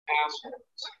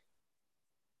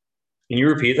Can you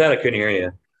repeat that? I couldn't hear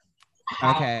you.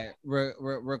 Okay,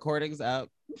 recordings up.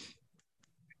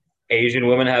 Asian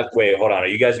women have. Wait, hold on. Are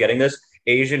you guys getting this?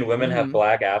 Asian women have Mhm.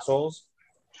 black assholes.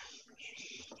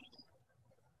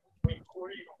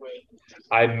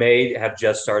 I may have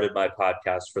just started my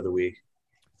podcast for the week.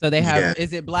 So they have. Yeah,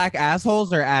 Is it black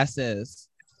assholes or asses?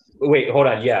 Wait, hold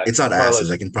on. Yeah, it's not asses.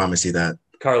 Carlos. I can promise you that.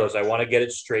 Carlos, I want to get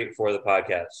it straight for the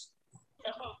podcast.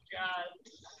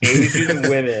 Asian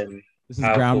women This is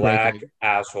have black groundbreaking.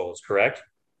 assholes, correct?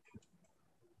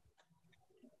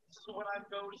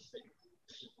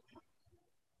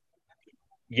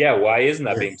 Yeah, why isn't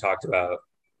that being talked about?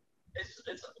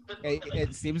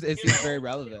 It seems very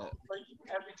relevant.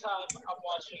 Every time I'm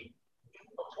watching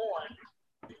a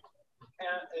porn,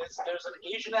 and there's an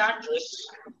Asian actress,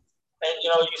 and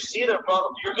you see their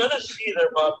butt. You're gonna see their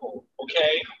butthole,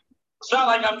 okay? It's not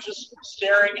like I'm just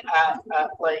staring at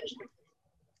like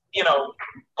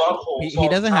buttholes. He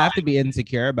doesn't have to be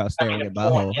insecure about staring at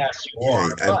butthole. Yes, you Yeah,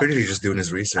 are. I'm pretty sure he's just doing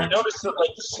his I research. noticed that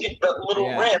like the skin, that little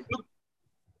Yeah. rim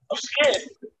of skin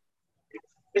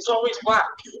is always black.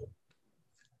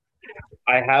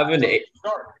 I have an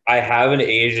Dark. I have an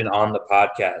Asian on the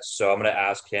podcast, so I'm gonna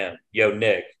ask him. Yo,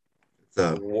 Nick,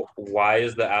 So why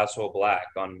is the asshole black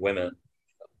on women?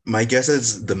 my guess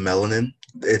is the melanin.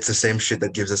 It's the same shit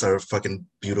that gives us our fucking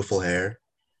beautiful hair.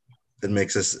 That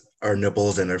makes us our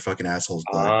nipples and our fucking assholes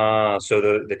black. Ah, so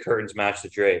the curtains match the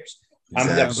drapes. I'm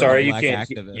Exactly. sorry Like a black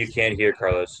activist. you can't hear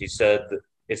Carlos. He said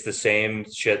it's the same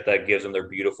shit that gives them their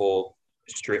beautiful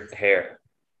straight hair.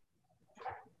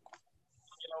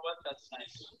 You know what? That's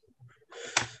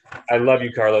nice. I love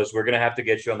you, Carlos. We're gonna have to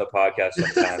get you on the podcast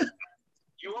sometime.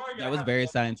 You are. That was very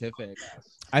scientific.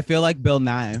 I feel like Bill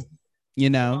Nye.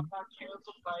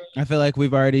 I feel like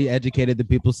we've already educated the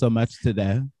people so much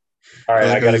today. All right,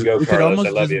 I gotta go, We could Carlos. I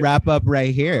almost love just you. wrap up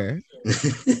right here.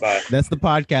 Bye. That's the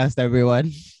podcast,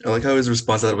 everyone. I like how his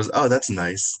response to that was, "Oh, that's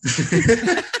nice."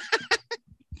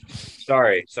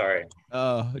 Sorry.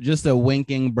 Oh, just a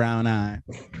winking brown eye.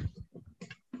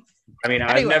 I mean,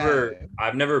 Anyway.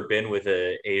 I've never been with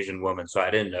an Asian woman, so I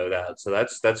didn't know that. So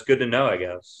that's good to know, I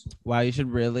guess. Wow, you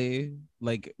should really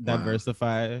Wow.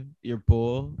 diversify your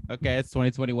pool. Okay, it's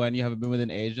 2021. You haven't been with an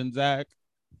Asian, Zach.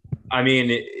 I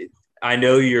mean, I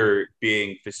know you're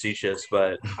being facetious,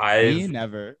 but Me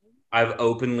never. I've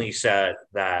openly said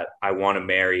that I want to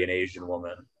marry an Asian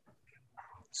woman.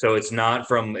 So it's not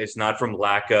from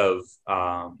lack of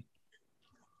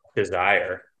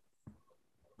desire.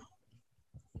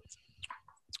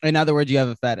 In other words, you have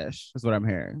a fetish. Is what I'm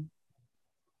hearing.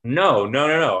 No.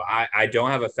 I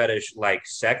don't have a fetish like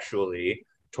sexually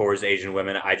towards Asian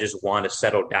women. I just want to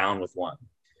settle down with one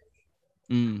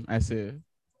I see.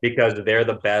 because they're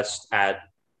the best at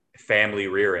family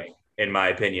rearing, in my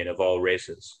opinion, of all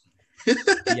races.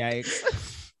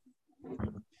 Yikes.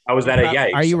 I was at a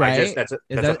yikes. Are you right? That's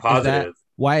Is a positive.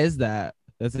 Why is that?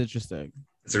 That's interesting.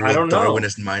 It's a I real don't know.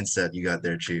 Darwinist mindset you got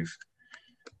there, Chief.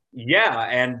 Yeah,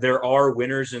 and there are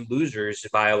winners and losers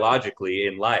biologically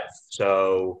in life.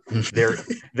 So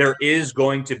there is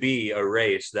going to be a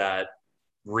race that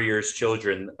rears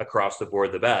children across the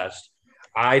board the best.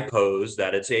 I pose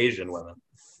that it's Asian women.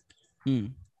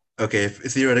 Okay, if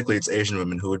theoretically it's Asian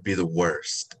women, who would be the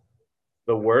worst?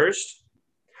 The worst?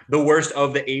 The worst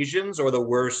of the Asians or the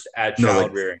worst at No, child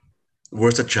like- rearing?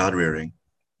 Worst at child rearing?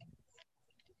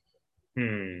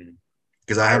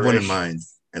 Because I have one in Irish. mind,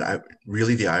 and I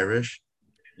really the Irish.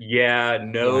 Yeah, The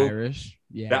no. Irish.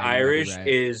 Yeah, The you might be Irish right.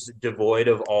 is devoid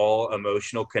of all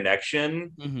emotional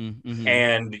connection. Mhm, mhm.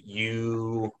 And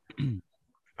you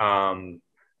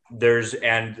there's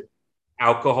and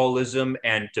alcoholism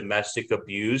and domestic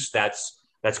abuse that's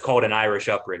called an Irish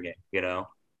upbringing, you know.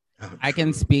 Oh, I can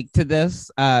true. speak to this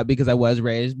because I was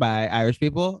raised by Irish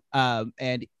people.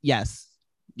 And yes,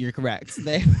 you're correct.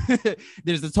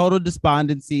 There's a total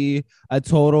despondency, a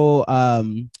total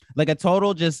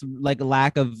just like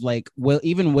lack of like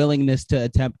even willingness to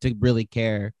attempt to really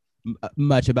care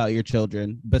much about your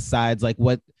children besides like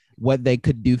what they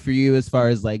could do for you as far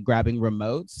as like grabbing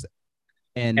remotes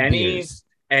and beers.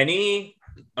 Any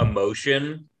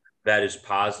emotion that is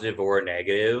positive or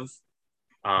negative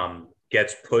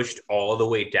gets pushed all the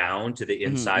way down to the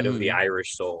inside of the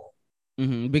Irish soul.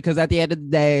 Because at the end of the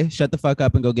day, shut the fuck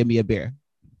up and go give me a beer.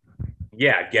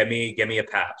 Yeah, get me a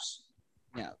pass.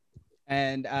 Yeah,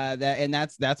 and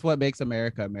that's what makes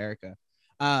America America.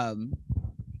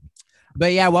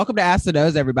 But yeah, welcome to Ass to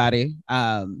Nose, everybody.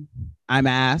 I'm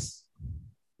Ass.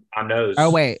 I'm Nose.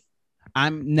 Oh wait,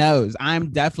 I'm Nose. I'm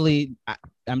definitely.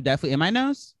 Am I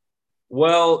Nose?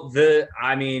 Well,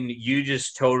 you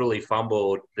just totally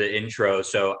fumbled the intro,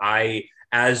 so I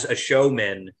as a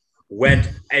showman went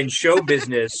and show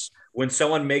business. When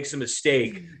someone makes a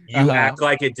mistake, you act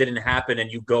like it didn't happen and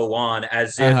you go on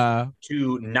as if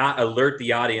to not alert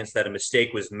the audience that a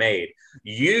mistake was made.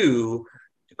 You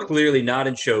clearly not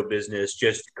in show business,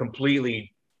 just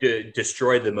completely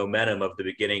destroyed the momentum of the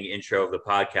beginning intro of the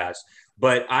podcast.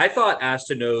 But I thought Ass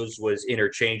to Nose was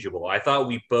interchangeable. I thought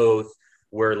we both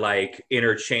were like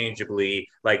interchangeably,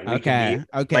 like we can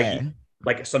be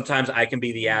like sometimes I can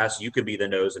be the ass, you could be the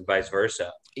nose, and vice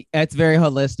versa. That's very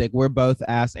holistic. We're both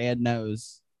ass and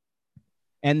nose.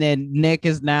 And then Nick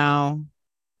is now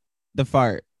the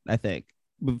fart, I think,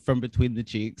 from between the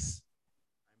cheeks.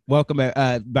 Welcome.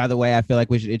 By the way, I feel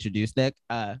like we should introduce Nick.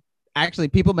 Actually,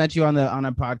 people met you on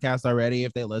a podcast already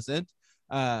if they listened.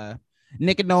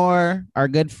 Nick Anor, our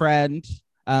good friend,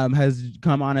 has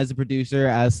come on as a producer,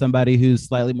 as somebody who's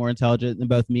slightly more intelligent than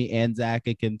both me and Zach.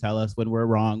 It can tell us when we're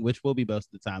wrong, which will be most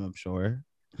of the time, I'm sure.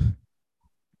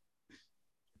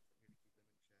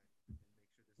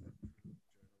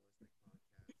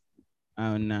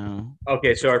 Oh no.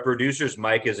 Okay, so our producer's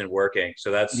mic isn't working,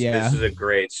 so this is a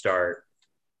great start.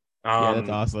 Yeah, that's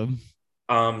awesome.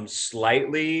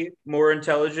 Slightly more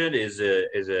intelligent is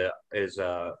a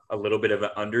little bit of an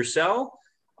undersell.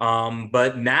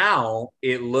 But now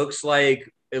it looks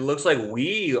like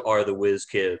we are the whiz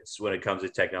kids when it comes to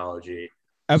technology.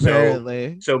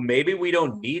 Apparently. So maybe we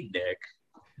don't need Nick.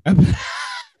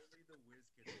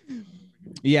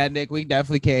 Yeah, Nick, we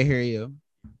definitely can't hear you.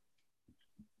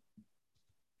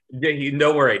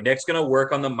 Don't worry. Nick's going to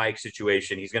work on the mic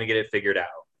situation. He's going to get it figured out.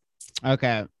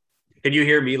 Okay. Can you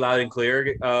hear me loud and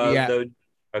clear? Yeah. Though?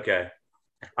 Okay.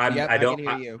 I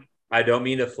don't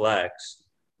mean to flex,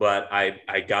 but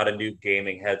I got a new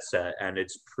gaming headset and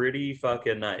it's pretty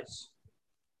fucking nice.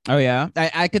 Oh yeah,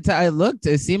 I could tell. I looked.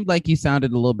 It seemed like you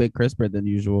sounded a little bit crisper than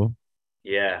usual.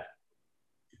 Yeah.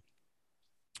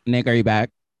 Nick, are you back?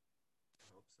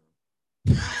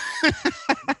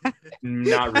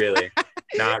 Not really.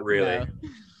 Not really. No.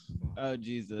 Oh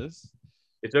Jesus.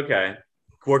 It's okay.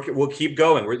 We'll keep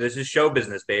going. This is show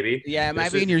business, baby. Yeah, it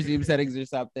might be in your Zoom settings or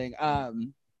something. I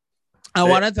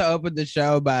wanted to open the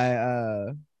show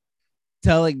by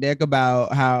telling Nick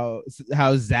about how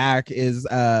Zach is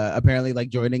apparently like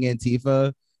joining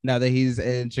Antifa now that he's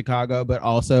in Chicago, but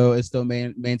also is still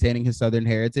maintaining his Southern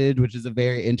heritage, which is a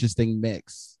very interesting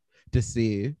mix to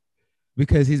see.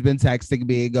 Because he's been texting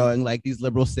me going like, these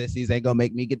liberal sissies ain't gonna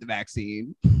make me get the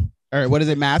vaccine. Or what is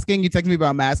it, masking? You texted me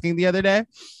about masking the other day?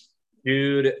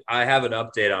 Dude, I have an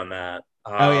update on that.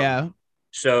 Oh, yeah.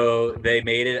 So they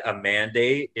made it a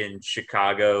mandate in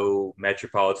Chicago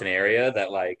metropolitan area that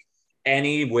like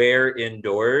anywhere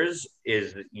indoors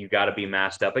is you got to be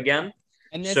masked up again.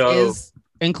 And this is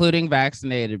including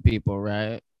vaccinated people,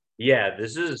 right? Yeah,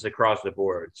 this is across the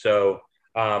board. So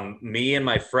me and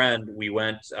my friend, we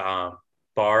went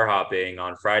bar hopping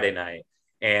on Friday night.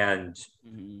 And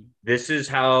this is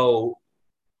how,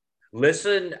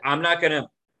 listen,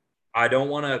 I don't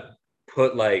want to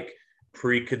put like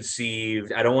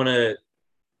preconceived, I don't want to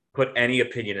put any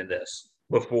opinion in this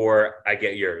before I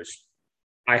get yours.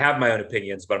 I have my own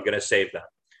opinions, but I'm going to save them.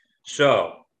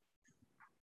 So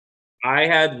we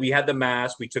had the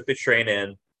mask, we took the train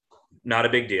in, not a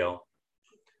big deal.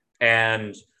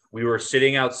 And we were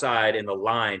sitting outside in the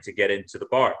line to get into the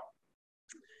bar.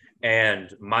 And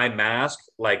my mask,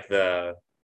 like the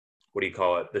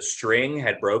string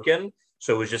had broken.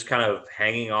 So it was just kind of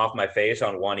hanging off my face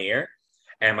on one ear.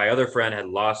 And my other friend had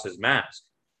lost his mask.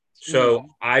 So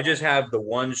I just have the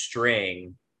one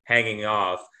string hanging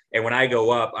off. And when I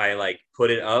go up, I like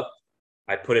put it up.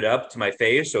 I put it up to my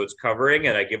face so it's covering,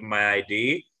 and I give him my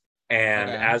ID. And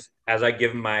as I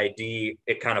give him my ID,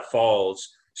 it kind of falls.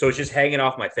 So it's just hanging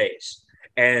off my face.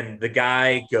 And the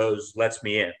guy lets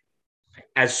me in.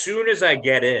 As soon as I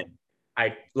get in,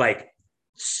 I like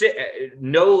sit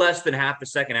no less than half a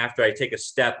second after I take a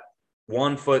step,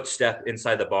 1 foot step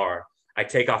inside the bar, I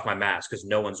take off my mask because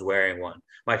no one's wearing one.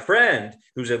 My friend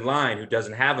who's in line who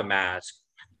doesn't have a mask,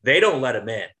 they don't let him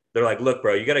in. They're like, look,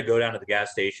 bro, you got to go down to the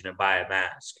gas station and buy a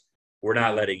mask. We're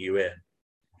not letting you in.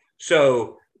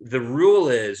 So the rule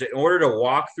is, in order to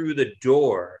walk through the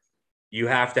door, you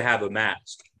have to have a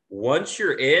mask. Once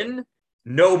you're in,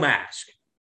 no mask.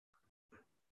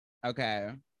 Okay.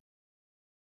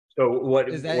 So what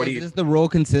is this the rule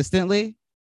consistently?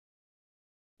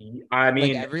 I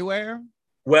mean, like everywhere?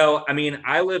 Well, I mean,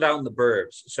 I live out in the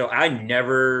burbs, so I've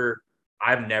never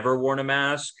worn a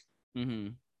mask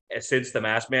since the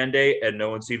mask mandate, and no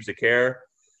one seems to care.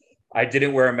 I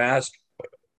didn't wear a mask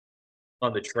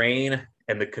on the train,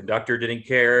 and the conductor didn't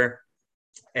care.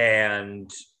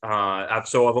 And I've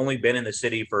only been in the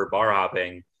city for bar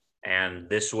hopping And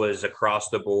this was across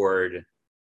the board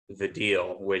the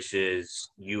deal, which is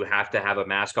you have to have a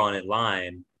mask on in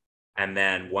line. And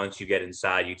then once you get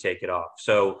inside, you take it off.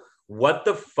 So what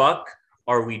the fuck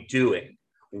are we doing?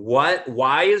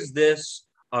 Why is this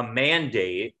a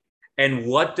mandate? And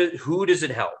who does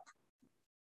it help?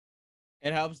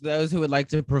 It helps those who would like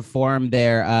to perform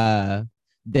their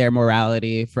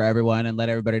morality for everyone and let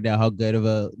everybody know how good of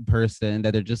a person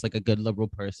that they're just like a good liberal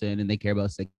person and they care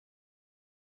about sick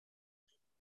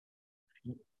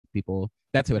people.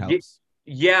 That's who it helps.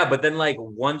 Yeah, but then like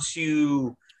once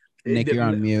you Nick, you're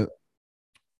on mute.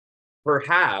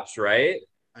 Perhaps, right?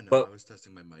 I know. But, I was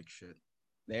testing my mic shit.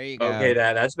 There you go. Okay,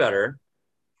 that's better.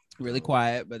 Really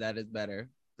quiet, but that is better.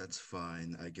 That's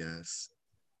fine, I guess.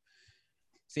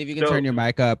 See if you can turn your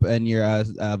mic up and your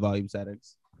volume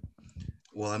settings.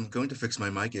 Well, I'm going to fix my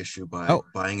mic issue by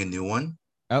buying a new one.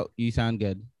 Oh, you sound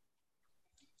good.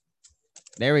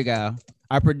 There we go.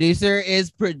 Our producer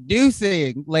is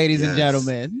producing, ladies and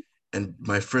gentlemen. And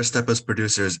my first step as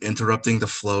producer is interrupting the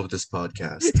flow of this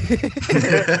podcast.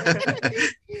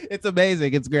 It's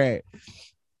amazing. It's great.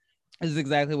 This is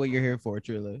exactly what you're here for,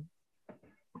 truly.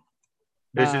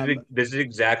 This is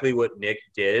exactly what Nick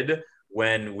did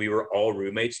when we were all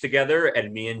roommates together,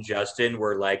 and me and Justin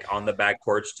were like on the back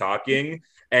porch talking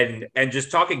and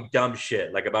just talking dumb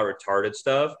shit, like about retarded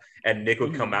stuff. And Nick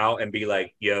would come out and be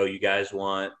like, "Yo, you guys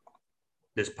want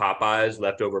this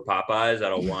leftover Popeyes? I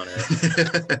don't want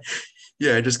it."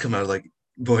 Yeah, I just come out like,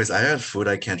 "Boys, I have food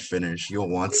I can't finish. You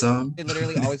want some?" They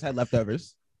literally always had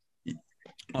leftovers.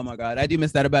 Oh my God, I do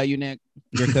miss that about you, Nick.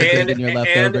 Your cooking and your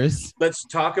leftovers. And let's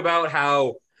talk about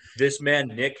how this man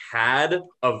Nick had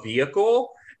a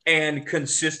vehicle and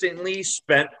consistently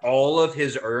spent all of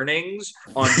his earnings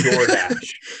on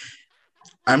DoorDash.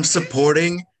 I'm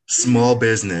supporting small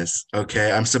business,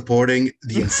 okay? I'm supporting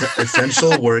the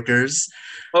essential workers.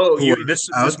 Oh,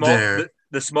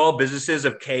 the small businesses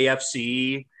of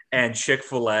KFC and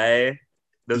Chick-fil-A.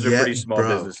 Those are pretty small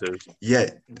businesses. Yeah.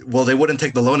 Well, they wouldn't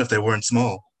take the loan if they weren't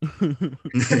small.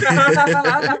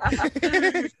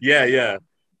 Yeah.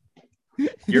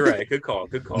 You're right. Good call.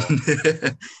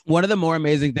 One of the more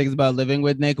amazing things about living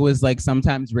with Nick was like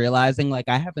sometimes realizing like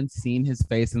I haven't seen his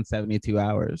face in 72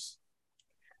 hours.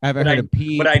 I haven't heard a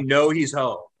peep. But I know he's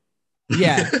home.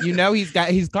 Yeah, he's got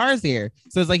his car's here.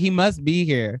 So it's like he must be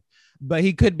here. But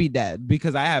he could be dead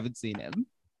because I haven't seen him.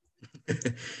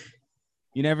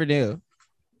 You never do.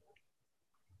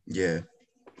 Yeah.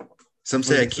 Some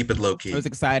say I keep it low key. It was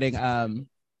exciting.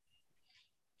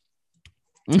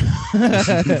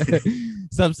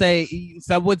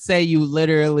 Some would say you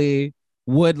literally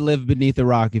would live beneath a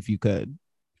rock if you could.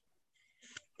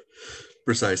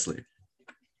 Precisely.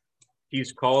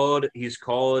 He's called a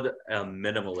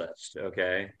minimalist,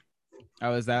 okay?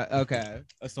 Oh, is that okay?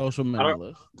 A social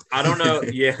minimalist. I don't know.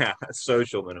 Yeah, a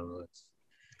social minimalist.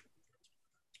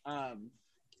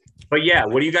 But yeah,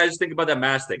 what do you guys think about that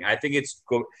mask thing? I think it's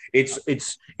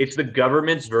the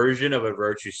government's version of a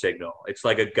virtue signal. It's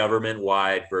like a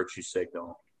government-wide virtue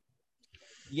signal.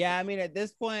 Yeah, I mean, at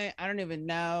this point, I don't even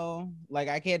know. Like,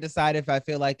 I can't decide if I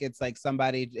feel like it's like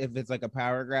if it's like a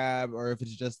power grab or if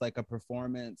it's just like a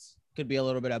performance. Could be a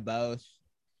little bit of both.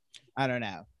 I don't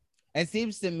know. It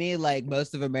seems to me like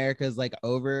most of America is like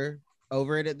over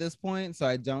it at this point. So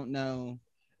I don't know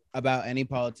about any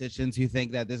politicians who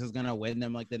think that this is going to win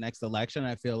them like the next election.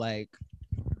 I feel like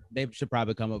they should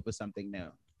probably come up with something new.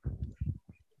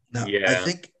 No, yeah.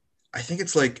 I think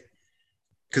it's like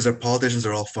because our politicians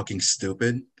are all fucking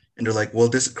stupid and they're like, well,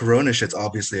 this corona shit's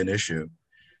obviously an issue,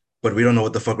 but we don't know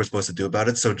what the fuck we're supposed to do about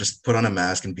it. So just put on a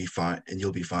mask and be fine and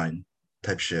you'll be fine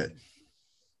type shit.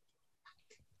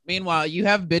 Meanwhile, you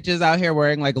have bitches out here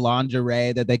wearing like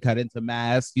lingerie that they cut into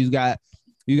masks. You got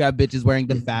bitches wearing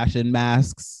the fashion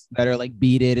masks that are like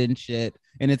beaded and shit.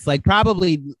 And it's like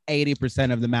probably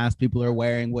 80% of the masks people are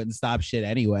wearing wouldn't stop shit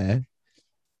anyway.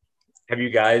 Have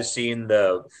you guys seen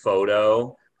the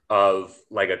photo of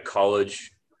like a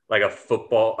college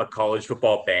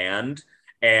football band?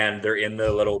 And they're in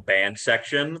the little band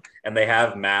section and they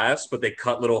have masks, but they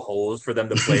cut little holes for them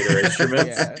to play their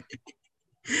instruments.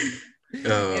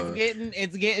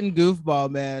 It's getting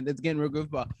goofball, man. It's getting real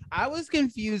goofball. I was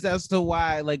confused as to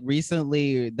why, like,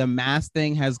 recently the mask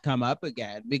thing has come up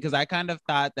again because I kind of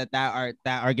thought that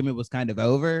argument was kind of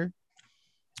over.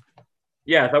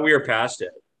 Yeah, I thought we were past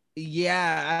it.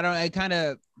 Yeah,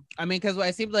 because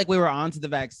it seemed like we were on to the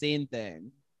vaccine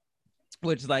thing,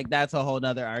 which like that's a whole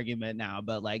nother argument now.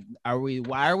 But like,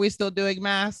 why are we still doing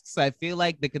masks? I feel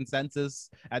like the consensus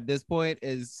at this point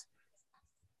is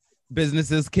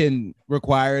businesses can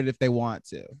require it if they want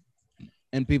to.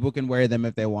 and people can wear them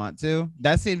if they want to.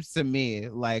 That seems to me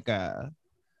like I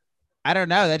don't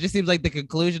know. That just seems like the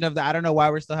conclusion of the. I don't know why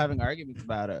we're still having arguments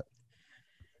about it.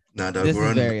 Nah, dog, This we're is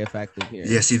on. very effective here.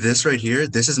 Yeah, see this right here.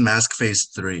 This is mask phase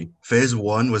 3. Phase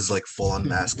 1 was like full on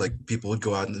mask, like people would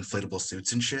go out in inflatable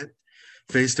suits and shit.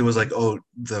 Phase 2 was like, oh,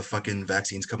 the fucking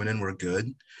vaccines coming in, we're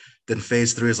good. Then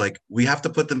phase 3 is like, we have to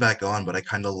put them back on, but I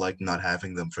kind of like not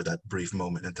having them for that brief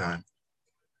moment in time.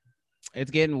 It's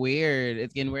getting weird.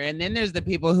 It's getting weird. And then there's the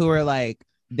people who are like,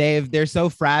 they're so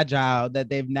fragile that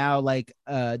they've now like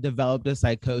developed a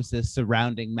psychosis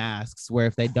surrounding masks where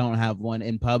if they don't have one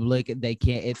in public, they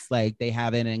can't. It's like they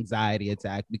have an anxiety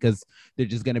attack because they're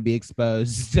just going to be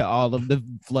exposed to all of the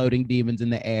floating demons in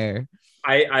the air.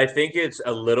 I think it's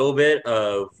a little bit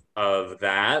of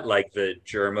that, like the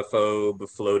germaphobe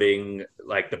floating,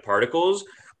 like the particles.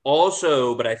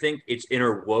 Also, but I think it's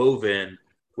interwoven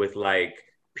with like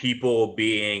people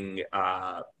being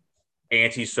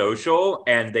antisocial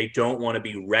and they don't want to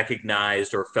be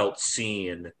recognized or felt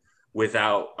seen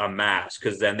without a mask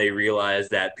because then they realize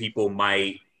that people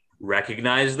might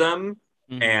recognize them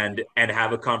and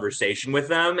have a conversation with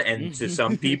them, and to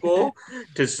some people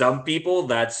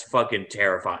that's fucking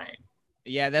terrifying.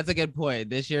 Yeah, that's a good point.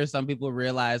 This year some people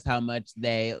realized how much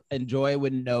they enjoy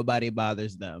when nobody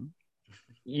bothers them.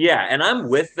 Yeah, and I'm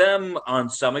with them on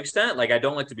some extent. Like I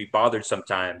don't like to be bothered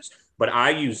sometimes, but I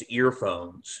use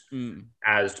earphones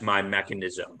as my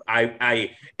mechanism. I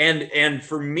and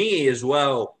for me as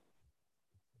well,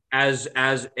 as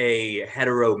a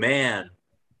hetero man,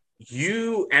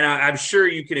 you and I'm sure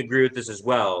you can agree with this as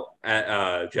well,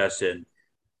 Justin.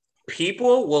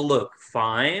 People will look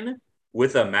fine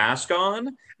with a mask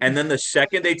on, and then the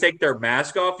second they take their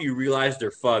mask off, you realize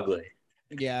they're fugly.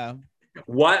 Yeah.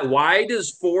 Why does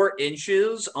 4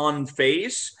 inches on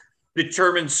face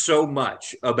determine so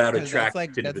much about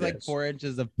attractiveness? That's like 4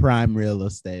 inches of prime real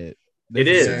estate. It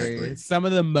is some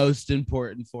of the most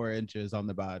important 4 inches on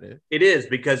the body. It is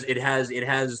because it has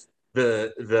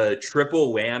the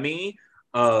triple whammy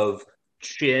of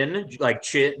chin, like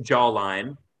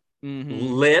jawline,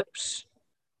 lips,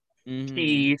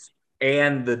 teeth,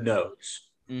 and the nose.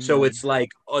 So it's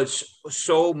like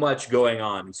so much going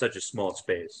on in such a small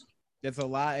space. It's a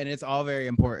lot, and it's all very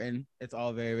important. It's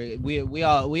all very we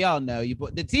all know you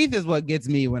put the teeth is what gets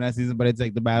me when I see somebody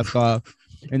take the mask off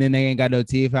and then they ain't got no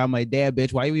teeth. I'm like, damn,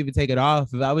 bitch, why you even take it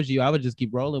off? If I was you, I would just keep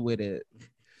rolling with it.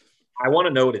 I want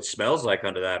to know what it smells like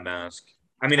under that mask.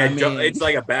 I mean, it's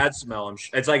like a bad smell.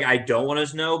 It's like I don't want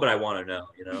to know, but I want to know.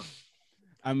 You know.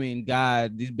 I mean,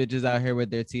 God, these bitches out here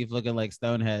with their teeth looking like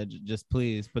Stonehenge. Just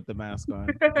please put the mask on.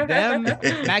 Them,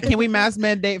 Matt, can we mask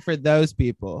mandate for those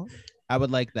people? I would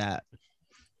like that.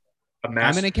 I'm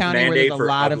in a county where there's a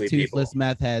lot of toothless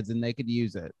meth heads and they could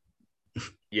use it.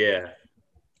 Yeah.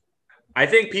 I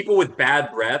think people with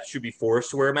bad breath should be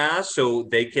forced to wear masks so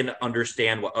they can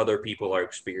understand what other people are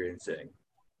experiencing.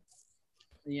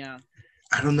 Yeah.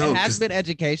 I don't know. It has been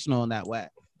educational in that way.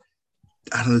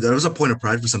 I don't know. There was a point of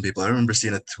pride for some people. I remember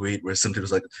seeing a tweet where somebody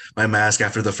was like, my mask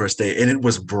after the first day, and it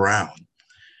was brown.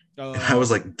 And I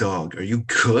was like, dog, are you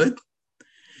good?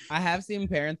 I have seen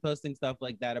parents posting stuff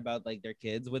like that about like their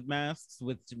kids with masks,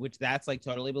 which that's like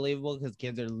totally believable because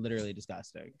kids are literally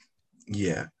disgusting.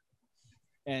 Yeah.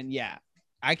 And yeah,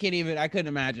 I couldn't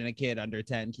imagine a kid under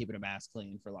 10 keeping a mask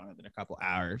clean for longer than a couple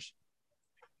hours.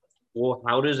 Well,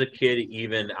 how does a kid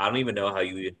even, I don't even know how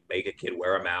you even make a kid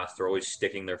wear a mask. They're always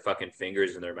sticking their fucking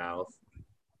fingers in their mouth.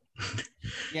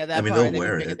 Yeah, that part, they'll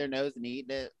wear it. Their nose and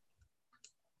eating it.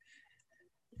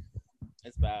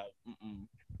 It's bad.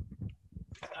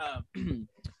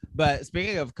 But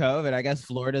speaking of COVID, I guess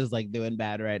Florida's like doing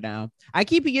bad right now. I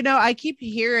keep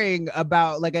hearing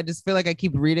about, like, I just feel like I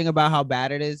keep reading about how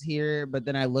bad it is here, but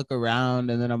then I look around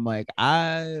and then I'm like,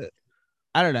 I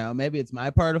don't know, maybe it's my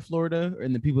part of Florida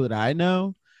and the people that I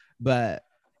know, but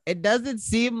it doesn't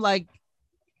seem like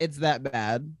it's that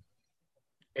bad.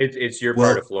 It's your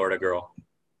part of Florida, girl.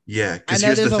 Yeah, I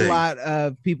know there's a lot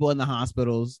of people in the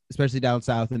hospitals, especially down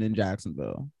south and in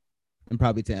Jacksonville and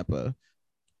probably Tampa.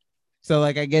 So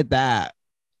like I get that.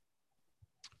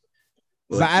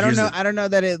 Well, but I don't know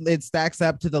that it stacks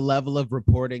up to the level of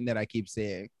reporting that I keep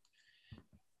seeing.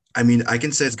 I mean, I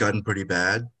can say it's gotten pretty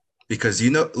bad because,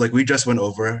 like we just went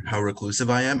over how reclusive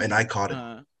I am and I caught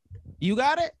it. You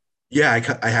got it? Yeah,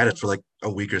 I had it for like a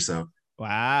week or so.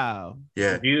 Wow.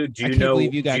 Yeah. Do you I can't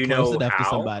believe you got close enough to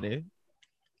somebody.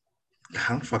 I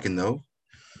don't fucking know.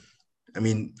 I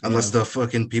mean, unless the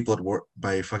fucking people at work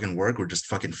by fucking work were just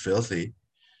fucking filthy.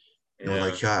 And we're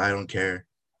like, yeah, I don't care.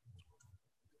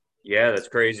 Yeah, that's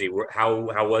crazy.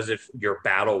 How was it, your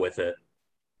battle with it?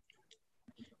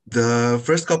 The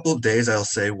first couple of days, I'll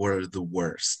say, were the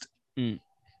worst Mm.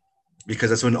 because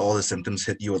that's when all the symptoms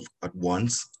hit you at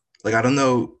once. Like, I don't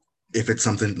know if it's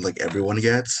something like everyone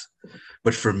gets,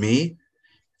 but for me,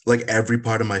 like every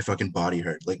part of my fucking body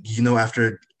hurt. Like,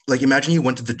 after, like, imagine you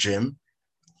went to the gym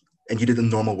and you did a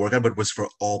normal workout, but it was for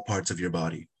all parts of your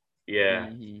body. Yeah.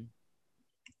 Mm-hmm.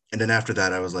 And then after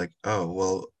that, I was like, oh,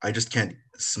 well, I just can't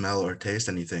smell or taste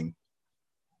anything.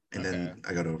 And Okay. then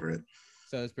I got over it.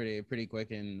 So it's pretty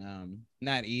quick and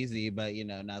not easy, but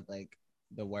not like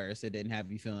the worst. It didn't have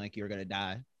you feeling like you were gonna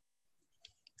die.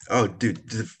 Oh, dude,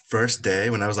 the first day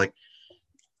when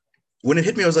it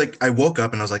hit me, I was like, I woke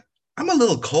up and I was like, I'm a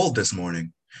little cold this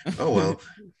morning. Oh, well,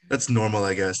 that's normal,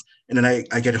 I guess. And then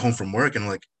I get home from work and I'm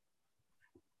like,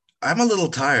 I'm a little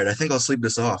tired. I think I'll sleep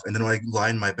this off. And then when I lie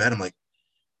in my bed, I'm like,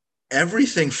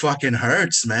 everything fucking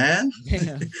hurts, man.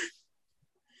 Damn.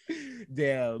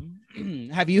 Damn.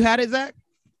 Have you had it, Zach?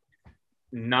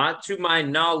 Not to my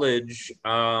knowledge.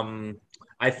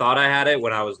 I thought I had it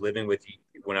when I was living with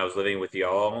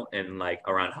y'all and like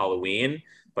around Halloween,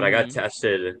 but I got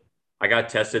tested. I got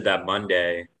tested that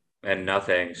Monday and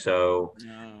nothing. So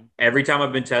No. every time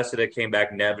I've been tested, it came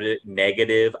back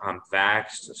negative. I'm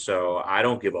vaxxed, so I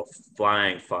don't give a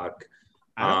flying fuck.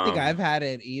 I don't think I've had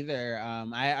it either.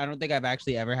 I don't think I've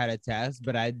actually ever had a test,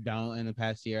 but I don't in the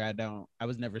past year. I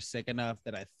was never sick enough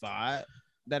that I thought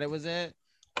that it was it.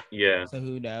 Yeah. So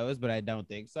who knows, but I don't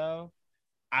think so.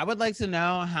 I would like to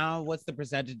know what's the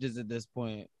percentages at this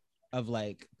point of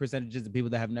like percentages of people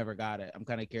that have never got it. I'm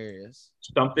kind of curious.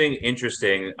 Something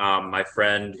interesting. My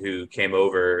friend who came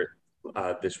over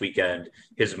this weekend,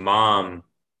 his mom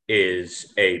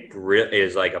is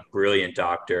like a brilliant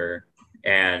doctor,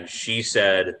 and she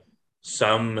said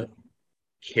some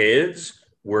kids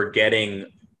were getting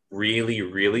really,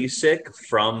 really sick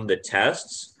from the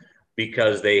tests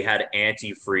because they had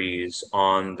antifreeze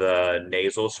on the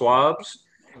nasal swabs,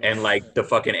 and like the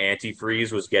fucking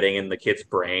antifreeze was getting in the kid's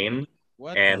brain.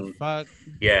 What the And fuck?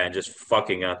 yeah, and just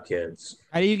fucking up kids.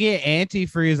 How do you get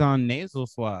antifreeze on nasal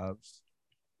swabs?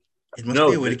 It must be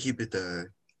No, a way to keep it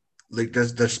like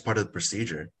that's part of the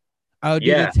procedure. Oh, do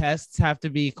the yeah. tests have to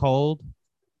be cold?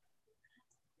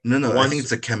 No, I think Once,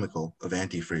 it's a chemical of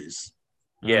antifreeze.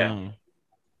 yeah, Oh.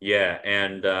 yeah,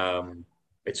 and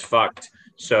it's fucked.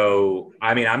 So,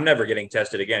 I mean, I'm never getting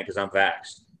tested again because I'm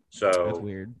vaxxed. That's So,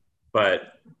 weird.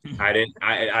 but I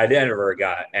never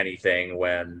got anything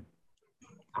when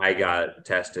I got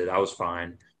tested. I was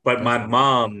fine. But my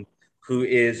mom, who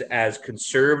is as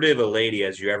conservative a lady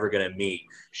as you're ever gonna meet,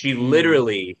 she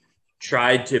literally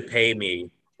tried to pay me.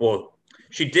 Well,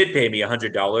 she did pay me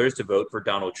 $100 to vote for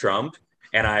Donald Trump,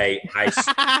 and I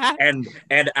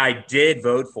did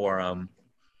vote for him.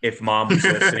 If mom was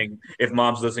listening, if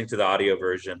mom's listening to the audio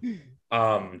version,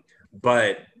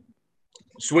 but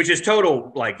which is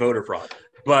total like voter fraud.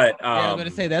 But Yeah, I was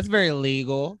gonna say that's very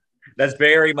legal. that's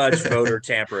very much voter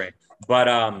tampering. But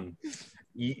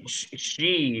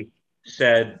she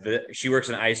said that she works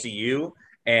in ICU,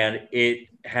 and it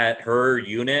had her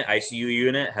unit, ICU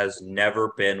unit, has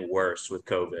never been worse with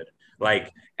COVID.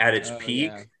 Like at its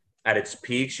peak,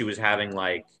 Yeah. she was having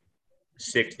like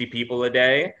 60 people a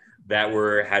day that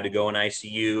had to go in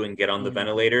ICU and get on the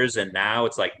ventilators, and now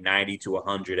it's like 90 to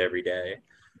 100 every day.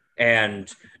 And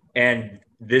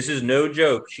this is no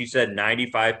joke. She said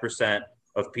 95%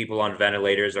 of people on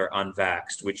ventilators are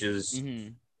unvaxxed, which is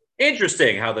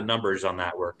interesting how the numbers on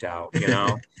that worked out,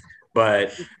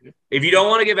 But if you don't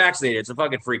want to get vaccinated, it's a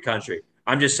fucking free country.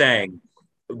 I'm just saying,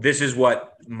 this is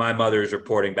what my mother is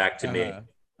reporting back to me.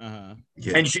 Yeah.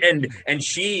 And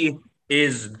she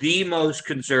is the most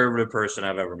conservative person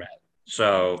I've ever met.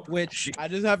 So, which I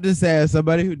just have to say, as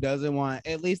somebody who doesn't want,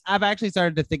 at least I've actually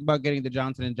started to think about getting the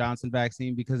Johnson & Johnson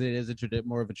vaccine because it is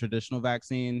more of a traditional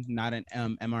vaccine, not an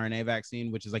mRNA vaccine,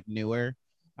 which is like newer.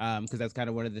 Because that's kind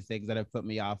of one of the things that have put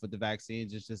me off with the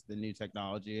vaccines. It's just the new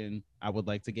technology, and I would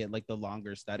like to get like the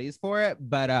longer studies for it.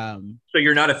 But so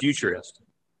you're not a futurist,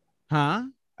 huh?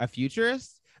 A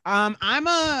futurist?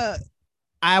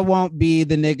 I won't be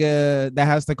the nigga that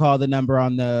has to call the number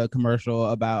on the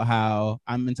commercial about how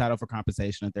I'm entitled for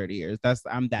compensation in 30 years.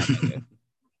 I'm that nigga.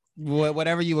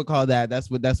 Whatever you would call that,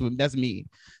 that's me.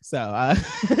 So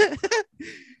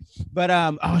but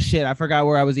oh shit, I forgot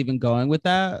where I was even going with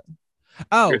that.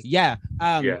 Oh yeah.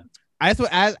 I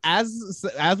just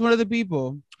as one of the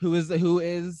people who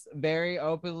is very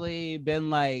openly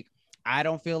been like, I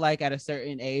don't feel like at a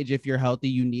certain age, if you're healthy,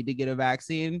 you need to get a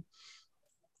vaccine.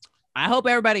 I hope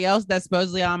everybody else that's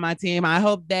supposedly on my team, I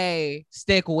hope they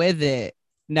stick with it.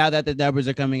 now that the numbers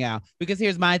are coming out. Because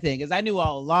here's my thing, is I knew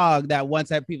all along that once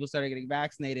that people started getting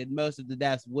vaccinated, most of the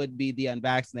deaths would be the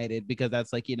unvaccinated, because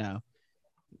that's like,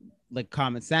 like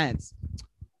common sense.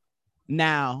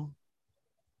 Now,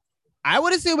 I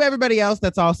would assume everybody else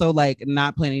that's also like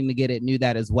not planning to get it knew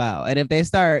that as well. And if they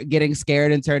start getting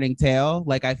scared and turning tail,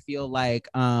 like I feel like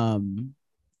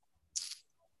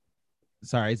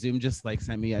sorry, Zoom just like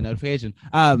sent me a notification.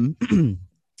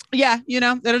 Yeah,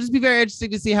 it'll just be very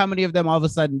interesting to see how many of them all of a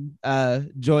sudden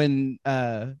join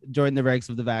the ranks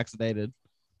of the vaccinated.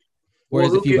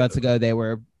 Whereas a few months ago they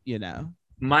were,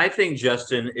 My thing,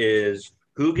 Justin, is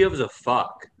who gives a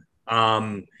fuck?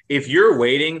 If you're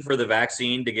waiting for the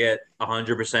vaccine to get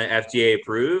 100% FDA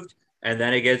approved and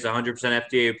then it gets 100%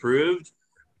 FDA approved,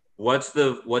 what's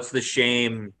the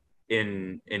shame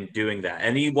in doing that?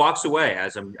 And he walks away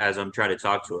as I'm trying to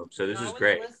talk to him. So this is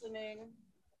great.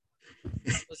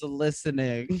 Was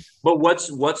listening. But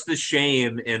what's the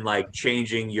shame in like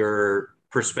changing your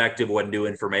perspective when new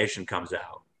information comes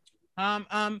out?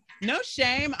 No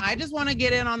shame. I just want to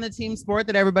get in on the team sport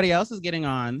that everybody else is getting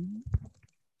on.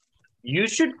 You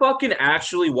should fucking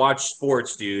actually watch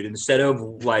sports, dude, instead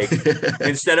of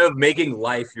making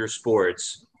life your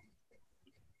sports.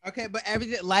 Okay, but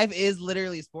life is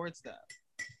literally sports though.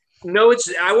 No,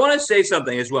 I want to say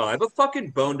something as well. I have a fucking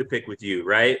bone to pick with you,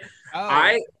 right?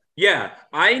 Oh.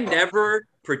 I never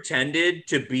pretended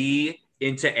to be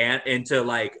into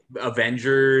like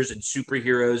Avengers and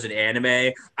superheroes and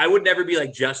anime. I would never be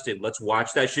like, Justin, let's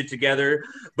watch that shit together.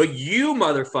 But you,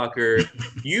 motherfucker,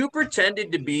 you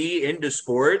pretended to be into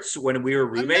sports when we were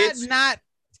roommates.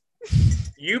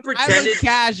 You pretended I was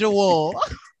casual.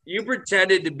 You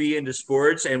pretended to be into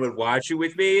sports and would watch it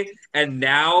with me, and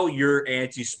now you're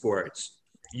anti-sports.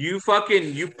 You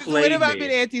played me. When have I been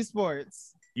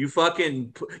anti-sports?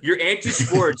 You're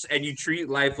anti-sports and you treat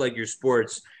life like your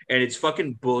sports, and it's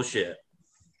fucking bullshit.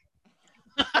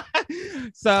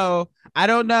 So I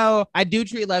don't know. I do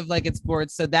treat life like it's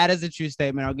sports. So that is a true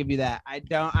statement. I'll give you that. I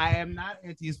am not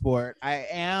anti-sport. I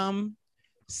am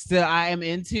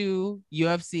into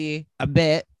UFC a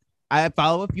bit. I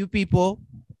follow a few people.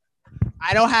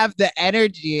 I don't have the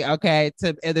energy,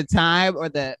 the time or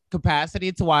the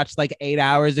capacity to watch like 8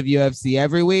 hours of UFC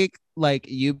every week, like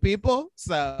you people.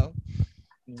 So,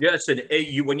 yes, and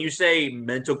when you say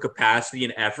mental capacity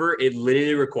and effort, it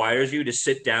literally requires you to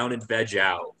sit down and veg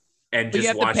out and just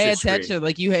watch. You have to pay attention.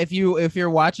 Like if you're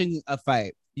watching a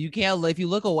fight, you can't. If you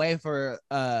look away for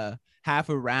half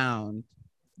a round,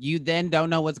 you then don't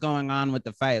know what's going on with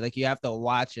the fight. Like you have to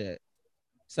watch it.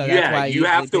 So that's why you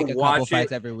have to watch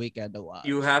fights every weekend to watch.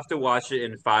 You have to watch it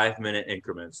in 5-minute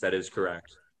increments. That is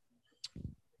correct.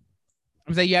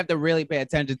 I'm saying you have to really pay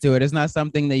attention to it. It's not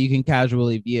something that you can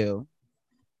casually view.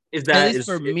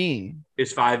 For me?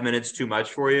 Is 5 minutes too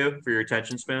much for you, for your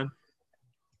attention span?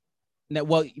 No,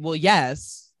 well,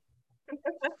 yes.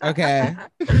 Okay.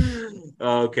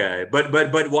 Okay,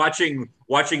 but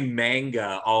watching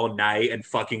manga all night and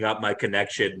fucking up my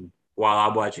connection while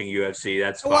I'm watching UFC,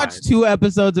 that's fine. I watch 2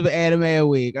 episodes of anime a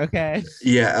week, okay?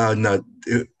 Yeah, no.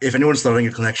 If anyone's starting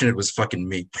your connection, it was fucking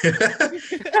me.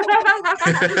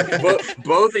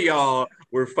 Both of y'all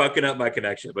were fucking up my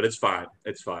connection, but it's fine.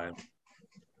 It's fine.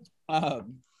 But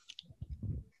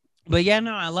yeah,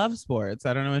 no, I love sports.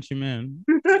 I don't know what you mean.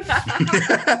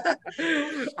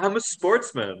 I'm a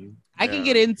sportsman. I can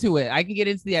get into it. I can get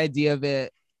into the idea of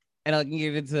it, and I can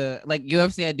get into like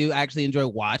UFC. I do actually enjoy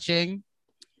watching.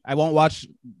 I won't watch,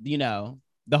 the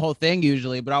whole thing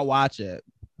usually, but I'll watch it.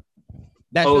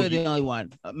 That's really the only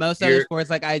one. Most other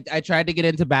sports, like I tried to get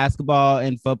into basketball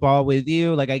and football with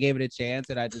you. Like I gave it a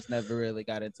chance, and I just never really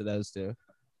got into those two.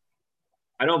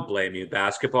 I don't blame you.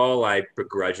 Basketball, I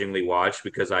begrudgingly watched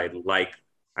because I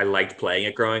liked playing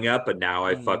it growing up, but now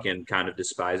I fucking kind of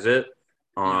despise it.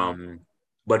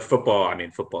 But football,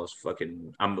 football is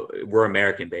fucking. We're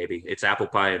American, baby. It's apple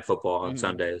pie and football on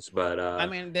Sundays. But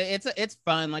it's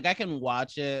fun. Like I can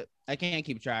watch it. I can't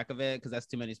keep track of it because that's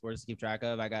too many sports to keep track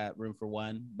of. I got room for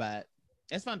one, but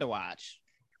it's fun to watch.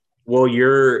 Well,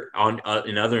 you're on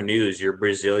in other news. Your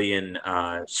Brazilian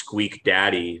Squeak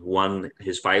Daddy won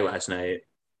his fight last night.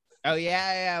 Oh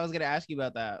yeah. I was gonna ask you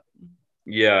about that.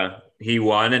 Yeah, he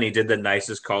won and he did the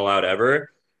nicest call out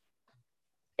ever.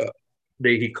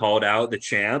 He called out the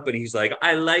champ and he's like,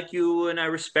 I like you and I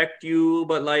respect you,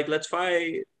 but like, let's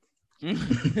fight.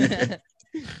 That's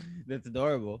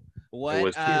adorable.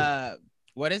 What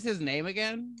is his name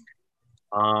again?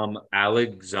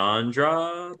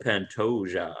 Alexandre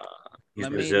Pantoja. He's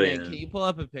Brazilian. Can you pull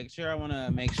up a picture? I want to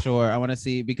make sure. I want to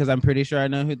see because I'm pretty sure I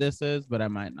know who this is, but I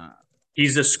might not.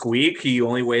 He's a squeak. He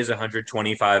only weighs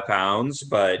 125 pounds,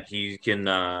 but he can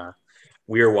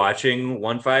we were watching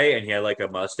one fight and he had like a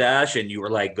mustache and you were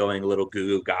like going a little goo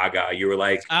goo gaga. You were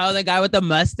like, oh, the guy with the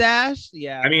mustache.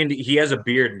 Yeah. I mean, he has a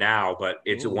beard now, but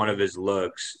it's one of his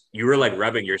looks. You were like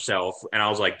rubbing yourself, and I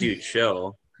was like, dude,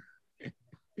 chill.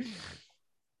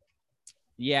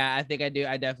 Yeah, I think I do.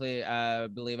 I definitely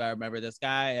believe I remember this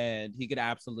guy, and he could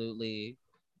absolutely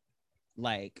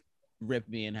like rip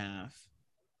me in half.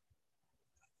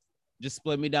 Just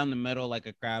split me down the middle like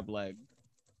a crab leg.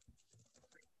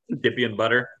 Dip you in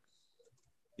butter.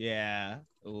 Yeah.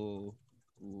 Ooh.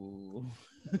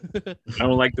 I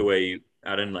don't like the way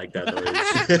I didn't like that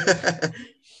noise.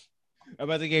 I'm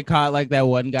about to get caught like that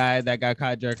one guy that got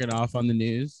caught jerking off on the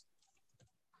news.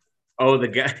 Oh, the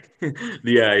guy.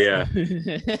 Yeah.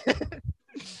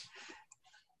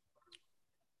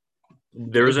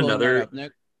 There was another.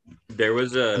 There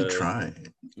was a. I'm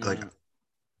trying. Like,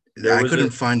 there I couldn't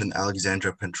find an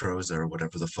Alexandra Petroza or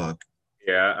whatever the fuck.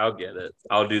 Yeah, I'll get it.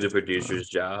 I'll do the producer's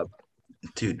job.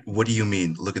 Dude, what do you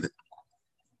mean? Look at it.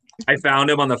 I found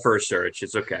him on the first search.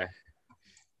 It's okay.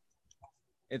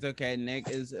 It's okay. Nick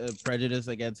is prejudiced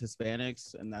against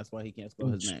Hispanics, and that's why he can't spell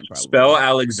his name. Probably. Spell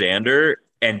Alexander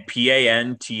and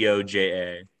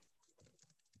Pantoja.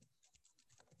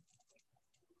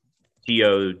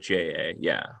 Toja.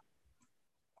 Yeah.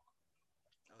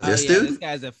 This dude? This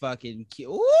guy's a fucking cute.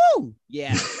 Ooh,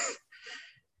 yeah.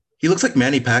 He looks like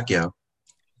Manny Pacquiao.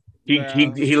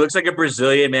 He looks like a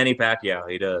Brazilian Manny Pacquiao.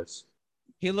 He does.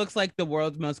 He looks like the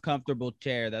world's most comfortable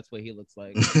chair. That's what he looks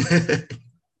like.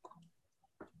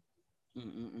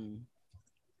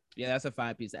 Yeah, that's a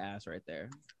fine piece of ass right there.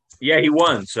 Yeah, he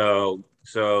won. So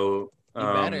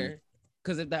better.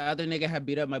 Because if the other nigga had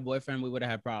beat up my boyfriend, we would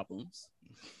have had problems.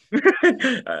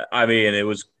 I mean, it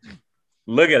was.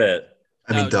 Look at it.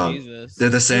 I mean, dog. They're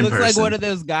the same person. Looks like one of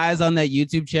those guys on that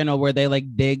YouTube channel where they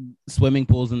like dig swimming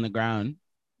pools in the ground.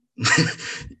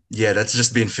 Yeah, that's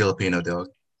just being Filipino, dog.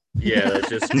 Yeah, that's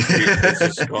just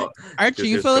Aren't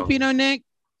you Filipino, Nick?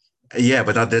 Yeah,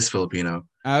 but not this Filipino.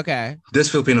 Okay.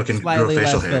 This Filipino can slightly grow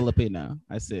facial less hair. Filipino.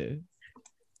 I see.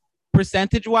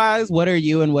 Percentage-wise, what are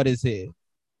you and what is he?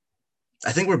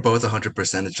 I think we're both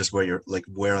 100%. It's just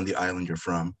where on the island you're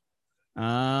from.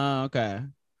 Oh, okay.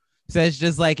 So it's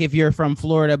just like if you're from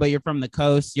Florida, but you're from the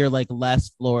coast, you're like less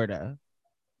Florida.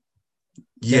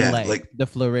 Yeah, like the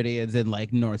Floridians in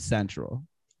like North Central.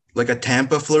 Like a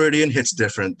Tampa Floridian hits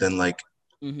different than like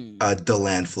a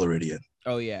DeLand Floridian.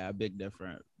 Oh yeah, a big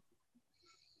difference.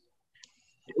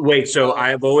 Wait, so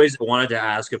I've always wanted to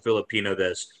ask a Filipino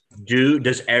this.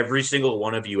 Does every single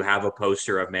one of you have a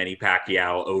poster of Manny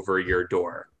Pacquiao over your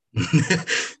door?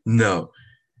 No.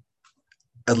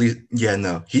 At least, yeah,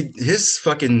 no. His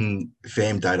fucking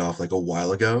fame died off like a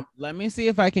while ago. Let me see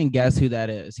if I can guess who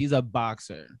that is. He's a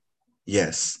boxer.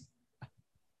 Yes.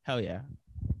 Hell yeah.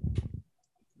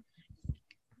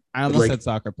 I almost said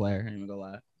soccer player. I'm gonna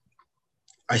lie.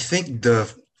 I think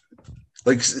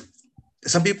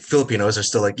some people, Filipinos, are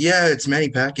still like, yeah, it's Manny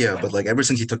Pacquiao. But like ever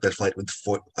since he took that fight with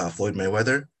Floyd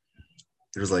Mayweather,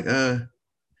 it was like, and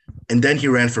then he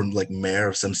ran for like mayor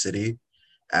of some city.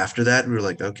 After that, we were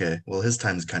like, okay, well, his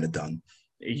time is kind of done.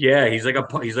 Yeah, he's like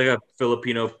a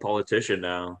Filipino politician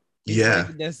now. He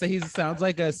sounds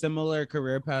like a similar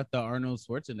career path to Arnold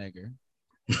Schwarzenegger.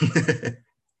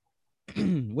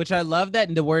 Which I love that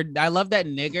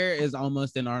nigger is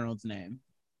almost in Arnold's name.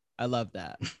 I love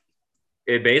that.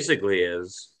 It basically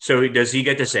is. So does he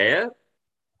get to say it?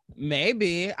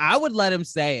 Maybe. I would let him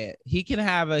say it.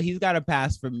 He's got a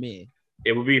pass from me.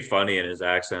 It would be funny in his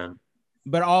accent.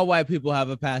 But all white people have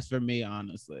a pass for me,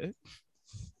 honestly.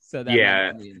 So that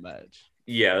doesn't mean much.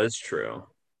 Yeah, that's true.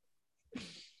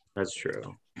 That's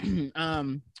true.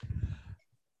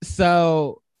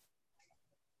 So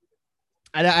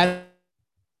I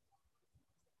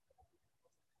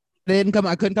couldn't come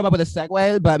up with a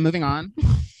segue, but moving on.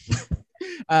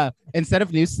 Instead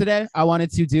of news today, I wanted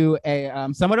to do a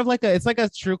somewhat of it's like a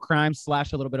true crime / a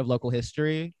little bit of local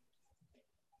history.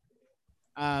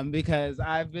 Because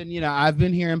I've been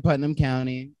here in Putnam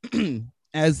County,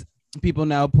 as people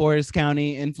know, poorest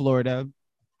county in Florida.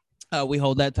 We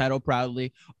hold that title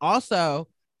proudly. Also,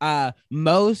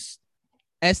 most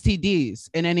STDs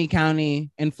in any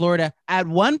county in Florida. At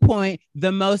one point,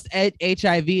 the most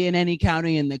HIV in any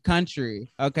county in the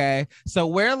country. Okay, so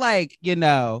we're like,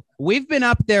 we've been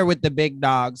up there with the big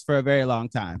dogs for a very long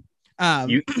time.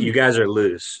 You guys are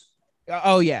loose.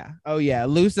 Oh yeah.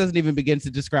 Loose doesn't even begin to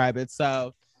describe it.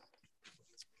 So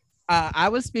I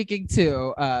was speaking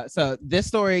to so this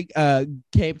story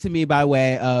came to me by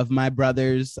way of my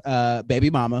brother's baby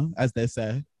mama, as they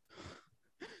say.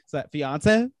 Is that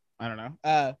fiance? I don't know.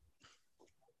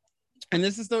 And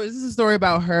this is a story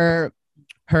about her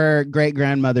her great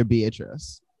grandmother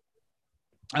Beatrice.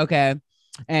 Okay.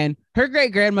 And her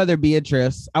great grandmother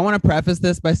Beatrice, I want to preface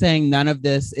this by saying none of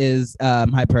this is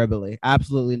hyperbole.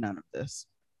 Absolutely none of this.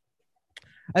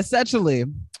 Essentially,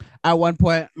 at one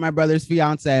point, my brother's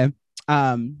fiance,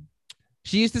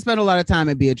 she used to spend a lot of time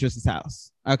at Beatrice's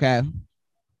house. Okay.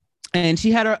 And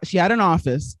she had an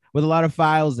office with a lot of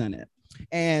files in it.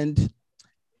 And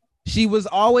she was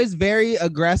always very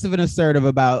aggressive and assertive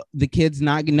about the kids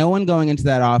no one going into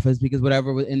that office because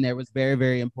whatever was in there was very,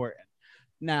 very important.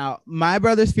 Now, my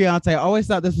brother's fiance always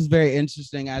thought this was very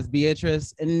interesting, as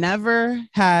Beatrice never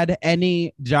had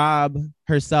any job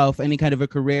herself, any kind of a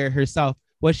career herself.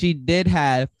 What she did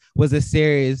have was a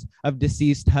series of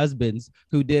deceased husbands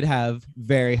who did have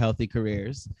very healthy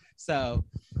careers. So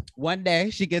one day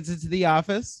she gets into the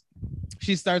office,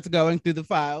 she starts going through the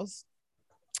files,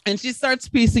 and she starts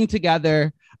piecing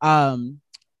together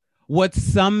what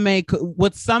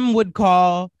some would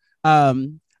call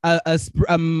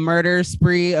a murder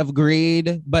spree of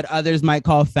greed, but others might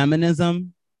call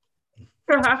feminism.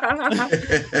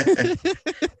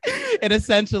 And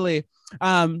essentially,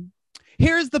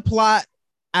 here's the plot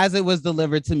as it was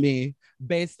delivered to me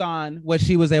based on what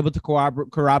she was able to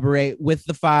corroborate with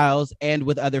the files and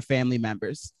with other family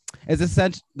members. Is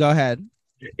essential. Go ahead.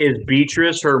 Is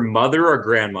Beatrice her mother or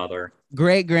grandmother?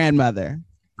 Great grandmother.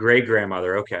 Great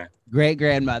grandmother. Okay. Great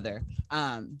grandmother.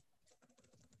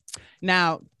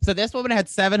 Now, so this woman had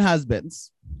 7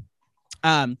 husbands.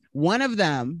 One of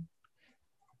them,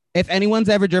 if anyone's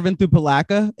ever driven through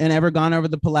Palatka and ever gone over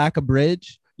the Palatka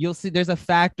Bridge, you'll see there's a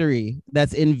factory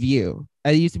that's in view.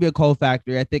 It used to be a coal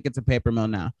factory. I think it's a paper mill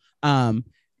now.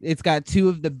 It's got 2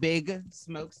 of the big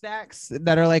smokestacks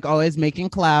that are like always making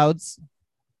clouds.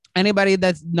 Anybody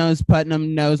that knows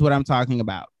Putnam knows what I'm talking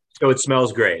about. So it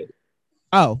smells great.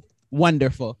 Oh,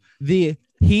 wonderful. One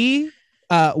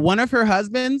of her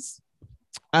husbands,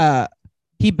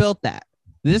 he built that.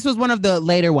 This was one of the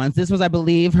later ones. This was, I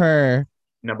believe, her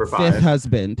number 5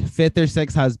 husband, 5th or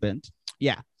 6th husband.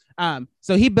 Yeah.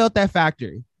 So he built that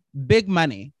factory. Big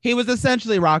money. He was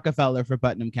essentially Rockefeller for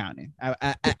Putnam County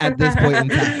at this point in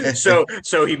time.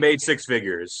 So he made 6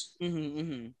 figures. Mm-hmm,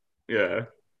 mm-hmm. Yeah.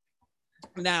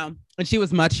 Now, and she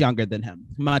was much younger than him,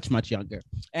 much younger.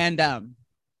 And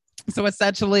so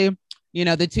essentially,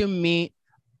 the two meet.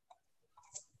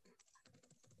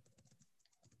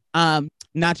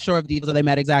 Not sure of the details they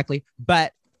met exactly,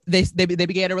 but they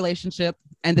began a relationship,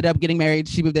 ended up getting married.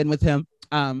 She moved in with him.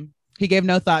 He gave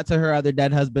no thought to her other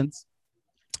dead husbands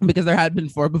because there had been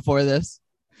 4 before this.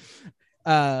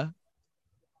 And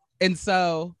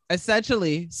so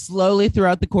essentially, slowly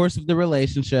throughout the course of the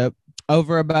relationship,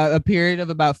 over about a period of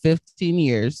about 15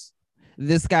 years,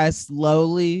 this guy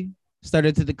slowly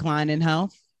started to decline in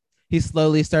health. He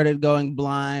slowly started going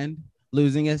blind,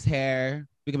 losing his hair,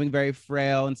 becoming very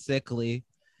frail and sickly,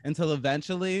 until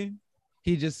eventually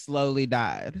he just slowly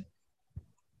died.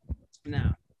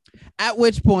 Now, at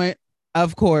which point,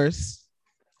 of course,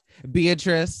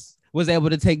 Beatrice was able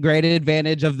to take great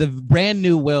advantage of the brand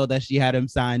new will that she had him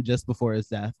sign just before his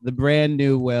death. The brand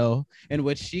new will in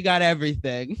which she got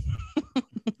everything.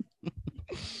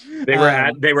 They were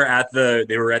at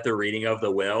the reading of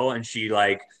the will, and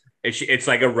it's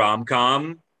like a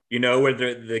rom-com, where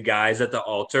the guy's at the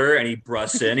altar and he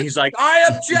busts in. He's like, I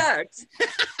object.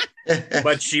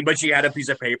 but she had a piece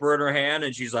of paper in her hand,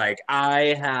 and she's like,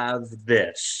 I have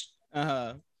this.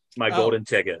 My golden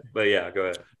ticket. But yeah,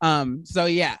 go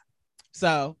ahead.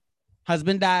 So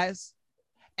husband dies,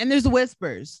 and there's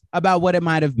whispers about what it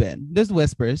might have been. There's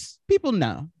whispers. People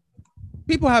know.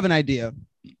 People have an idea.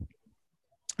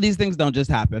 These things don't just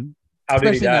happen. How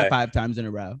did he die? Especially not 5 times in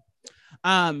a row.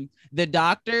 The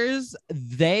doctors,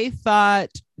 they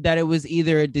thought that it was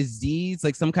either a disease,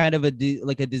 like some kind of a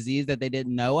disease that they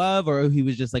didn't know of, or he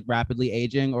was just like rapidly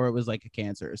aging, or it was like a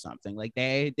cancer or something. Like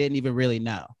they didn't even really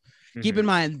know. Mm-hmm. Keep in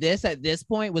mind, at this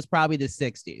point was probably the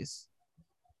 60s.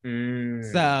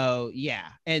 So yeah,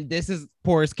 and this is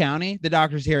poorest county. The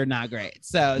doctors here are not great,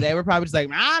 so they were probably just like,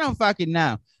 I don't fucking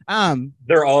know.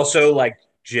 They're also like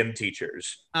gym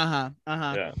teachers. Yeah.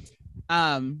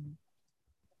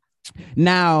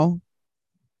 Now,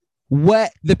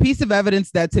 what the piece of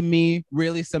evidence that to me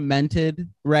really cemented,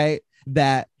 right,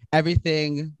 that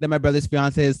everything that my brother's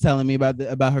fiance is telling me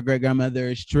about her great grandmother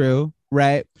is true,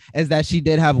 right, is that she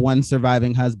did have one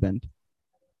surviving husband,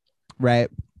 right?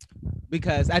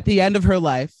 Because at the end of her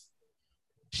life,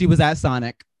 she was at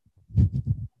Sonic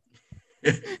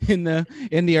in the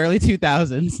early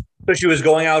 2000s. So she was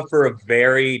going out for a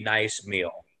very nice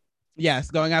meal.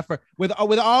 Yes, going out for with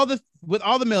all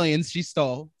the millions she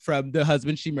stole from the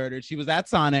husband she murdered. She was at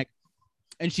Sonic,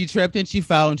 and she tripped and she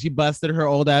fell and she busted her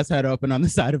old ass head open on the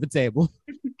side of a table.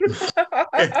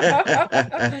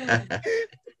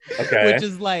 Okay. Which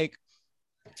is like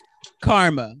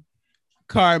karma.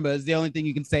 Karma is the only thing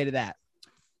you can say to that.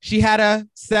 She had a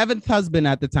seventh husband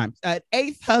at the time, an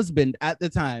eighth husband at the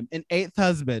time, an eighth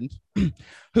husband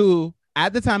who,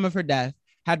 at the time of her death,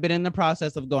 had been in the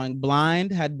process of going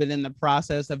blind, had been in the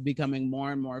process of becoming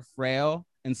more and more frail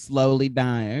and slowly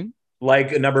dying.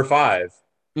 Like number 5.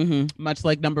 Mm-hmm. Much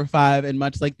like number 5 and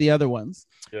much like the other ones.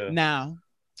 Yeah. Now,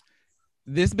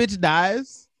 this bitch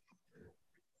dies,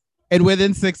 and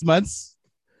within 6 months,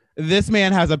 this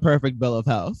man has a perfect bill of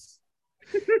health.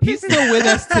 He's still with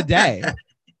us today.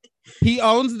 He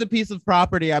owns the piece of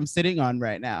property I'm sitting on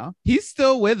right now. He's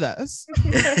still with us.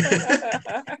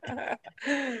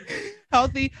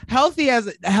 healthy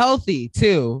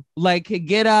too. Like,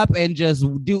 get up and just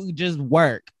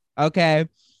work. Okay.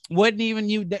 You wouldn't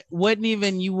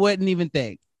even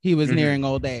think he was nearing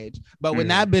old age. But when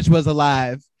that bitch was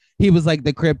alive, he was like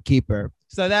the crypt keeper.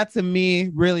 So that to me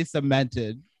really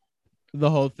cemented the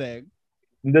whole thing.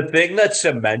 The thing that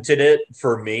cemented it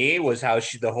for me was how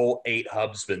the whole 8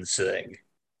 husbands thing.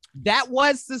 That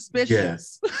was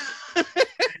suspicious. Yeah.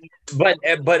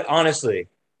 but honestly,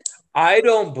 I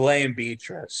don't blame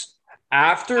Beatrice.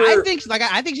 I think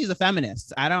she's a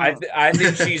feminist. I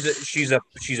think she's a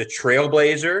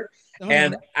trailblazer.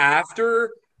 And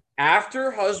after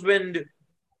husband,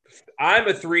 I'm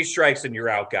a 3 strikes and you're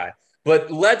out guy. But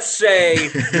let's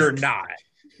say you're not.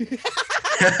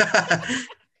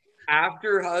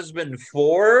 After husband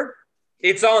 4,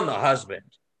 it's on the husband.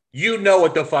 You know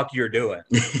what the fuck you're doing.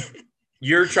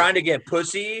 You're trying to get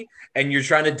pussy and you're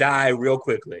trying to die real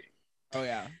quickly. Oh,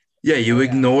 yeah. Yeah, you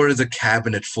ignore the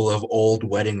cabinet full of old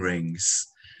wedding rings.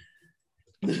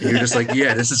 You're just like,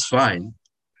 yeah, this is fine.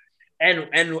 And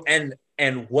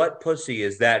what pussy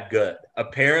is that good?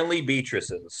 Apparently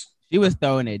Beatrice's. She was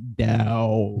throwing it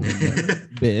down,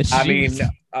 bitch. I mean,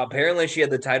 apparently she had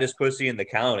the tightest pussy in the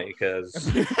county because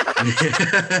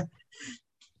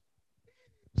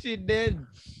she did.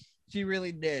 She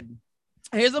really did.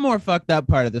 Here's a more fucked up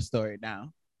part of the story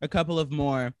now. A couple of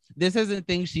more. This isn't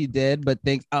things she did, but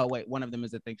things. Oh, wait. One of them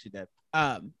is a thing she did.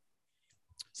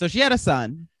 So she had a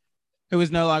son who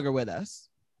is no longer with us.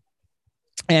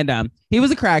 And he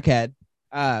was a crackhead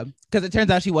because it turns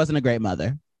out she wasn't a great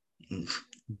mother.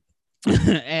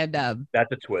 And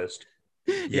that's a twist.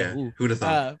 Yeah, who'd have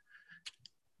thought?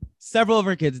 Several of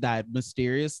her kids died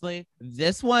mysteriously.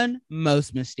 This one,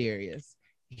 most mysterious.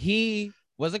 He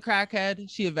was a crackhead.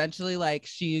 She eventually,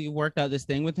 she worked out this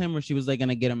thing with him where she was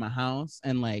gonna get him a house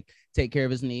and take care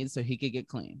of his needs so he could get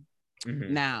clean.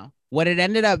 Mm-hmm. Now, what it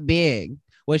ended up being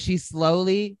was she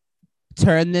slowly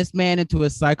turned this man into a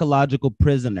psychological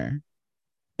prisoner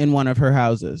in one of her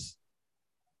houses,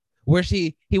 where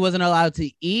he wasn't allowed to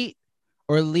eat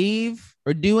or leave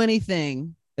or do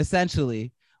anything,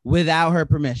 essentially, without her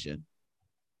permission.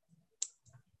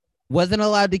 Wasn't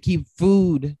allowed to keep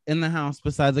food in the house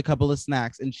besides a couple of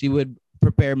snacks, and she would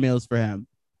prepare meals for him.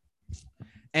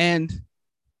 And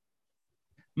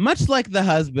much like the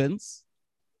husbands,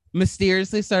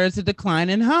 mysteriously started to decline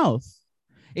in health,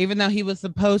 even though he was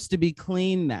supposed to be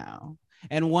clean now.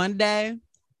 And one day,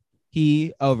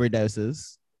 he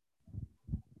overdoses.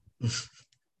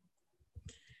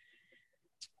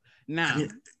 Now,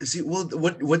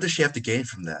 what does she have to gain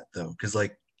from that though? Because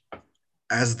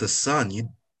as the son,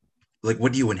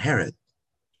 what do you inherit?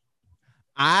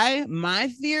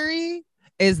 My theory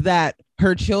is that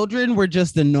her children were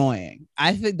just annoying.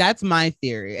 I think that's my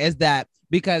theory, is that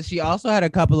because she also had a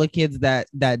couple of kids that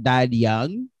died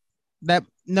young, that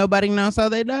nobody knows how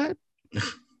they died.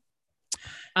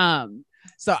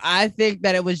 So I think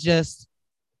that it was just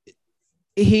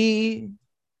he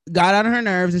got on her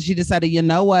nerves and she decided, you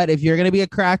know what, if you're going to be a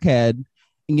crackhead,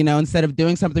 instead of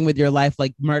doing something with your life,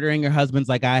 like murdering your husbands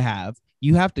like I have,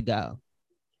 you have to go.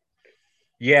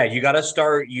 Yeah, you got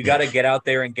to get out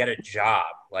there and get a job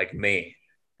like me.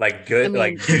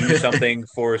 Do something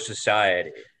for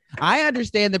society. I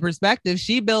understand the perspective.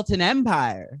 She built an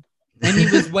empire and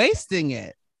he was wasting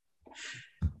it.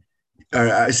 All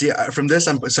right, I see. From this,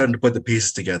 I'm starting to put the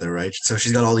pieces together, right? So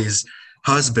she's got all these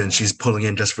husbands she's pulling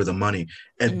in just for the money.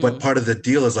 But part of the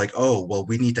deal is oh, well,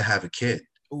 we need to have a kid.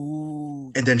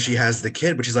 Ooh. And then she has the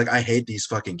kid, but she's like, I hate these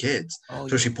fucking kids. Oh,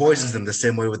 so she poisons them the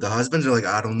same way with the husbands. They're like,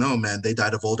 I don't know, man. They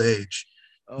died of old age.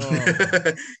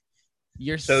 Oh.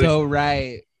 You're so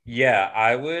right.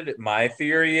 Yeah, my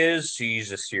theory is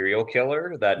she's a serial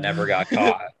killer that never got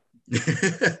caught.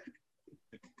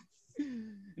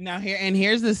 Now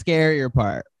here's the scarier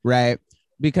part, right?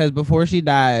 because before she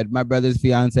died, my brother's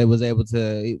fiance was able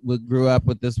to grew up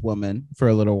with this woman for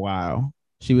a little while.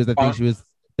 I think she was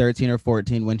 13 or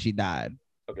 14 when she died.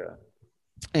 Okay.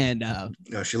 And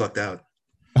no, she lucked out.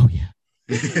 Oh yeah.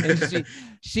 And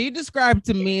she described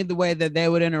to me the way that they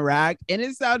would interact, and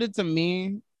it sounded to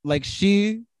me like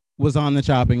she was on the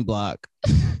chopping block.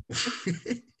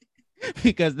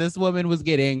 Because this woman was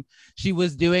doing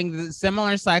the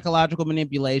similar psychological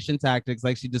manipulation tactics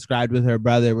like she described with her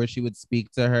brother, where she would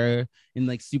speak to her in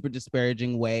like super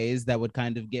disparaging ways that would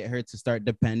kind of get her to start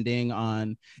depending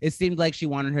on, it seemed like she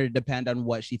wanted her to depend on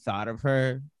what she thought of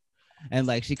her. And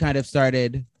like she kind of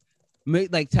started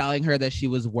like telling her that she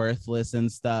was worthless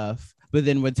and stuff, but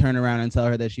then would turn around and tell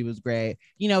her that she was great.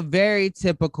 You know, very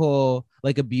typical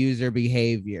like abuser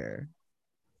behavior.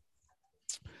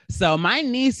 So my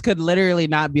niece could literally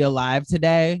not be alive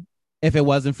today if it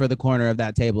wasn't for the corner of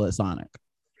that table at Sonic.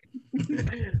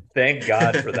 Thank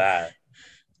God for that.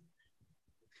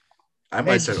 I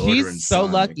might start ordering. She's so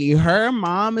Sonic. lucky. Her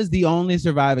mom is the only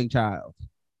surviving child.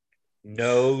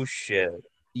 No shit.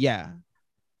 Yeah.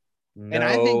 No and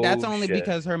I think that's only shit.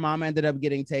 because her mom ended up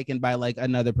getting taken by like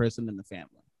another person in the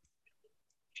family.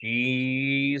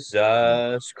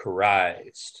 Jesus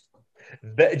Christ.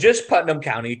 Just Putnam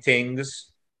County things.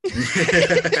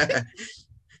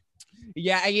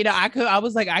 Yeah, you know, I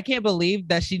was like, I can't believe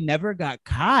that she never got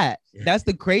caught. Yeah. That's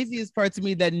the craziest part to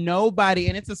me, that nobody,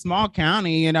 and it's a small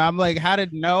county, you know, I'm like, how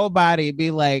did nobody be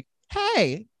like,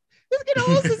 hey, this is getting a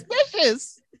little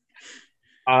suspicious?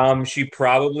 She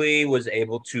probably was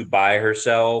able to buy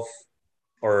herself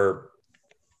or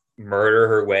murder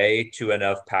her way to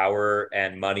enough power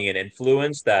and money and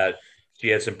influence that she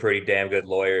had some pretty damn good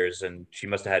lawyers, and she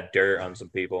must have had dirt on some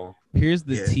people. Here's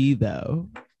the tea, though.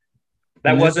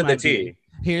 That wasn't the tea.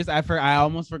 I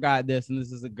almost forgot this, and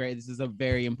this is a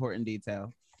very important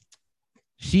detail.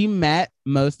 She met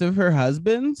most of her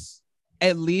husbands,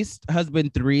 at least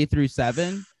husband 3 through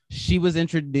 7. She was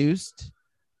introduced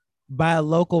by a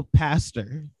local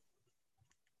pastor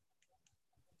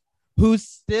who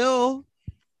still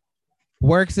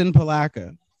works in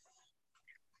Palaca.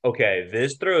 Okay,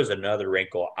 this throws another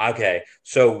wrinkle. Okay,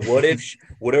 so what if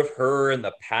her and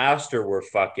the pastor were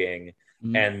fucking,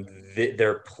 and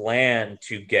their plan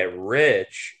to get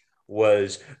rich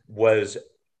was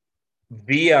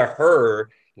via her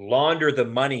launder the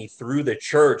money through the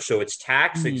church so it's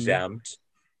tax exempt,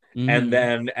 and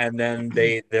then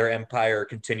their empire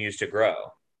continues to grow.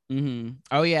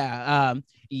 Oh yeah.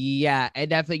 Yeah, and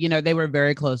definitely, you know, they were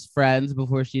very close friends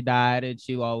before she died, and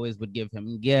she always would give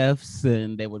him gifts,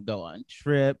 and they would go on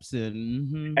trips,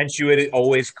 and she would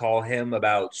always call him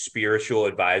about spiritual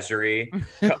advisory.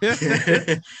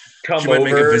 Come over,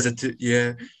 make a visit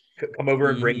to, come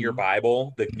over and bring your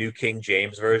Bible, the New King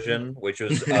James Version, which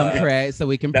was come pray so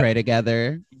we can pray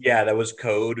together. Yeah, that was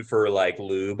code for like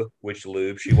lube, which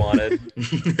lube she wanted.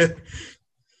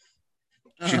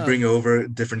 She'd bring over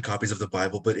different copies of the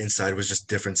Bible, but inside was just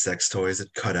different sex toys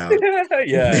that cut out.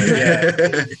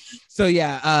 yeah. So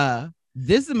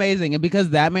this is amazing, and because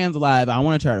that man's alive, I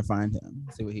want to try to find him,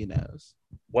 see what he knows.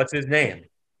 What's his name?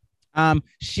 My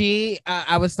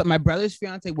brother's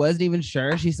fiance wasn't even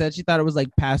sure. She said she thought it was like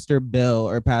Pastor Bill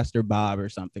or Pastor Bob or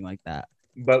something like that.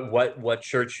 But what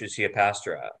church is he a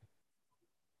pastor at?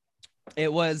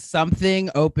 It was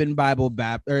something Open Bible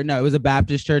Baptist, or no, it was a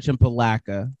Baptist church in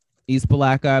Palaca. East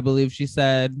Palaca, I believe she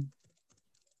said.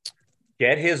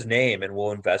 Get his name and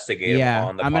we'll investigate him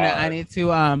on the pod.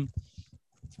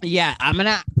 I'm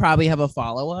gonna probably have a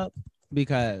follow-up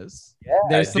because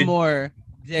there's some more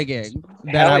digging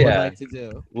that I would like to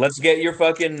do. Let's get your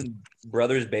fucking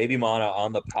brother's baby mama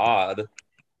on the pod.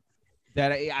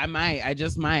 I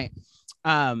just might.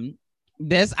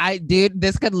 This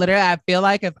could literally, I feel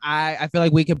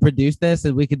like we could produce this,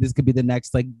 and this could be the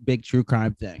next like big true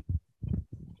crime thing.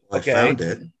 Okay. I found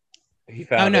it. He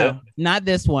found it. Not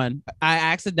this one. I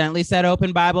accidentally said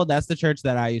Open Bible. That's the church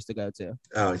that I used to go to.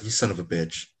 Oh, you son of a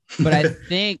bitch. But I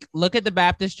think, look at the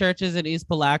Baptist churches in East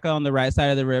Palaca on the right side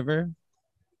of the river.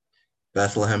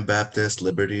 Bethlehem Baptist,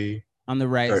 Liberty. On the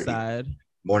right side.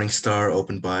 Morning Star,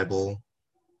 Open Bible.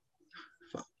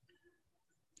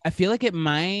 I feel like it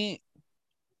might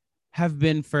have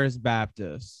been First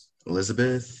Baptist.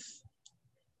 Elizabeth.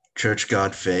 Church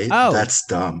God Faith. Oh. That's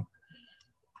dumb.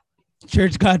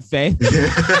 Church God Faith.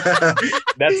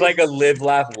 That's like a live,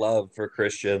 laugh, love for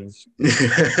Christians.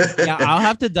 Yeah, I'll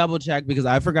have to double check because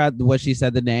I forgot what she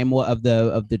said the name of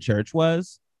the church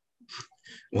was.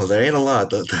 Well, there ain't a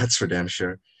lot. That's for damn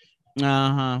sure.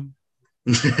 I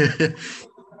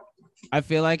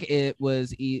feel like it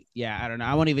was. I don't know.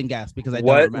 I won't even guess because I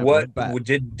don't remember.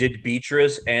 Did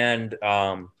Beatrice and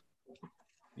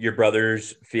your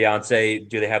brother's fiance,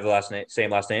 do they have the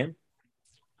same last name?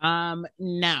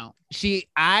 No. She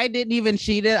didn't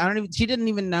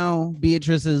even know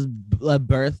Beatrice's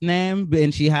birth name,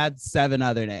 and she had 7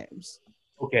 other names.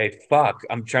 Okay, fuck.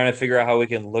 I'm trying to figure out how we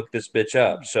can look this bitch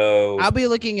up. So I'll be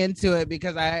looking into it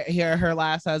because I hear her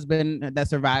last husband that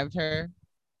survived her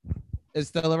is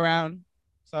still around.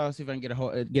 So I'll see if I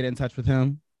can get in touch with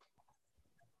him.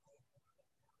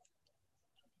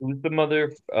 who's the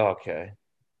mother? Okay.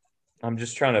 I'm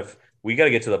just trying to. We got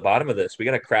to get to the bottom of this. We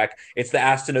got to crack. It's the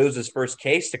Astanos's first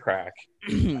case to crack.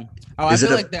 I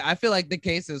feel like the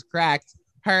case is cracked.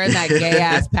 Her and that gay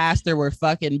ass pastor were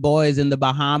fucking boys in the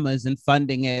Bahamas and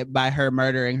funding it by her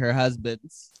murdering her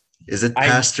husbands. Is it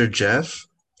Pastor Jeff?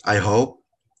 I hope.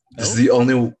 This is Nope. the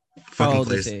only How fucking old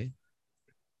place. is he?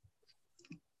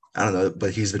 I don't know,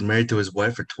 but he's been married to his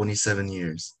wife for 27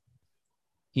 years.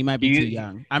 He might be too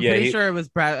young. I'm pretty sure it was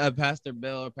Pastor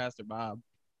Bill or Pastor Bob.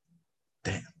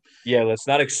 Damn. Yeah, let's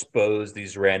not expose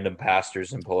these random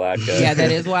pastors in Palatka. Yeah,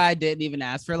 that is why I didn't even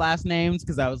ask for last names,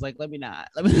 because I was like, let me not.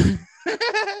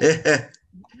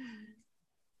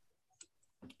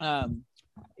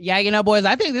 Yeah, you know, boys,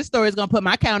 I think this story is gonna put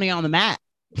my county on the map.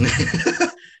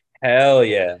 Hell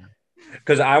yeah.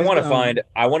 Because I want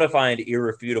to find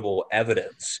irrefutable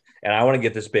evidence, and I want to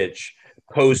get this bitch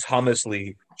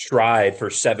posthumously tried for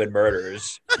 7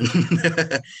 murders.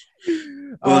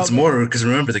 Well, it's more because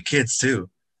remember the kids too.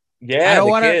 Yeah,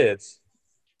 kids.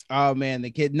 Oh man, the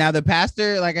kid. Now the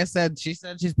pastor, like I said, she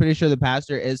said she's pretty sure the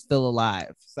pastor is still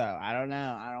alive. So I don't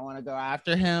know. I don't want to go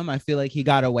after him. I feel like he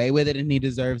got away with it and he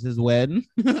deserves his win.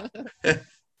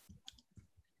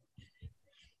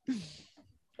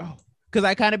 Because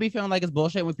I kind of be feeling like it's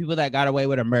bullshit when people that got away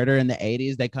with a murder in the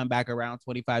 80s, they come back around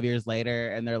 25 years later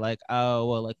and they're like, oh,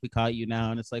 well, like we caught you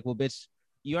now. And it's like, well, bitch,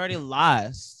 you already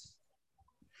lost.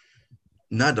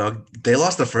 Nah, dog. They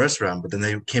lost the first round, but then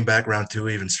they came back round 2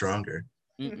 even stronger.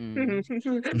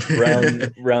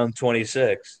 round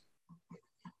 26.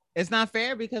 It's not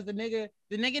fair because the nigga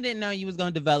didn't know you was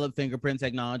going to develop fingerprint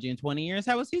technology in 20 years.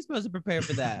 How was he supposed to prepare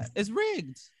for that? It's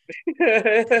rigged.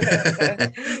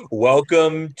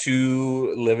 Welcome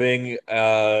to living in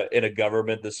a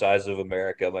government the size of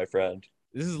America, my friend.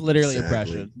 This is literally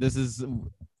oppression. This is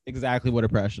exactly what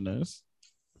oppression is.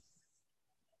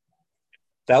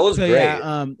 That was great.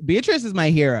 Yeah, Beatrice is my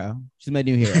hero. She's my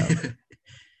new hero.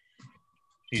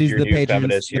 She's the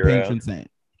patron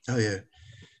saint. Oh yeah.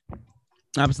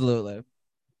 Absolutely.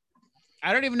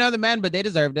 I don't even know the men, but they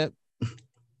deserved it.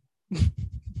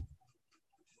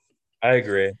 I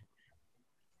agree.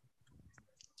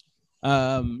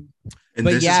 But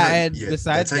yeah,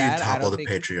 besides that's how you topple the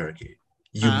patriarchy.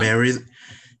 You marry.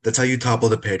 That's how you topple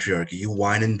the patriarchy. You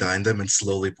wine and dine them and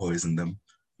slowly poison them.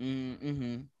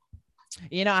 Mm-hmm.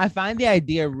 You know, I find the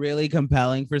idea really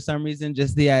compelling for some reason.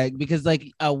 Just because like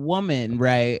a woman,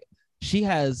 right? She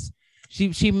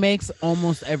makes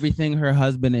almost everything her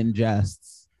husband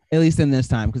ingests, at least in this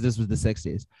time, because this was the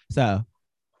 60s. So,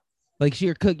 like,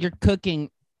 you're cooking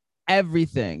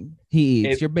everything he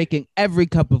eats. You're making every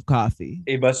cup of coffee.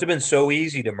 It must have been so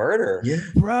easy to murder. Yeah,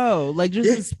 bro. Like,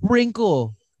 just a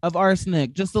sprinkle of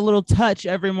arsenic, just a little touch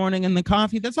every morning in the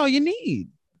coffee. That's all you need.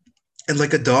 And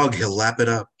like a dog, he'll lap it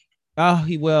up. Oh,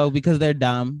 he will, because they're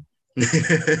dumb.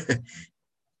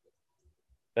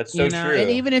 That's so true. And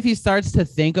even if he starts to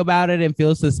think about it and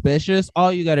feel suspicious,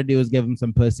 all you got to do is give him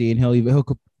some pussy, and he'll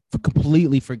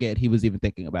completely forget he was even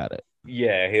thinking about it.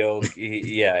 Yeah,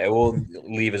 it will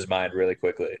leave his mind really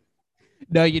quickly.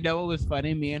 No, you know what was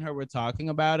funny? Me and her were talking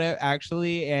about it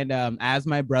actually, and as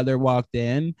my brother walked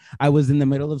in, I was in the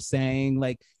middle of saying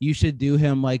like, you should do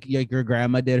him like your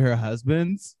grandma did her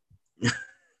husband's.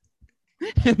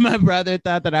 And my brother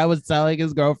thought that I was telling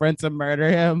his girlfriend to murder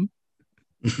him.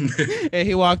 And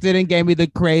he walked in and gave me the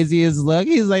craziest look.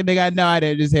 He's like, nigga, no, I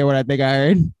didn't just hear what I think I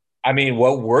heard. I mean,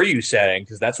 what were you saying?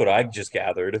 Because that's what I just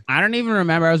gathered. I don't even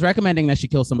remember. I was recommending that she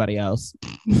kill somebody else.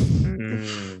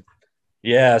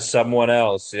 Yeah, someone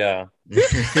else. Yeah.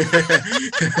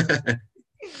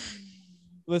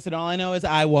 Listen, all I know is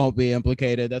I won't be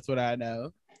implicated. That's what I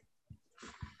know.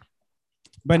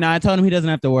 But no, I told him he doesn't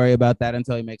have to worry about that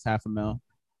until he makes $500,000.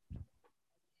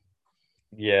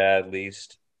 Yeah, at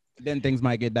least. Then things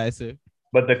might get dicey.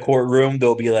 But the courtroom,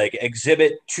 they'll be like,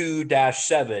 Exhibit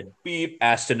 2-7, beep,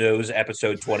 Astanos,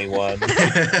 episode 21.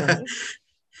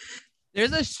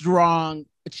 There's a strong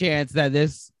chance that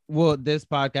this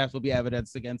podcast will be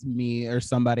evidence against me or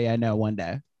somebody I know one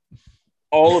day.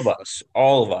 All of us.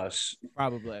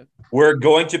 Probably. We're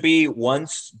going to be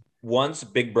once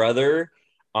Big Brother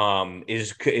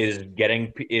is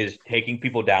taking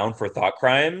people down for thought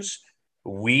crimes.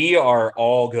 we are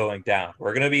all going down.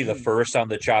 We're going to be the first on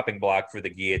the chopping block for the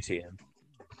guillotine.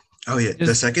 Oh yeah,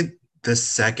 the second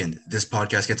this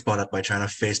podcast gets bought up by China,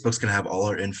 Facebook's gonna have all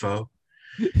our info,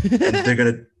 and they're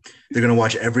gonna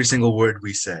watch every single word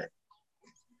we say.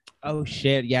 Oh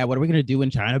shit! Yeah, what are we gonna do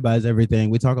when China buys everything?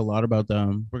 We talk a lot about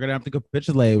them. We're gonna have to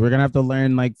capitulate. We're gonna have to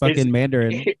learn like fucking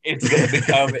Mandarin.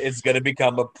 It's gonna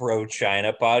become a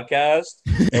pro-China podcast,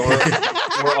 and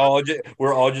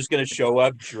we're all just gonna show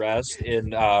up dressed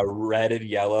in red and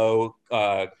yellow,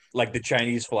 like the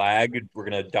Chinese flag. We're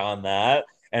gonna don that.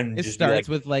 And it starts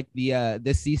with like the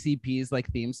CCP's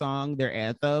like theme song, their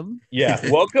anthem. Yeah.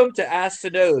 Welcome to Ask to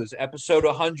Nose, episode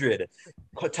 100,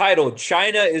 titled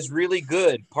 "China is Really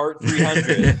Good," part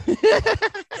 300.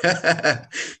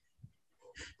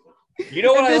 You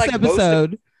know what I like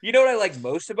episode? You know what I like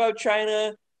most about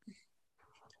China?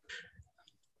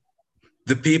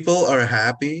 The people are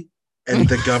happy, and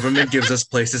the government gives us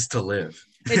places to live.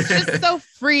 It's just so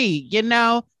free, you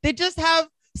know. They just have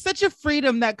such a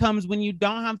freedom that comes when you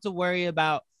don't have to worry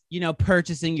about, you know,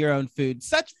 purchasing your own food.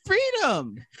 Such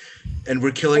freedom. And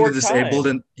we're killing the disabled,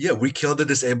 and we kill the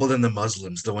disabled and the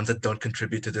Muslims, the ones that don't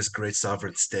contribute to this great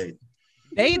sovereign state.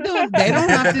 They don't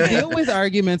have to deal with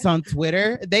arguments on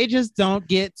Twitter. They just don't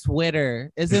get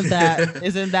Twitter. Isn't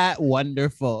that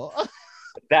wonderful?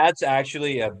 That's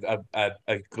actually a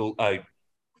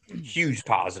huge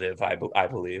positive, I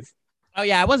believe. Oh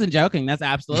yeah, I wasn't joking. That's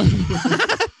absolutely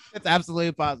it's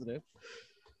absolutely positive.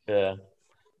 Yeah.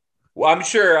 Well, I'm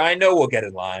sure. I know we'll get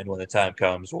in line when the time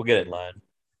comes. We'll get in line.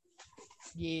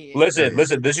 Yeah. Listen.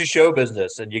 This is show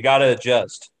business, and you gotta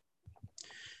adjust.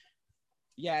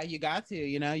 Yeah, you got to.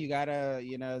 You know, you gotta.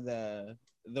 You know,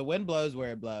 the wind blows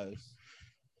where it blows.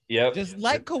 Yep. Just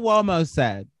like Cuomo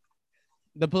said,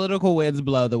 the political winds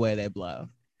blow the way they blow.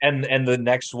 And the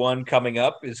next one coming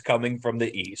up is coming from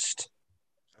the east.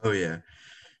 Oh yeah.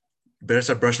 Better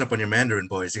start brushing up on your Mandarin,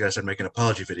 boys. You gotta start making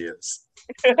apology videos.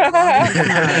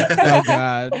 Oh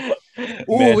God.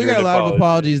 Ooh, we got a lot of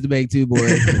apologies to make too,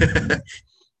 boy.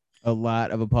 A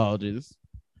lot of apologies.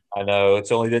 I know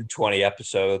it's only been 20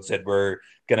 episodes, and we're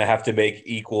gonna have to make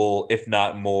equal, if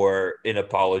not more, in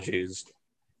apologies.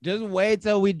 Just wait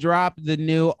till we drop the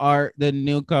new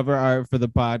cover art for the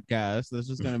podcast. That's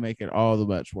just gonna make it all the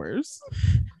much worse.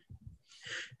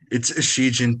 It's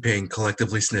Xi Jinping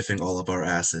collectively sniffing all of our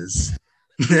asses.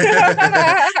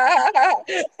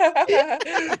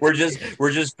 we're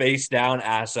just face down,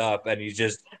 ass up, and he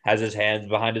just has his hands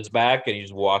behind his back, and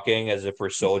he's walking as if we're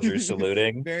soldiers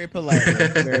saluting. Very politely.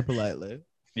 Very politely.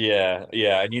 Yeah,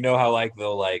 and you know how like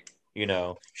they'll like, you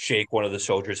know, shake one of the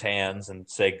soldiers' hands and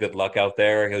say good luck out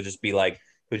there. He'll just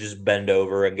bend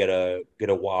over and get a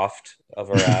waft of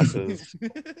our asses.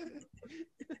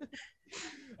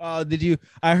 Oh,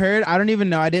 I don't even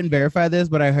know. I didn't verify this,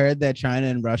 but I heard that China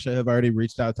and Russia have already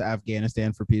reached out to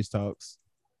Afghanistan for peace talks.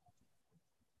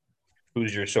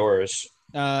 Who's your source?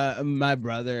 My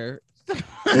brother.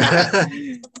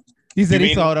 He said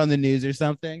he saw it on the news or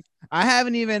something. I've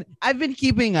been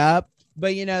keeping up,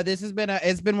 but you know,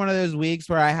 it's been one of those weeks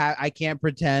where I can't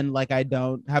pretend like I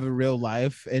don't have a real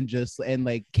life and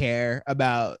like care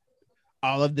about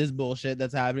all of this bullshit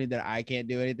that's happening that I can't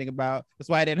do anything about. That's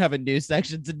why I didn't have a news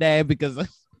section today, because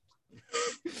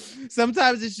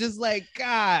sometimes it's just like,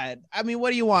 God, I mean,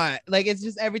 what do you want? Like, it's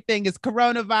just everything is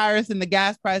coronavirus and the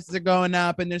gas prices are going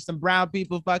up and there's some brown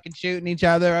people fucking shooting each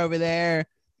other over there.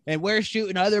 And we're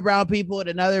shooting other brown people at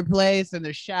another place, and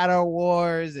there's shadow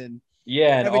wars, and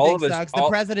and everything sucks. The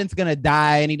president's going to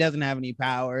die and he doesn't have any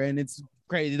power. And it's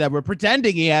crazy that we're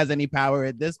pretending he has any power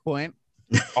at this point.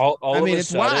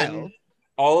 It's wild.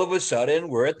 All of a sudden,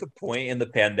 we're at the point in the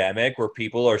pandemic where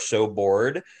people are so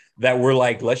bored that we're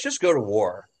like, let's just go to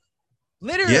war.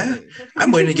 Literally. Yeah,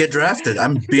 I'm waiting to get drafted.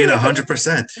 I'm being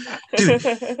 100%.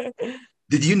 Dude,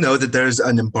 did you know that there's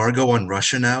an embargo on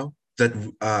Russia now? That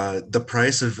the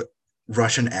price of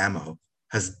Russian ammo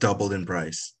has doubled in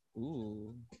price.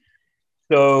 Ooh.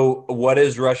 So what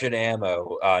is Russian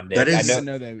ammo, Nick? I didn't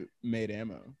know they made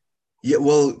ammo. Yeah,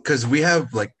 well, because we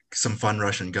have like some fun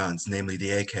Russian guns, namely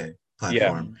the AK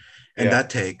platform, and that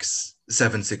takes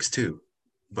 7.62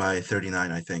 by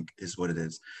 39, I think, is what it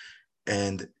is.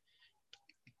 And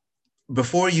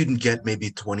before you'd get maybe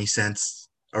 20 cents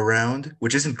a round,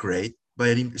 which isn't great by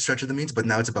any stretch of the means, but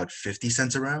now it's about 50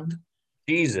 cents a round.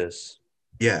 Jesus.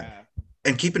 Yeah.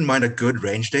 And keep in mind, a good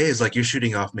range day is like you're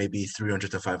shooting off maybe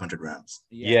 300 to 500 rounds.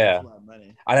 Yeah. That's a lot of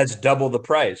money. That's double the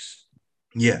price.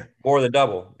 Yeah. More than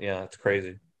double. Yeah, that's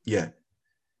crazy. Yeah.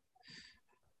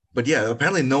 But yeah,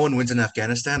 apparently no one wins in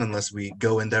Afghanistan unless we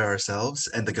go in there ourselves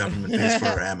and the government pays for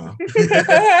our ammo.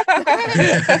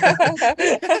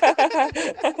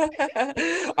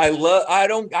 I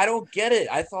don't get it.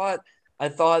 I thought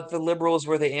the liberals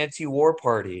were the anti-war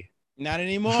party. Not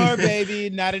anymore, baby.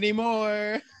 Not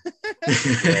anymore.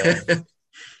 Yeah.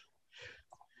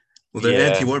 Well, they're Yeah.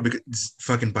 anti-war because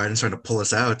fucking Biden's trying to pull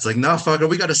us out. It's like, no, fucker,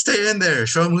 we got to stay in there.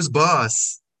 Show them who's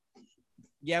boss.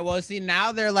 Yeah, well, see,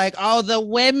 now they're like, oh, the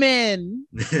women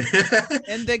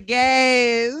and the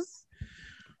gays.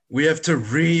 We have to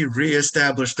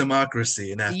reestablish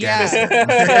democracy in Yeah, Afghanistan.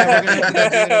 yeah, we're gonna have to go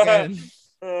do it again.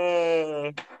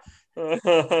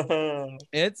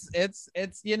 It's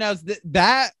you know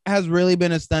that has really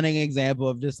been a stunning example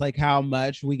of just like how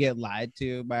much we get lied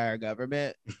to by our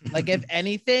government. Like if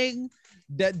anything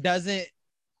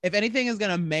if anything is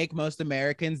gonna make most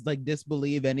Americans like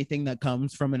disbelieve anything that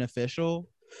comes from an official,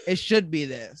 it should be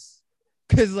this,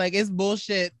 because like it's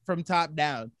bullshit from top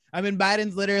down. I mean,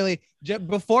 Biden's literally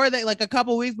before they like a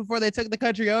couple weeks before they took the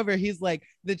country over, he's like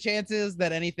the chances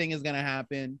that anything is gonna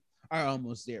happen are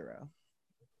almost zero.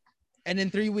 And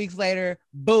then 3 weeks later,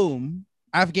 boom,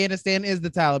 Afghanistan is the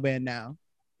Taliban now.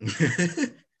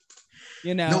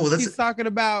 You know, No, well, he's talking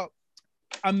about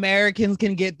Americans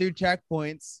can get through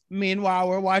checkpoints. Meanwhile,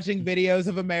 we're watching videos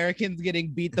of Americans getting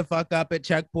beat the fuck up at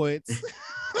checkpoints.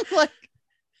 Like,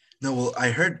 no, well, I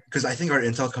heard because I think our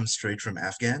intel comes straight from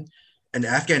Afghan, and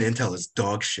Afghan intel is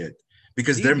dog shit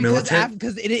because their military.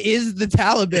 Because it is the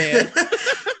Taliban.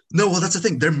 No, well, that's the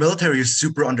thing. Their military is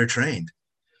super undertrained.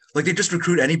 Like they just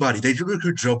recruit anybody. They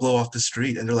recruit Joe Blow off the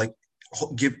street, and they're like,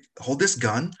 hold this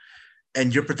gun,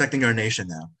 and you're protecting our nation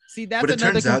now." See, that's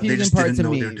another confusing part to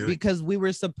me because we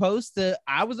were supposed to.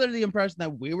 I was under the impression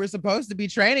that we were supposed to be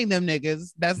training them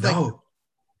niggas. That's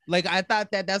like I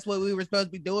thought that that's what we were supposed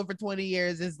to be doing for 20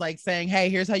 years. Is like saying, "Hey,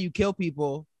 here's how you kill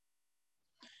people."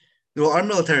 Well, our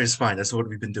military is fine. That's what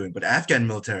we've been doing. But Afghan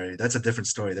military, that's a different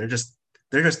story. They're just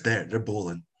there. They're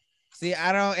bullying. See,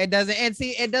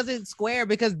 it doesn't square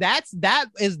because that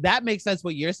makes sense.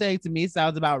 What you're saying to me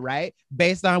sounds about right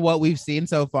based on what we've seen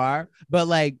so far. But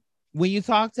like when you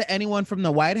talk to anyone from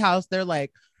the White House, they're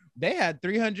like, they had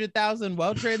 300,000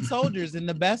 well-trained soldiers and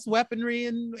the best weaponry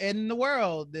in the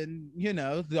world. And, you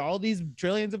know, all these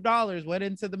trillions of dollars went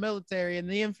into the military and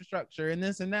the infrastructure and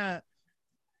this and that,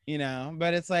 you know,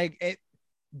 but it's like,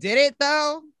 did it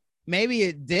though? Maybe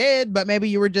it did, but maybe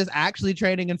you were just actually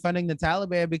training and funding the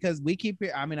Taliban because I keep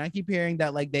hearing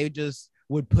that like they just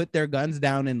would put their guns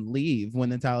down and leave when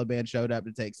the Taliban showed up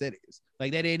to take cities.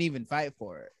 Like they didn't even fight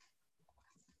for it.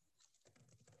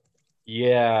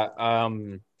 Yeah.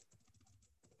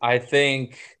 I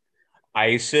think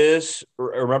ISIS,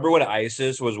 remember when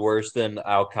ISIS was worse than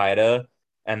Al-Qaeda?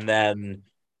 And then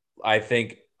I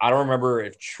don't remember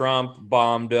if Trump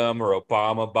bombed them or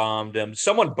Obama bombed them.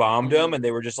 Someone bombed them and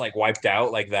they were just like wiped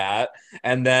out like that.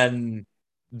 And then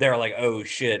they're like, oh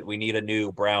shit, we need a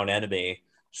new brown enemy.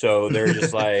 So they're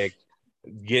just like,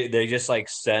 they just like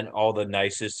sent all the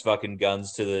nicest fucking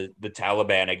guns to the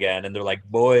Taliban again. And they're like,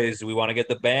 boys, we want to get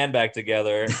the band back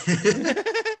together.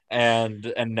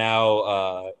 and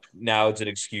now it's an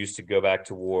excuse to go back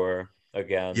to war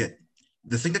again. Yeah.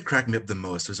 The thing that cracked me up the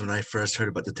most was when I first heard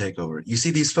about the takeover. You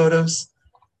see these photos?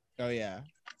 Oh, yeah.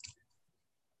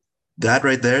 That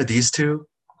right there, these two,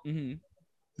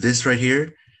 this right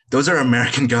here, those are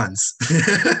American guns.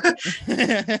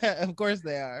 Of course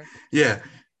they are. Yeah,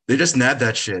 they just nabbed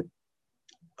that shit.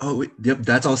 Oh, yep,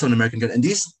 that's also an American gun. And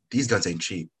these guns ain't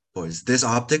cheap, boys. This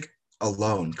optic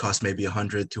alone cost maybe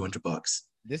 $100-$200.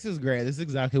 This is great. This is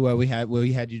exactly what we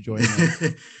had you join.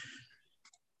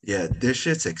 Yeah, this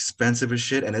shit's expensive as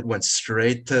shit, and it went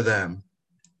straight to them.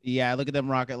 Yeah, look at them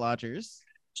rocket launchers.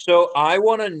 So I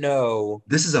want to know.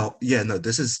 This is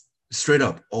straight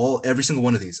up every single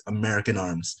one of these American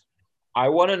arms. I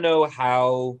want to know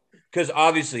how, because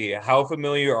obviously, how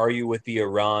familiar are you with the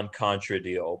Iran-Contra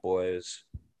deal, boys?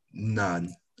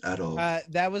 None at all.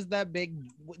 That was that big.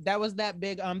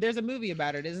 There's a movie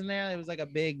about it, isn't there? It was like a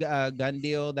big gun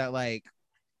deal that like,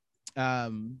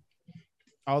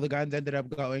 all the guns ended up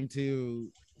going to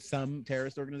some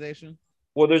terrorist organization.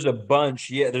 Well, there's a bunch.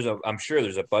 Yeah, I'm sure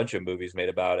there's a bunch of movies made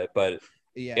about it, but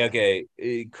yeah. Okay.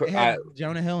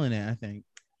 Jonah Hill in it, I think.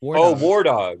 War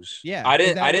Dogs. Yeah. I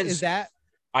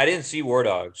didn't see War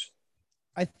Dogs.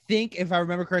 I think if I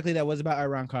remember correctly, that was about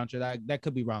Iran-Contra. That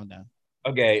could be wrong though.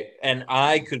 Okay, and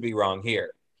I could be wrong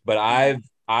here, but I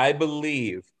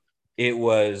believe it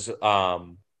was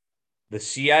the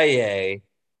CIA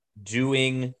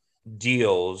doing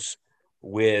deals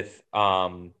with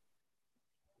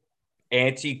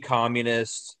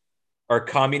anti-communist are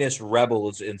communist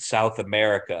rebels in South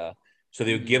America. So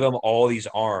they would give them all these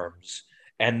arms.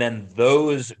 And then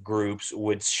those groups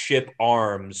would ship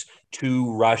arms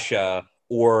to Russia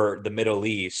or the Middle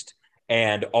East.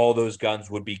 And all those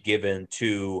guns would be given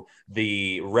to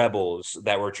the rebels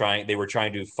they were trying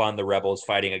to fund the rebels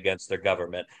fighting against their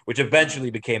government, which eventually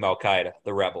became Al Qaeda,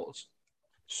 the rebels.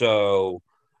 So,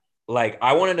 like,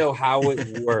 I want to know how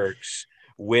it works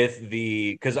with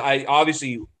because I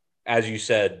obviously, as you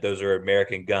said, those are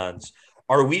American guns.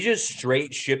 Are we just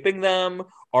straight shipping them?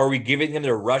 Are we giving them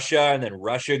to Russia and then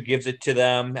Russia gives it to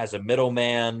them as a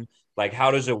middleman? Like,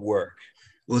 how does it work?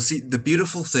 Well, see, the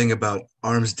beautiful thing about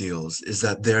arms deals is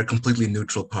that they're completely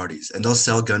neutral parties and they'll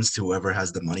sell guns to whoever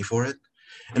has the money for it.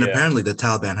 And Yeah. apparently the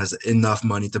Taliban has enough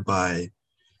money to buy,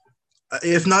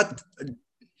 if not,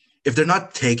 if they're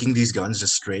not taking these guns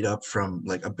just straight up from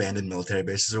like abandoned military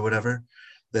bases or whatever,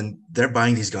 then they're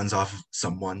buying these guns off of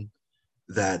someone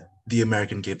that the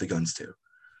American gave the guns to.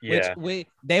 Yeah. Which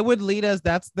they would lead us.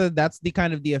 That's the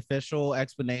kind of the official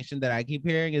explanation that I keep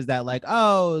hearing is that like,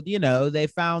 oh, they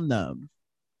found them.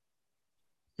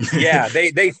 Yeah,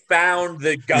 they found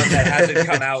the gun that hasn't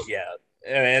come out yet.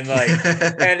 And like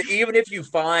and even if you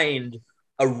find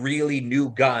a really new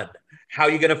gun, how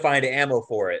are you going to find ammo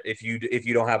for it if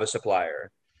you don't have a supplier?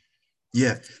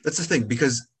 Yeah, that's the thing,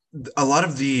 because a lot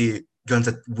of the guns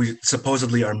that we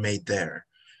supposedly are made there,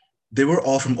 they were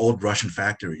all from old Russian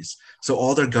factories. So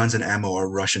all their guns and ammo are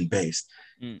Russian based.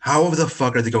 How the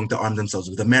fuck are they going to arm themselves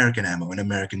with American ammo and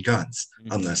American guns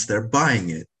unless they're buying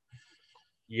it?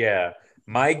 Yeah.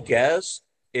 My guess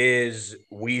is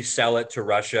we sell it to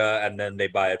Russia and then they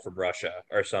buy it from Russia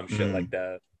or some shit like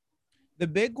that. The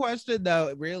big question,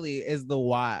 though, really is the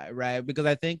why, right? Because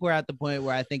I think we're at the point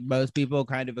where I think most people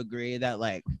kind of agree that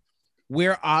like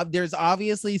there's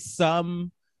obviously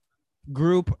some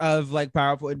group of like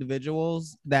powerful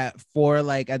individuals that for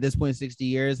like at this point 60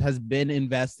 years has been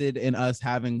invested in us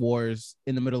having wars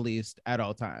in the Middle East at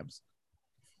all times.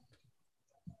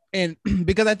 And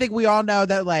because I think we all know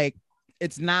that like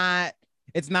it's not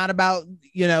about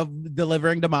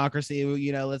delivering democracy.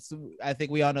 I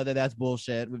think we all know that that's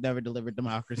bullshit. We've never delivered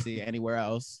democracy anywhere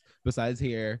else besides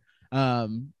here. Why?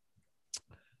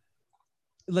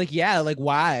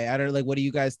 I don't like. What do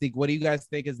you guys think? What do you guys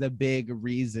think is the big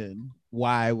reason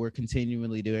why we're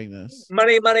continually doing this?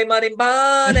 Money.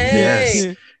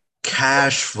 Yes,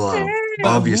 cash flow.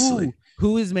 Obviously,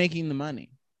 who is making the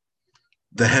money?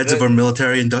 The heads of our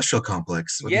military-industrial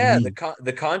complex. Yeah,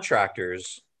 the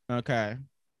contractors. Okay,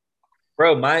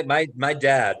 bro. My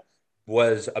dad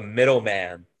was a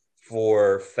middleman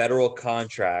for federal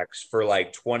contracts for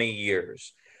like 20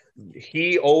 years.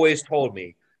 He always told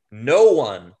me no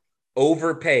one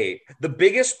overpaid. The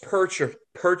biggest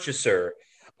purchaser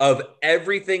of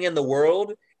everything in the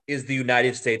world is the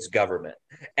United States government.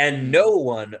 And no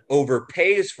one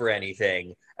overpays for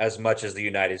anything as much as the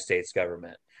United States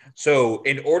government. So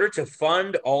in order to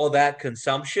fund all that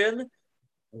consumption,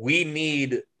 we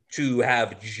need to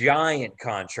have giant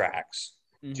contracts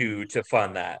to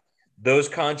fund that. Those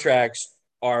contracts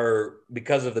are,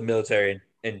 because of the military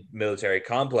and military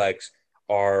complex,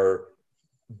 are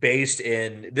based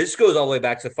in, this goes all the way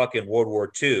back to fucking World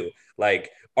War II. Like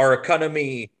our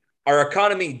economy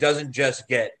doesn't just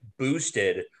get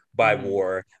boosted by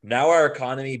war. Now our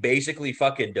economy basically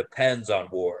fucking depends on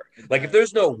war. Like if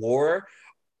there's no war,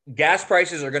 gas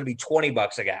prices are going to be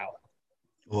 $20 a gallon.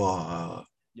 Wow.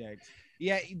 Yikes.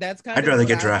 Yeah, that's kind I'd of. rather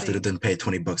get drafted than pay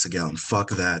 $20 a gallon.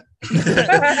 Fuck that.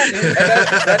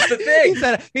 That's the thing.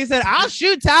 He said, "I'll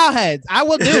shoot towel heads. I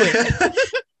will do it."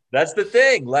 That's the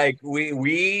thing. Like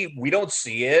we don't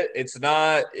see it. It's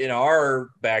not in our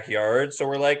backyard, so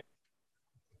we're like,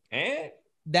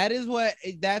 That is what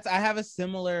that's. I have a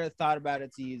similar thought about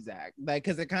it to you, Zach. Like,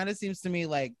 because it kind of seems to me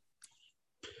like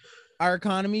our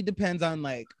economy depends on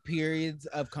like periods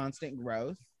of constant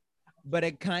growth. But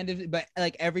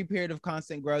like every period of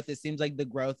constant growth, it seems like the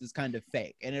growth is kind of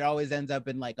fake, and it always ends up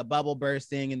in like a bubble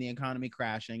bursting and the economy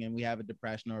crashing, and we have a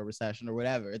depression or a recession or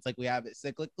whatever. It's like we have it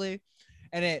cyclically,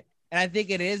 and I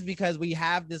think it is because we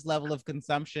have this level of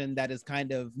consumption that is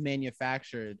kind of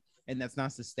manufactured and that's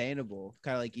not sustainable,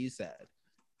 kind of like you said.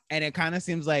 And it kind of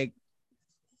seems like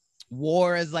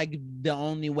war is like the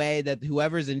only way that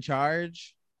whoever's in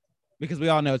charge, because we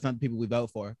all know it's not the people we vote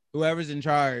for, whoever's in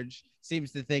charge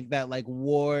seems to think that like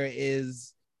war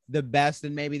is the best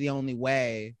and maybe the only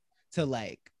way to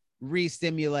like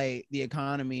re-stimulate the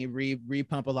economy,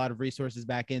 repump a lot of resources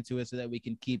back into it so that we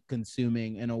can keep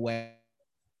consuming in a way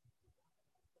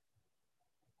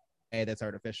that's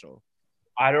artificial.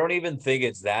 I don't even think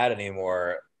it's that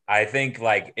anymore. I think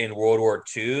like in World War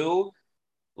II,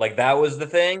 Like that was the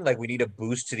thing. Like we need a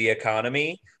boost to the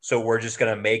economy. So we're just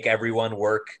gonna make everyone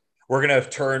work. We're gonna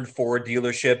turn Ford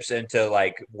dealerships into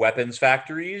like weapons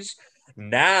factories.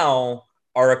 Now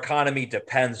our economy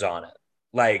depends on it.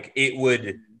 Like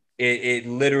it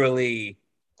literally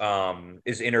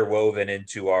is interwoven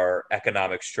into our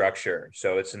economic structure.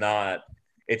 So it's not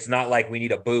like we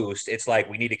need a boost. It's like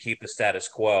we need to keep the status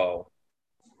quo.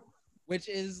 which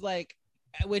is like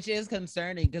which is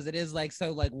concerning because it is like,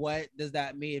 so like what does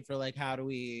that mean for like how do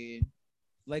we,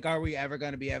 like, are we ever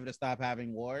going to be able to stop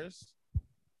having wars?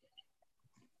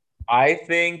 I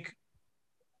think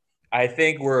I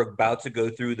think we're about to go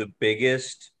through the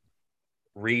biggest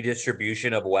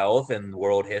redistribution of wealth in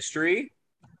world history.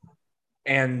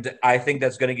 And I think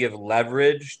that's going to give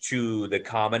leverage to the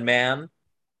common man.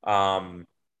 Um,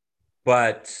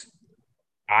 but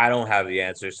I don't have the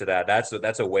answers to that.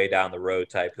 That's a way down the road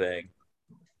type thing.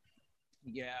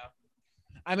 Yeah,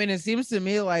 I mean, it seems to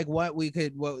me like what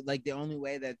like the only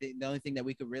way that the only thing that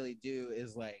we could really do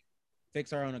is like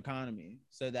fix our own economy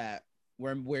so that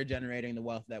we're generating the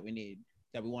wealth that we need,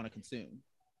 that we want to consume.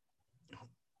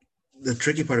 The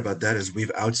tricky part about that is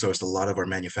we've outsourced a lot of our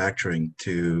manufacturing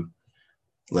to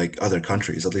like other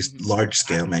countries, at least large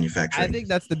scale manufacturing. I think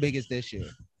that's the biggest issue.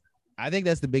 I think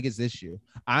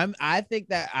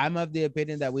that I'm of the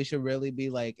opinion that we should really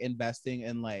be like investing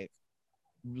in like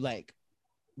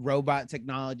robot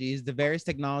technologies, the various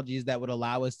technologies that would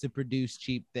allow us to produce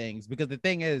cheap things. Because the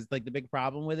thing is, like, the big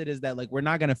problem with it is that like we're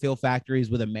not going to fill factories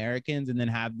with Americans and then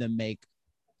have them make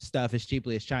stuff as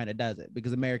cheaply as China does it,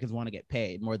 because Americans want to get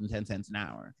paid more than 10 cents an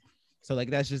hour. So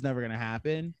like that's just never going to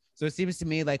happen. So it seems to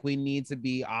me like we need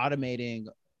automated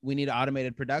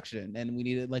production, and we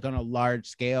need it like on a large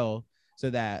scale,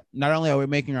 so that not only are we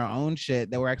making our own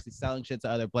shit, that we're actually selling shit to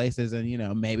other places,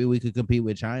 and maybe we could compete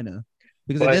with China.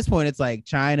 Because at this point, it's like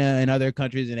China and other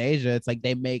countries in Asia, it's like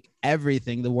they make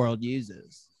everything the world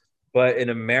uses. But in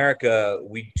America,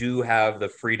 we do have the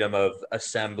freedom of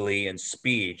assembly and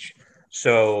speech.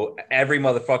 So every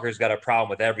motherfucker's got a problem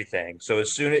with everything. So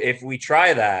if we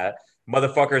try that,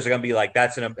 motherfuckers are gonna be like,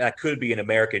 that could be an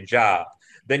American job.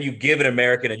 Then you give an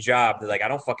American a job, they're like, I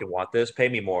don't fucking want this. Pay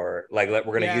me more. Like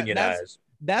we're gonna unionize.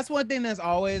 That's one thing I've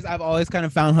always kind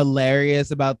of found hilarious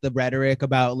about the rhetoric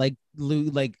about like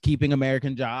keeping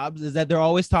American jobs, is that they're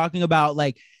always talking about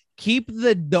like keep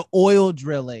the oil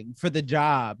drilling for the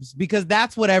jobs, because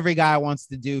that's what every guy wants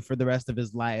to do for the rest of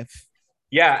his life.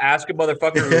 Yeah, ask a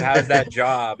motherfucker who has that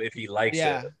job if he likes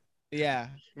it. Yeah,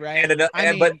 right.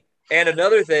 And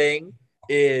another thing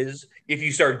is, if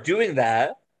you start doing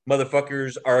that,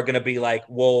 motherfuckers are gonna be like,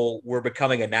 well, we're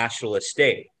becoming a nationalist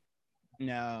state.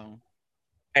 No.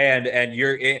 And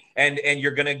you're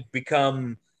gonna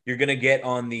get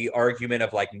on the argument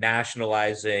of like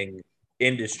nationalizing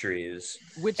industries,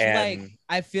 which like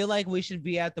I feel like we should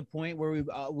be at the point where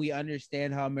we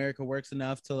understand how America works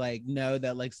enough to like know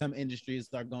that like some industries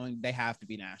they have to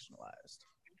be nationalized.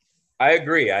 I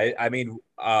agree. I mean,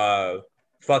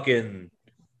 fucking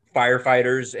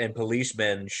firefighters and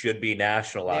policemen should be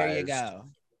nationalized. There you go.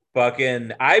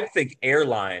 Fucking, I think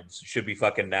airlines should be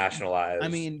fucking nationalized. I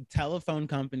mean, telephone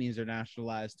companies are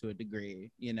nationalized to a degree.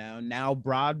 Now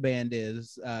broadband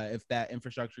is, if that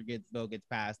infrastructure bill gets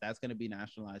passed, that's going to be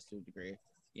nationalized to a degree.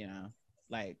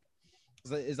 Like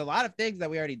there's a lot of things that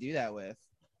we already do that with.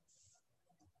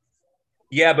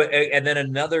 Yeah, but and then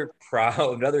another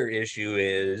issue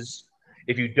is,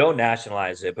 if you don't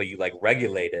nationalize it but you like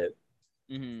regulate it,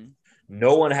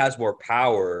 no one has more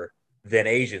power than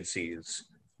agencies.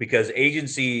 Because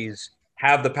agencies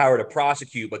have the power to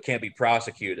prosecute but can't be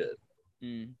prosecuted.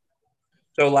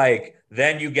 So like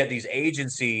then you get these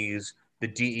agencies, the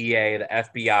DEA, the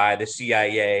FBI, the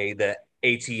CIA, the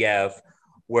ATF,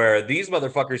 where these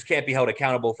motherfuckers can't be held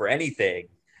accountable for anything,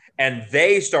 and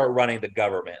they start running the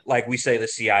government. Like we say the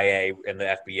CIA and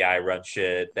the FBI run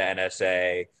shit, the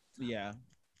NSA. Yeah.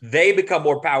 They become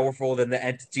more powerful than the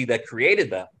entity that created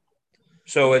them.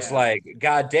 So it's like,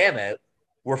 God damn it,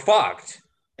 we're fucked.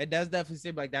 It does definitely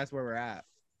seem like that's where we're at.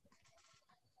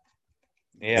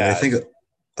 Yeah. And I think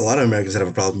a lot of Americans have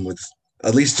a problem with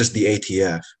at least just the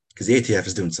ATF, because the ATF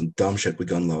is doing some dumb shit with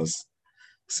gun laws.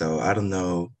 So I don't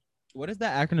know. What does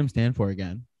that acronym stand for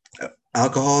again?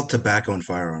 Alcohol, tobacco, and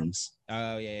firearms.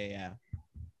 Oh, yeah.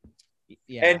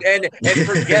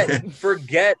 And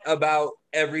forget about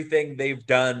everything they've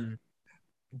done.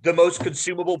 The most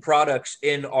consumable products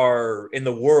in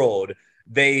the world,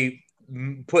 they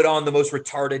put on the most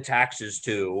retarded taxes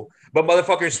to, but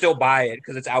motherfuckers still buy it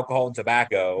because it's alcohol and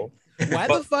tobacco. Why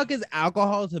the fuck is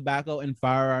alcohol, tobacco, and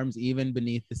firearms even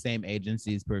beneath the same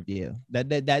agency's purview?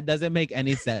 That doesn't make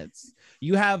any sense.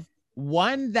 You have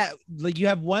one that like you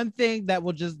have one thing that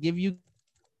will just give you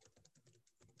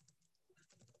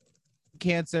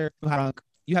cancer.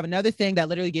 You have another thing that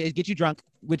literally get you drunk,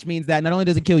 which means that not only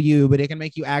does it kill you, but it can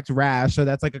make you act rash. So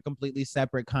that's like a completely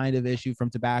separate kind of issue from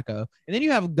tobacco. And then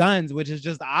you have guns, which is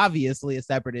just obviously a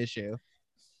separate issue.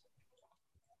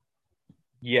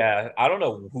 Yeah, I don't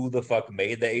know who the fuck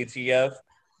made the ATF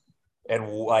and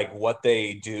like what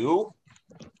they do.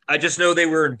 I just know they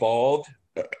were involved.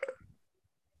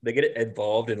 They get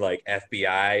involved in like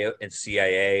FBI and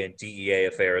CIA and DEA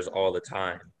affairs all the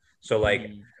time. So like,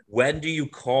 when do you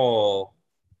call?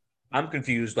 I'm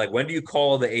confused. Like, when do you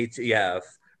call the ATF?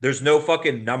 There's no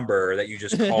fucking number that you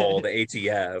just call the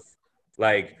ATF.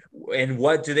 Like, and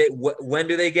what do they? When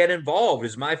do they get involved?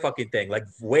 Is my fucking thing. Like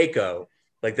Waco,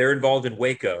 like they're involved in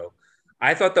Waco.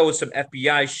 I thought that was some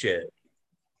FBI shit.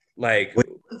 Like Wait,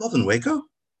 involved in Waco?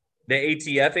 the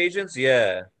ATF agents,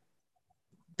 yeah.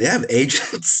 They have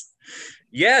agents.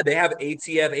 Yeah, they have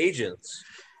ATF agents.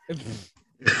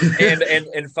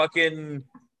 and fucking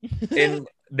and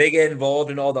they get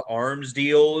involved in all the arms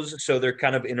deals, so they're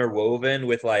kind of interwoven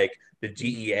with like the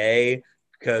DEA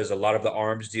because a lot of the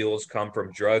arms deals come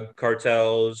from drug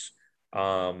cartels.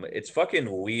 It's fucking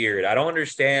weird. I don't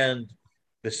understand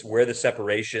this where the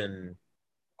separation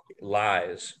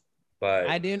lies. But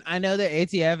I know that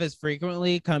ATF is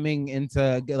frequently coming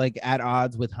into like at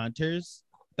odds with hunters,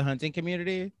 the hunting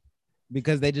community,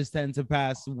 because they just tend to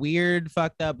pass weird,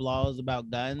 fucked up laws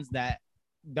about guns that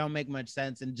don't make much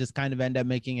sense and just kind of end up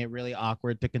making it really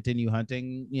awkward to continue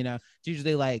hunting. You know, it's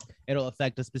usually like it'll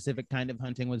affect a specific kind of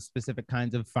hunting with specific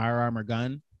kinds of firearm or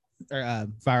gun or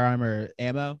firearm or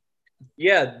ammo.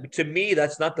 yeah, to me,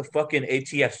 that's not the fucking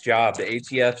ATF's job. The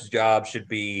ATF's job should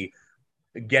be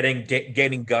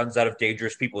getting guns out of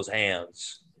dangerous people's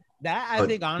hands. That I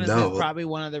think honestly no. is probably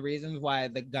one of the reasons why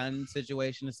the gun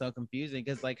situation is so confusing.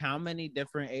 Because like, how many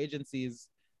different agencies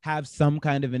have some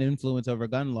kind of an influence over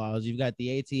gun laws? You've got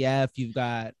the ATF, you've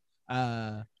got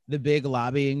the big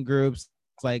lobbying groups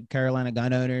like Carolina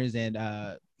Gun Owners, and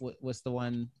what's the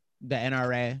one, the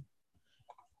NRA.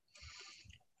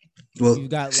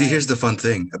 Well, see, here's the fun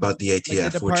thing about the ATF,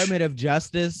 like the Department of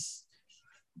Justice.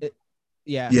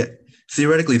 Yeah.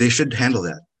 Theoretically, they should handle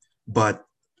that, but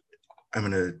I'm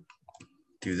gonna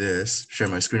do this. Share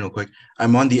my screen real quick.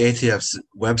 I'm on the ATF's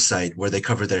website where they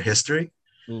cover their history.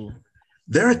 Ooh.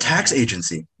 They're a tax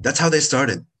agency. That's how they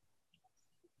started.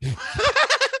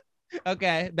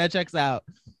 Okay, that checks out.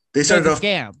 They started off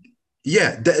scam.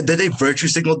 Yeah, they virtue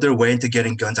signaled their way into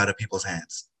getting guns out of people's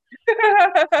hands.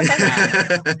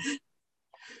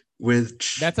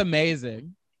 Which that's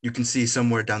amazing. You can see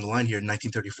somewhere down the line here in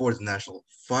 1934, the National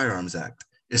Firearms Act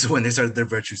is when they started their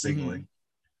virtue signaling.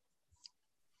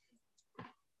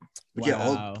 But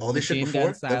yeah, all this shit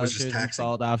before that was just taxing.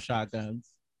 Sold off shotguns.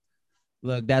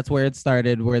 Look, that's where it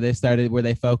started. Where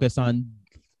they focus on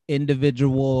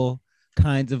individual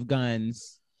kinds of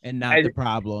guns and not the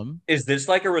problem. Is this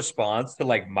like a response to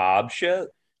like mob shit?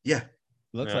 Yeah,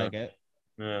 looks like it.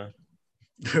 Yeah.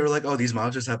 They were like, "Oh, these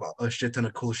mobs just have a shit ton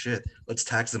of cool shit. Let's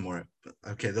tax them more."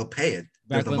 Okay, they'll pay it.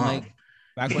 They're the mob.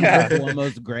 Back when the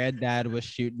foremost granddad was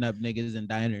shooting up niggas in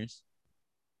diners.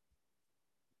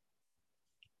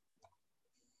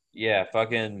 Yeah,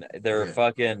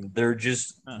 they're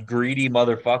just greedy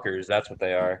motherfuckers. That's what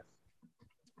they are.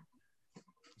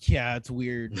 Yeah, it's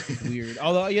weird. It's weird.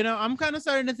 Although, you know, I'm kind of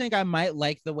starting to think I might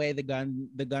like the way the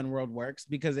gun world works,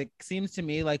 because it seems to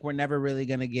me like we're never really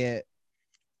gonna get,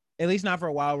 at least not for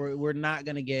a while, we're not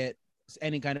gonna get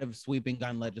any kind of sweeping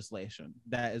gun legislation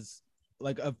that is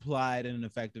like applied in an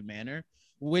effective manner,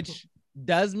 which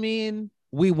does mean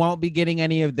we won't be getting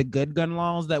any of the good gun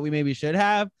laws that we maybe should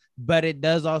have, but it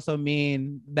does also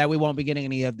mean that we won't be getting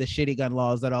any of the shitty gun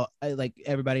laws that all like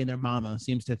everybody and their mama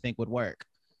seems to think would work,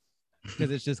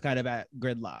 because it's just kind of at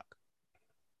gridlock.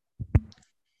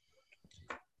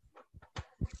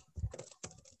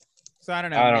 So I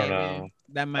don't know. I don't know.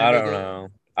 That might I don't know.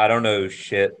 I don't know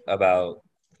shit about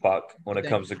fuck when it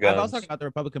comes to guns. I was talking about the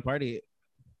Republican Party.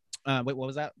 Wait, what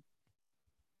was that?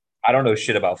 I don't know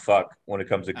shit about fuck when it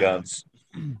comes to guns.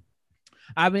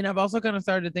 I mean, I've also kind of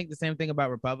started to think the same thing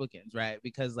about Republicans, right?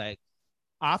 Because like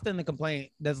often the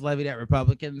complaint that's levied at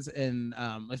Republicans and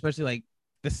especially like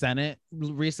the Senate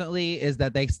recently is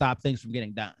that they stop things from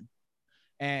getting done.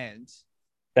 And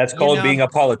that's called being a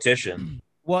politician.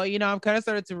 Well, you know, I've kind of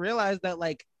started to realize that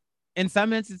like in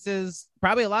some instances,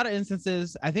 probably a lot of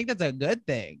instances, I think that's a good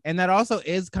thing. And that also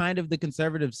is kind of the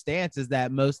conservative stance, is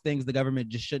that most things the government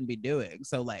just shouldn't be doing.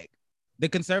 So like the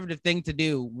conservative thing to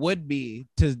do would be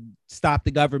to stop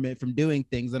the government from doing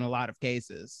things in a lot of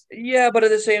cases. Yeah, but at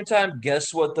the same time,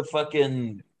 guess what the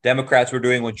fucking Democrats were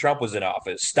doing when Trump was in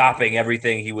office, stopping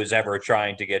everything he was ever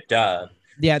trying to get done.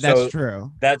 Yeah, that's So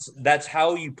true. that's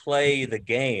how you play the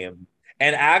game.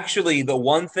 And actually, the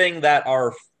one thing that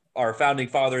our founding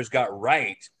fathers got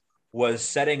right was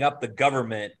setting up the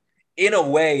government in a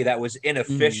way that was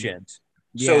inefficient,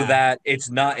 so Yeah. that it's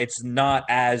not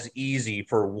as easy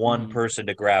for one person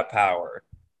to grab power.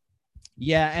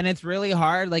 Yeah, and it's really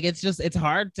hard. Like it's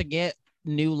hard to get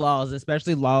new laws,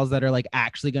 especially laws that are like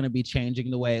actually going to be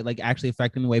changing the way, like actually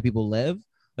affecting the way people live.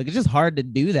 Like it's just hard to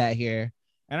do that here.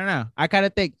 I don't know. I kind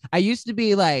of think I used to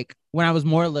be like when I was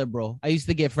more liberal, I used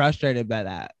to get frustrated by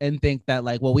that and think that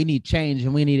like, well, we need change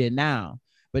and we need it now.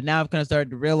 But now I've kind of started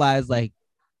to realize like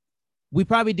we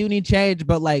probably do need change,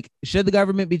 but like, should the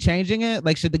government be changing it?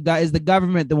 Like, is the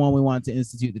government the one we want to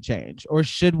institute the change, or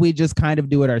should we just kind of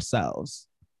do it ourselves?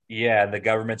 Yeah, and the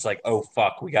government's like, oh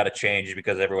fuck, we got to change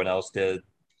because everyone else did.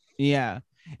 Yeah,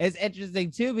 it's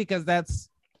interesting too because that's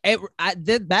it. I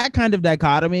did that kind of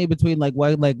dichotomy between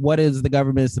what is the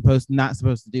government not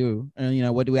supposed to do,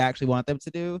 and what do we actually want them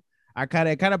to do. I kind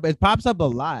of it pops up a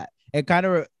lot. It kind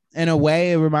of in a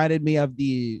way it reminded me of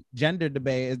the gender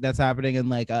debate that's happening in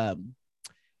like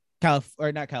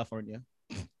or not California.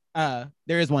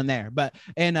 There is one there, but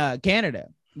in Canada,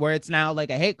 where it's now like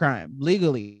a hate crime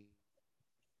legally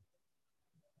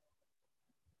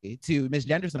to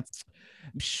misgender someone.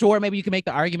 Sure, maybe you can make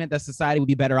the argument that society would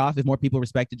be better off if more people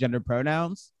respected gender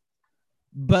pronouns.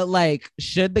 But like,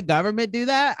 should the government do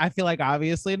that? I feel like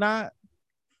obviously not.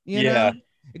 You know?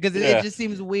 Because it just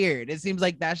seems weird. It seems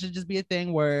like that should just be a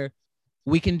thing where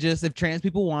we can just, if trans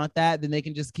people want that, then they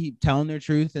can just keep telling their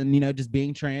truth and, just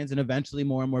being trans, and eventually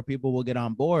more and more people will get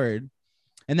on board.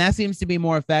 And that seems to be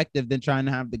more effective than trying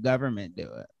to have the government do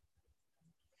it.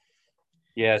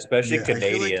 Yeah, especially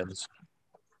Canadians.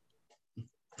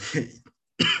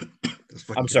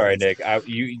 I'm sorry, Nick.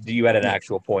 You had an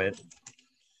actual point.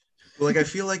 Well, like I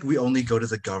feel like we only go to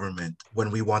the government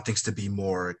when we want things to be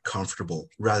more comfortable,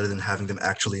 rather than having them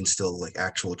actually instill like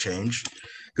actual change.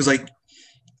 Because like,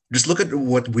 just look at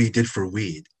what we did for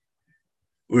weed.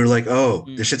 We were like, oh,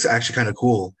 this shit's actually kind of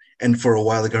cool. And for a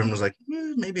while, the government was like,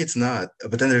 maybe it's not.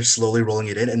 But then they're slowly rolling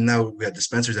it in, and now we have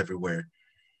dispensaries everywhere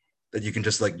that you can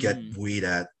just like get weed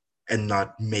at and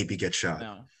not maybe get shot.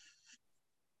 No.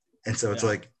 And so it's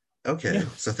like, okay,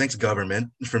 so thanks government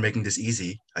for making this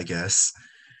easy, I guess.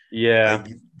 Yeah.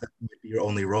 That might be your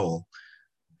only role.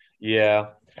 Yeah.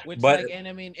 And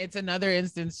I mean, it's another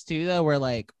instance too, though, where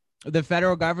like the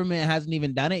federal government hasn't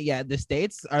even done it yet. The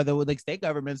states are state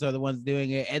governments are the ones doing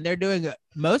it, and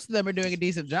most of them are doing a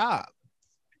decent job.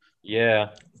 Yeah.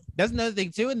 That's another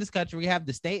thing too. In this country, we have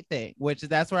the state thing,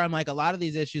 that's where I'm like, a lot of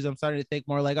these issues, I'm starting to think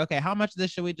more like, okay, how much of this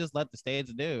should we just let the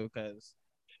states do?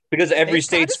 Because every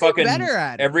state's fucking better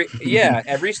at it.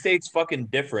 every state's fucking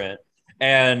different,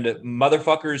 and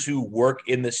motherfuckers who work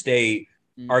in the state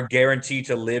are guaranteed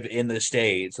to live in the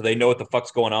state, so they know what the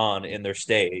fuck's going on in their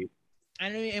state.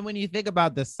 And when you think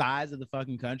about the size of the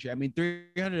fucking country, I mean,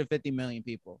 350 million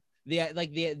people. The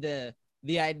idea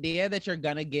that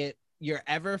you're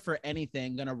ever for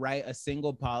anything gonna write a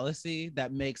single policy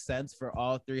that makes sense for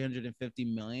all 350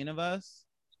 million of us.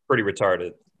 Pretty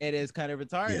retarded. It is kind of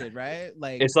retarded, right?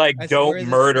 Like it's like don't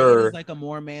murder. It's like a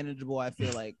more manageable, I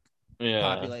feel like,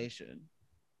 population.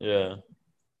 Yeah.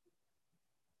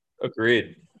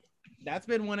 Agreed. That's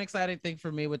been one exciting thing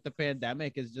for me with the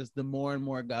pandemic is just the more and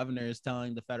more governors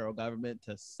telling the federal government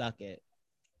to suck it.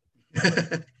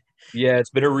 Yeah,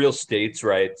 it's been a real states'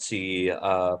 rights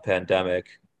pandemic.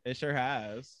 It sure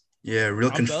has. Yeah, real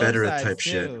Confederate type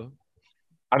shit.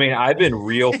 I mean, I've been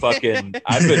real fucking.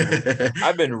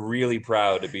 I've been really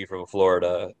proud to be from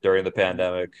Florida during the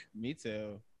pandemic. Me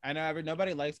too. I know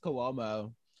nobody likes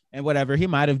Cuomo and whatever. He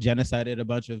might have genocided a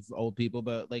bunch of old people,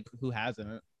 but like, who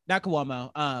hasn't? Not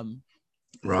Cuomo.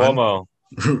 Cuomo.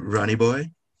 Ronnie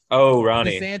boy. Oh,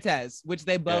 Ronnie DeSantis, which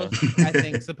they both, I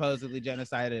think, supposedly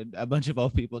genocided a bunch of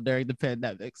old people during the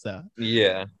pandemic. So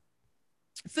yeah.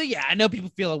 So yeah, I know people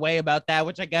feel a way about that,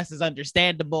 which I guess is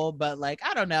understandable, but like,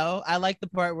 I don't know. I like the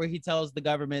part where he tells the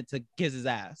government to kiss his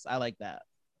ass. I like that.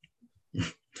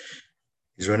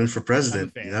 He's running for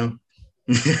president, you know?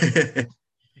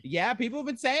 Yeah, people have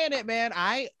been saying it, man.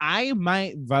 I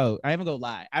might vote. I ain't gonna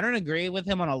lie. I don't agree with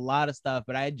him on a lot of stuff,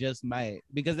 but I just might.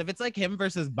 Because if it's like him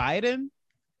versus Biden,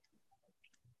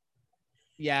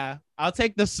 yeah, I'll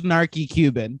take the snarky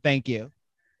Cuban. Thank you.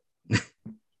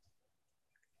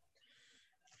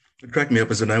 What cracked me up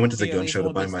is when I went to the gun show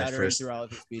to buy my first. Through all of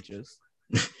his speeches.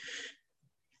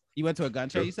 You went to a gun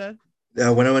show, you said?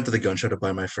 When I went to the gun show to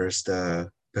buy my first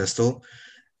pistol,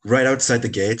 right outside the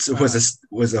gates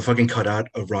was a fucking cutout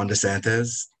of Ron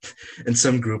DeSantis, and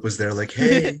some group was there like,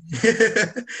 hey.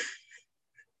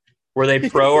 Were they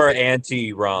pro or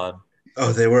anti Ron?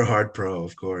 Oh, they were hard pro,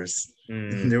 of course.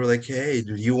 Mm. They were like, hey,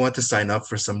 do you want to sign up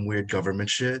for some weird government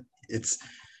shit? It's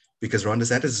because Ron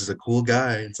DeSantis is a cool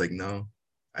guy. It's like, no,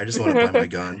 I just want to buy my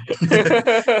gun.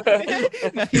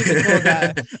 He's a cool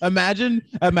guy.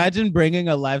 Imagine bringing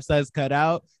a life-size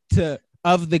cutout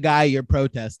of the guy you're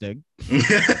protesting. Dude,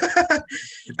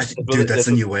 that's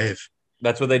a new wave.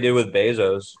 That's what they did with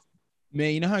Bezos.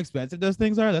 Man, you know how expensive those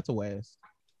things are? That's a waste.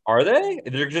 Are they?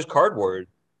 They're just cardboard.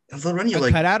 They'll run you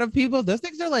A cutout of people. Those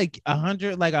things are like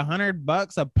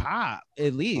 $100 a pop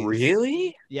at least.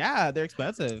 Really? Yeah, they're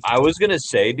expensive. I was gonna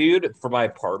say, dude, for my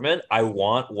apartment, I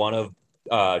want one of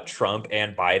Trump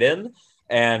and Biden,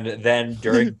 and then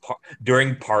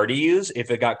during parties,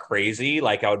 if it got crazy,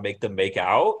 like I would make them make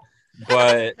out.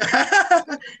 But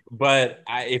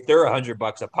if they're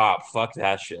 $100 a pop, fuck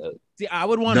that shit. See, I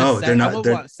would want they're not. I would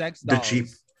want sex dolls. They're cheap.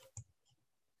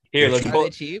 Here, Are they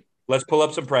cheap? Let's pull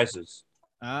up some prices.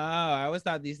 Oh, I always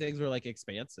thought these things were like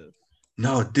expansive.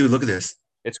 No, dude, look at this.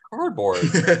 It's cardboard.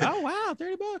 Oh wow,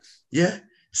 $30. Yeah,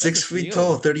 6 feet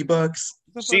tall, $30.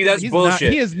 See, that's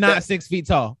bullshit. He is not 6 feet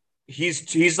tall.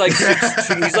 He's like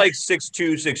 6'2", he's like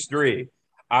 6'2", 6'3".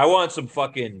 I want some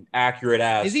fucking accurate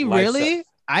ass. Is he really?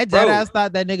 I dead ass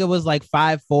thought that nigga was like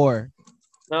 5'4".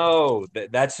 No,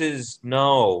 that's his.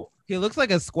 No, he looks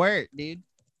like a squirt, dude.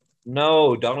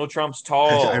 No, Donald Trump's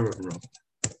tall. I wrote wrong.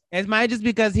 It might just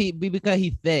because he's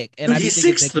thick, and Dude, I he's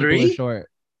think thick people are 6'3".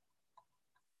 short.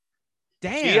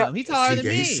 Damn, he's taller than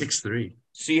me. He's 6'3".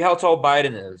 See how tall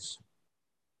Biden is.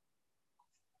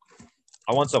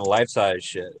 I want some life size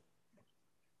shit.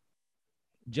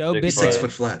 Joe Biden. 6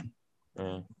 foot flat.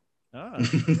 Oh.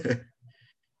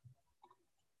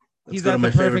 He's at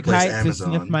the perfect height to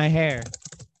sniff my hair.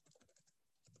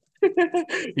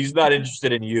 He's not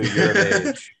interested in you. You're of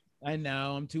age. I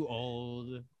know. I'm too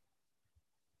old.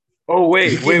 Oh,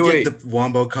 wait. The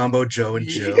Wombo combo, Joe and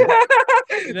Jill.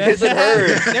 His and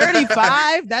hers.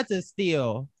 35? That's a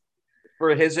steal.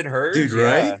 For his and hers? Dude,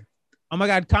 right? Oh my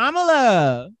God,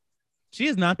 Kamala. She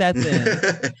is not that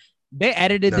thin. They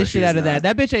edited the shit out of that.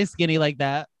 That bitch ain't skinny like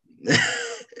that.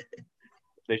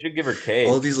 They should give her cake.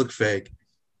 All these look fake.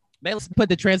 They put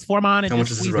the transform on and How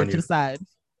just squeeze it to the side.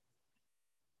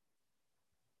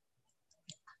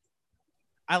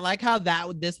 I like how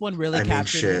this one really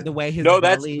captured the way his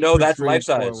that's life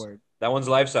size. Forward. That one's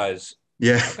life size.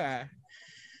 Yeah. Okay.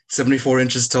 74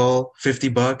 inches tall,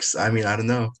 $50. I mean, I don't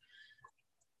know.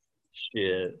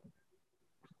 Shit.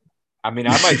 I mean,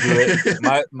 I might do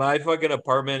it. My fucking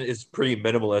apartment is pretty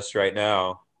minimalist right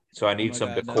now, so I need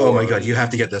some decor. Oh my God, you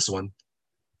have to get this one.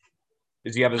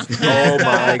 Does he have his? Oh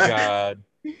my God.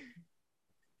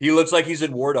 He looks like he's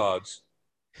in War Dogs.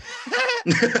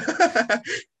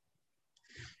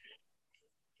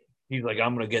 He's like,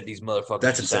 I'm gonna get these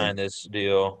motherfuckers to sign this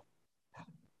deal.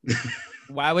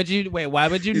 Why would you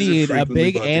need a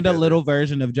big and a little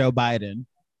version of Joe Biden,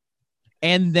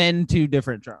 and then two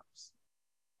different Trumps?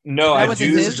 No, I do.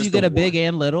 You get a big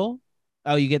and little.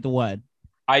 Oh, you get the one.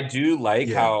 I do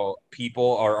like how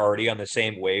people are already on the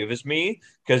same wave as me,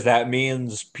 because that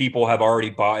means people have already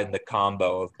bought in the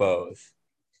combo of both.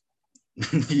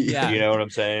 Yeah, you know what I'm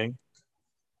saying?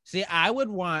 See, I would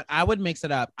mix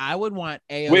it up. I would want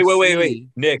AOC. Wait.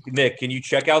 Nick, can you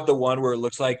check out the one where it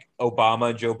looks like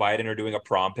Obama and Joe Biden are doing a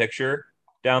prom picture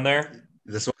down there?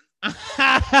 This one?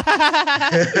 I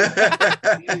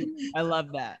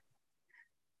love that.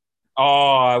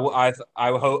 Oh,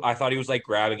 I thought he was like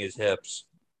grabbing his hips.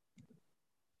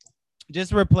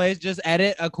 Just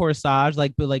edit a corsage,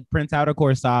 like print out a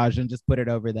corsage and just put it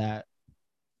over that.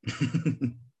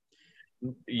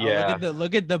 Yeah. Oh,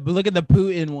 look at the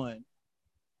Putin one.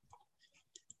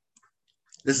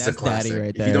 This is a classic.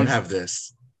 Right there. If you don't have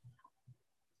this,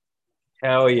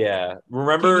 hell yeah!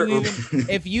 Remember,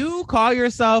 if you call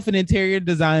yourself an interior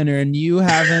designer and you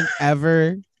haven't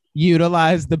ever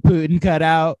utilized the Putin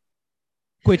cutout,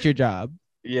 quit your job.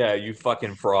 Yeah, you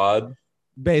fucking fraud.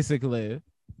 Basically.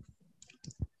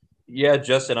 Yeah,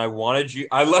 Justin, I love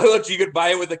that you could buy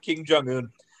it with a Kim Jong-un.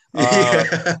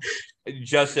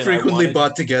 Justin, frequently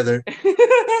bought together.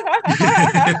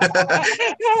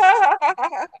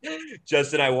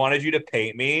 Justin, I wanted you to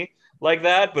paint me like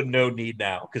that, but no need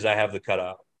now because I have the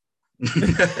cutout.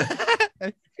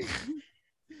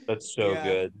 That's so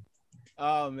good.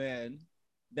 Oh man,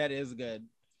 that is good.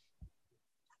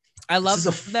 I love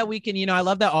that we can, I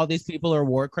love that all these people are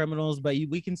war criminals, but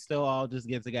we can still all just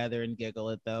get together and giggle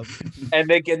at them. And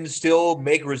they can still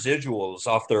make residuals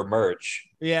off their merch.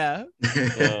 Yeah.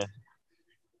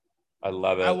 I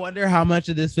love it. I wonder how much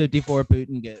of this 54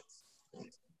 Putin gets.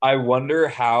 I wonder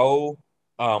how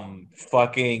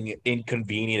fucking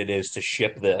inconvenient it is to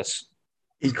ship this.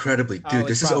 Incredibly, dude.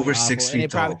 This is over 6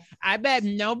 feet tall. I bet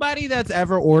nobody that's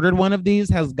ever ordered one of these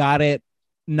has got it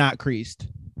not creased.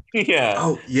 Yeah.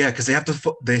 Oh yeah, because they have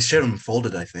to. They ship them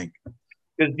folded, I think.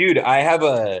 Because, dude, I have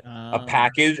a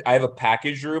package. I have a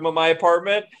package room in my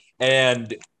apartment,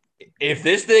 and if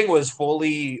this thing was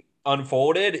fully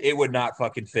unfolded, it would not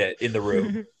fucking fit in the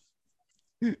room.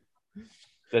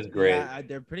 That's great. Yeah,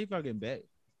 they're pretty fucking big.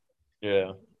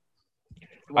 Yeah.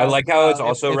 Well, I like how it's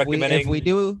also recommending if we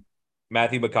do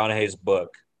Matthew McConaughey's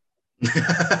book.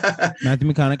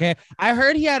 Matthew McConaughey. I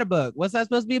heard he had a book. What's that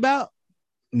supposed to be about?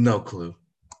 No clue.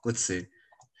 Let's see.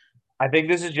 I think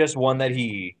this is just one that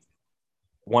he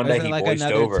like voiced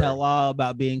another over. tell-all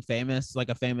about being famous, like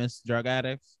a famous drug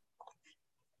addict.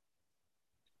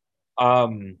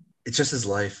 It's just his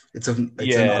life. It's an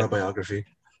autobiography.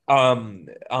 On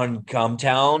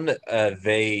Gumtown,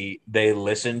 they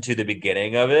listened to the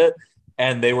beginning of it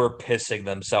and they were pissing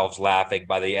themselves laughing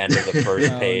by the end of the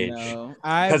first page. No.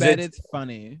 I bet it's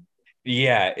funny.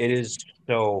 Yeah, it is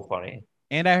so funny.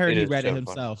 And I heard he read it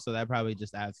himself, so that probably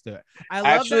just adds to it. I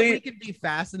love that we can be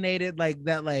fascinated like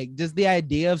that, like just the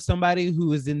idea of somebody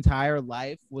whose entire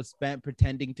life was spent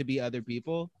pretending to be other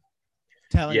people,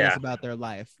 telling us about their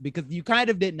life, because you kind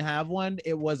of didn't have one.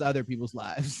 It was other people's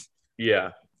lives.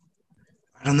 Yeah.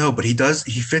 I don't know, but he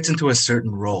fits into a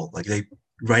certain role. Like they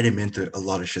write him into a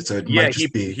lot of shit. So it might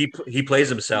just be he plays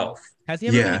himself. Has he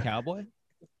ever been a cowboy?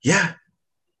 Yeah.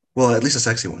 Well, at least a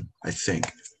sexy one, I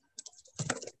think.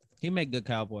 He made good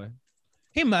cowboy.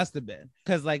 He must have been,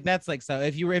 because like that's like, so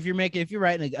if you're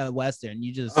writing a western,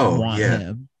 you just want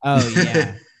him. Oh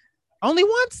yeah. Only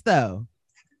once though.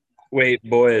 Wait,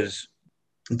 boys.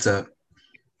 What's up?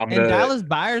 Dallas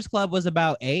Buyers Club was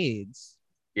about AIDS.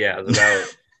 Yeah, it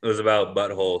was about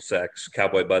butthole sex,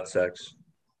 cowboy butt sex.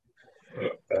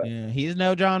 Yeah, he's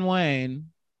no John Wayne.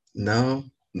 No,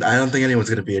 I don't think anyone's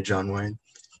gonna be a John Wayne.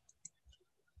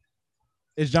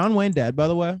 Is John Wayne dead, by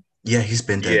the way? Yeah, he's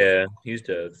been dead. Yeah, he's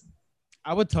dead.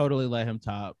 I would totally let him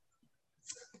top.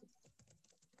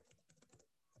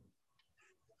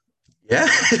 Yeah.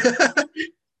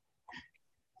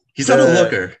 He's not a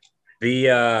looker.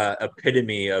 The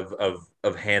epitome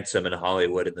of handsome in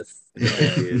Hollywood in the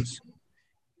 50s.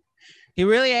 He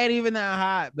really ain't even that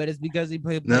hot, but it's because he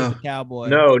played the cowboy.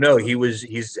 No,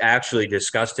 he's actually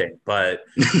disgusting, but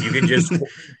you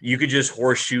could just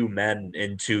horseshoe men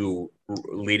into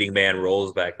leading man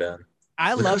roles back then.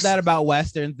 I love that about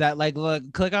westerns. That like,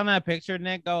 look, click on that picture,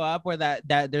 Nick. Go up where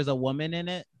that there's a woman in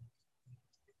it.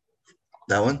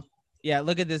 That one? Yeah,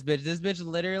 look at this bitch. This bitch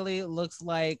literally looks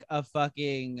like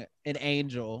an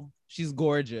angel. She's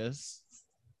gorgeous.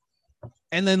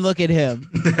 And then look at him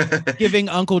giving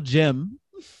Uncle Jim.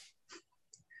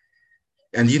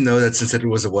 And you know that since it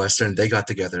was a western, they got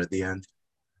together at the end.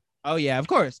 Oh yeah, of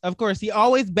course. He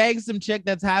always bangs some chick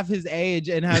that's half his age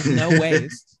and has no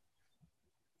waist.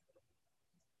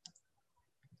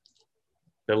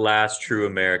 The last true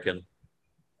American.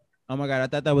 Oh my god, I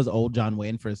thought that was old John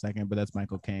Wayne for a second, but that's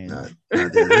Michael Caine. I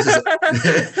was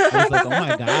like, oh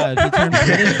my god, he turned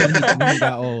British when he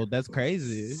got old. That's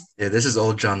crazy. Yeah, this is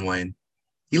old John Wayne.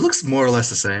 He looks more or less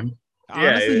the same.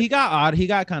 Honestly, he got odd. He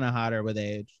got kind of hotter with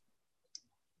age.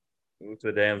 What's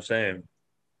the damn same?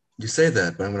 You say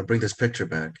that, but I'm gonna bring this picture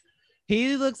back.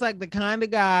 He looks like the kind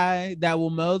of guy that will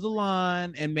mow the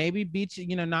lawn and maybe beat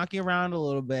you, knock you around a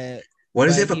little bit. Why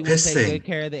does he have a piss stain? Take good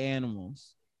care of the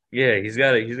animals. Yeah, he's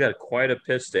got quite a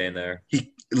piss stain there. It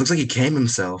looks like he came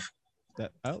himself.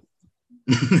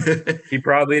 He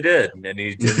probably did, and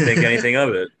he didn't think anything of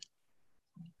it.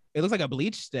 It looks like a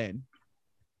bleach stain.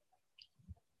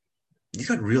 You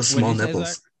got real small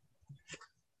nipples.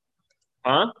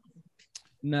 Huh?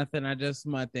 Nothing.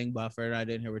 My thing buffered. I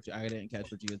didn't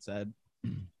catch what you had said.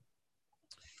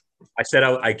 I said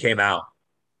I came out.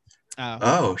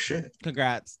 Oh shit!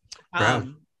 Congrats.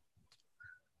 Proud.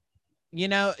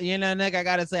 Nick, I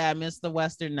gotta say I miss the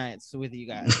Western nights with you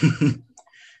guys.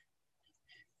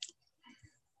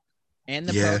 And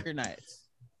the poker nights.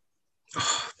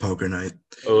 Oh, poker night.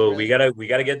 Oh, we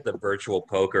gotta get the virtual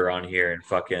poker on here and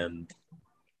fucking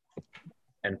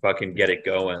get it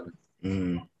going.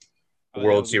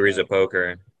 World Series of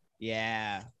Poker.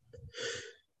 Yeah.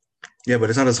 Yeah, but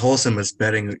it's not as wholesome as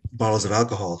betting bottles of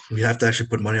alcohol. We have to actually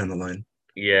put money on the line.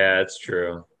 Yeah, that's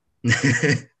true.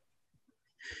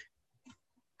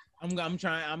 I'm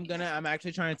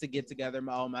actually trying to get together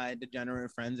all my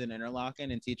degenerate friends in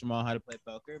Interlaken and teach them all how to play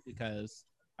poker, because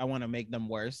I want to make them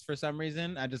worse for some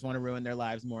reason. I just want to ruin their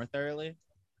lives more thoroughly.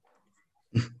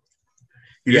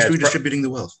 You You're just redistributing the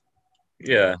wealth.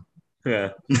 Yeah.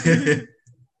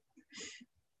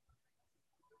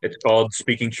 It's called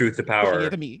speaking truth to power.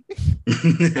 To me.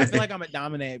 I feel like I'm gonna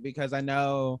dominate because I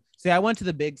know. See, I went to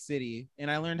the big city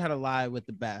and I learned how to lie with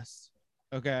the best.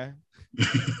 Okay.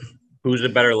 Who's a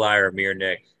better liar, me or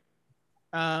Nick?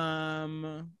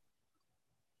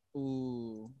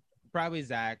 Probably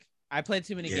Zach. I played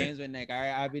too many games with Nick.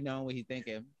 I'd be knowing what he's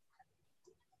thinking.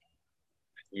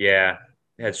 Yeah,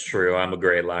 that's true. I'm a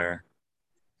great liar.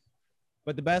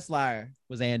 But the best liar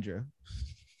was Andrew.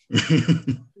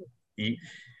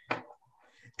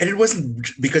 And it wasn't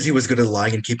because he was good at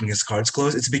lying and keeping his cards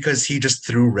close. It's because he just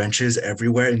threw wrenches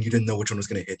everywhere and you didn't know which one was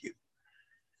going to hit you.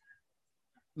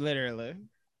 Literally.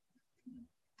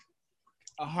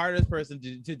 A hardest person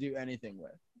to do anything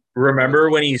with. Remember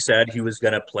when he said he was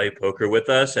going to play poker with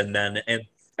us and then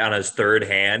on his third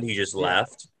hand, he just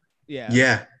left? Yeah.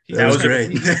 Yeah. That was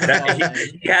great.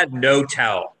 He had no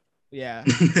tell. Yeah.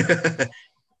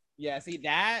 Yeah, see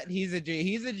that he's a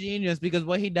genius because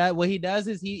what he does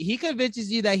is he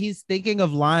convinces you that he's thinking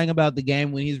of lying about the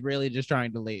game when he's really just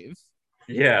trying to leave.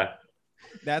 Yeah,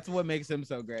 that's what makes him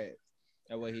so great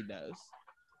at what he does.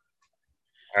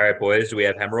 All right, boys, do we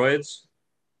have hemorrhoids?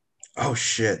 Oh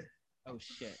shit!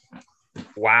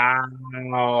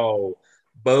 Wow,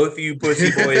 both you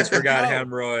pussy boys forgot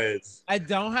hemorrhoids. I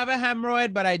don't have a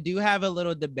hemorrhoid, but I do have a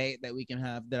little debate that we can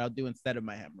have that I'll do instead of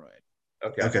my hemorrhoid.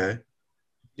 Okay.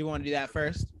 Do you want to do that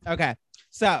first? Okay.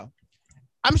 So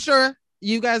I'm sure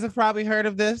you guys have probably heard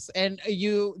of this, and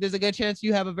there's a good chance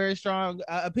you have a very strong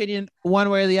opinion one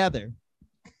way or the other.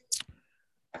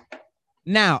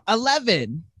 Now,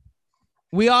 11.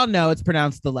 We all know it's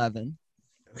pronounced 11.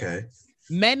 Okay.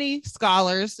 Many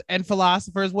scholars and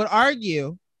philosophers would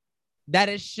argue that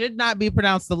it should not be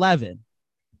pronounced 11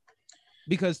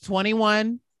 because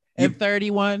 21 and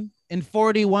 31 and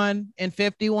 41 and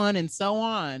 51 and so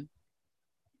on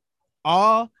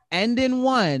all end in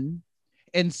 1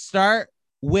 and start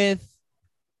with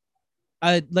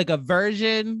a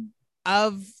version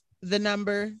of the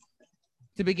number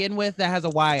to begin with that has a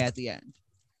Y at the end.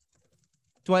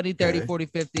 20, 30, 40,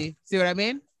 50. See what I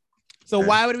mean? So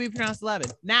why would it be pronounced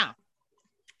 11? Now,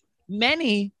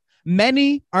 many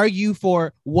argue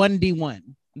for 1D1.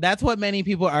 That's what many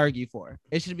people argue for.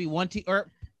 It should be 1T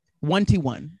or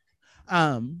 1T1.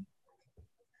 I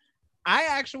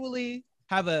actually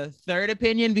have a third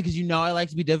opinion because I like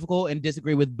to be difficult and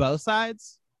disagree with both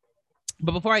sides.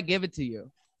 But before I give it to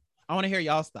you, I want to hear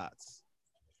y'all's thoughts.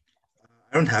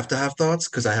 I don't have to have thoughts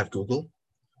because I have Google.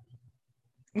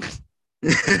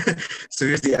 So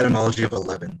here's the etymology of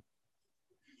 11.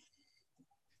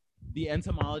 The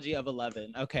etymology of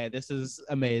 11. Okay, this is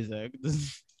amazing.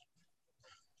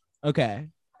 Okay.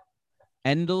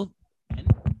 Endliophon?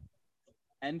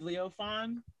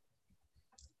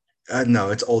 No,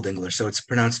 it's Old English, so it's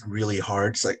pronounced really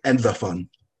hard. It's like Endlefun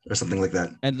or something like that.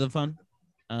 Endlefun?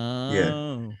 Oh.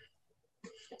 Yeah.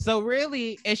 So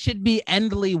really, it should be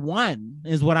Endly 1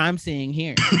 is what I'm seeing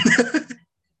here.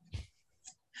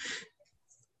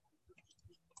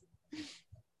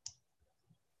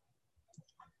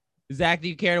 Zach, do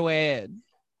you care to weigh in?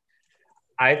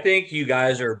 I think you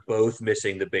guys are both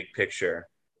missing the big picture.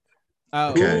 Oh.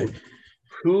 Okay.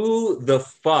 Who the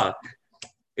fuck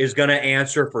is going to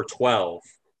answer for 12?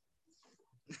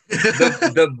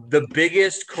 The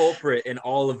biggest culprit in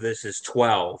all of this is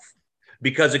 12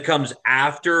 because it comes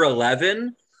after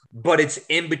 11, but it's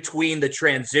in between the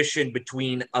transition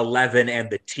between 11 and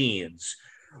the teens.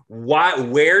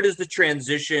 Where does the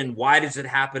transition, why does it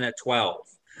happen at 12?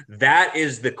 That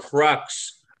is the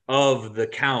crux of the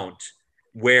count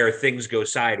where things go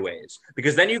sideways,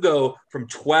 because then you go from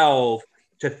 12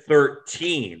 to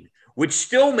 13, which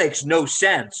still makes no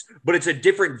sense, but it's a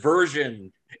different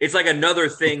version. It's like another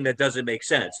thing that doesn't make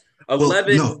sense.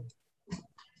 11. Well, no.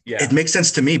 Yeah. It makes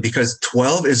sense to me because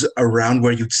 12 is around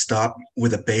where you'd stop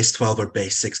with a base 12 or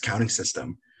base 6 counting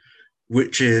system,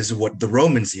 which is what the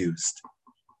Romans used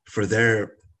for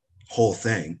their whole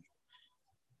thing.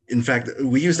 In fact,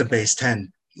 we used a base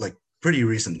 10 like pretty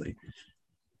recently.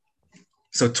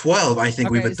 So 12, I think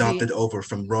we've adopted over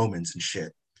from Romans and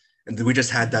shit. And we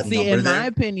just had that number in there. My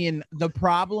opinion, the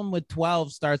problem with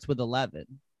 12 starts with 11.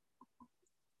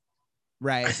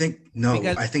 Right. I think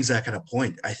Zach had a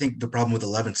point. I think the problem with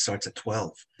 11 starts at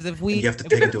 12. You have to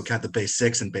take into account the base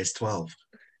 6 and base 12.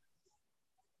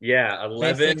 Yeah,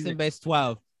 11. Base 6 and base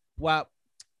 12. Well,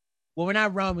 we're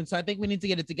not Roman, so I think we need to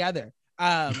get it together.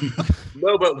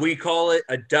 No, but we call it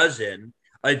a dozen.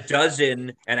 A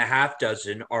dozen and a half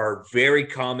dozen are very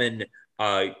common,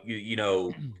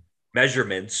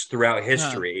 measurements throughout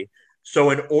history.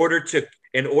 So in order to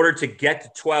in order to get to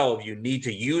 12, you need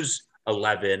to use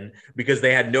 11 because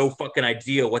they had no fucking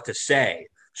idea what to say.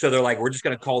 So they're like, we're just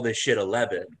going to call this shit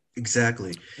 11.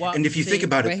 Exactly. Well, and if you think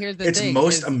about it, it's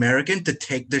most American to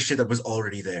take the shit that was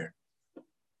already there.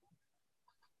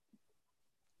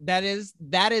 That is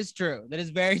true. That is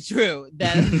very true.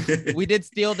 That we did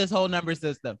steal this whole number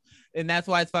system, and that's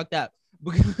why it's fucked up.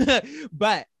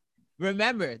 But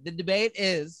remember, the debate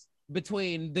is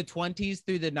between the 20s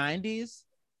through the 90s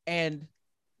and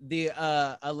the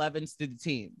 11s to the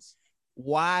teens.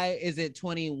 Why is it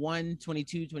 21,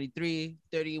 22, 23,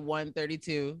 31,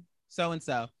 32, so and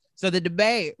so? So the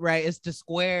debate, right, is to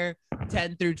square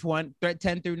 10 through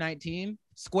 19,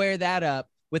 square that up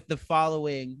with the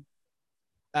following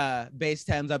base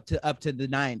 10s up to the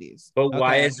 90s. But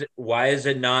why is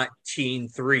it not teen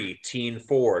 3, teen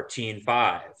 4, teen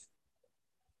 5?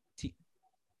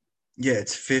 Yeah,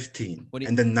 it's 15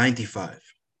 and then 95.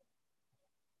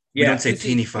 Yeah, we don't say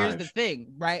teeny 5. Here's the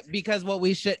thing, right? Because what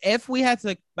we should, if we had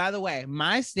to, by the way,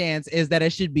 my stance is that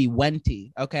it should be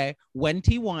Wenty, okay?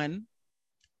 Wenty 1,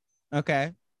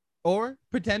 okay? Or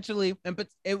potentially, and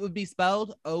it would be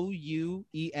spelled Ouenty.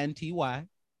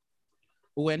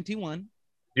 Wenty 1.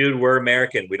 Dude, we're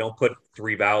American. We don't put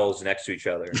 3 vowels next to each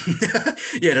other.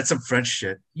 Yeah, that's some French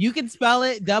shit. You can spell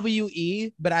it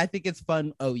W-E, but I think it's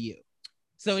fun O-U.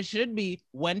 So it should be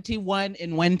Wenty 1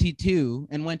 and Wenty 2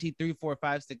 and Wenty 3, 4,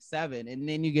 5, 6, 7. And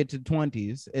then you get to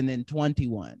 20s and then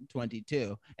 21,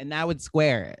 22. And that would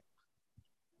square it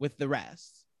with the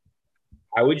rest.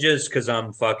 I would just, because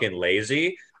I'm fucking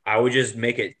lazy, I would just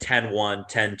make it 10-1,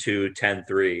 10-2,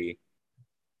 10-3,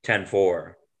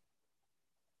 10-4.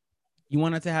 You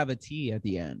want it to have a T at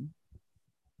the end.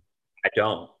 I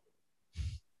don't.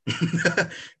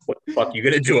 What the fuck are you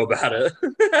gonna do about it?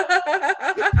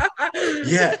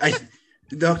 Yeah,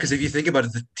 no, because if you think about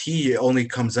it, the T only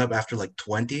comes up after like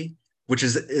 20, which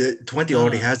is 20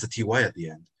 already has the TY at the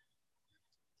end.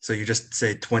 So you just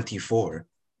say 24.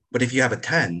 But if you have a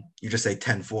 10, you just say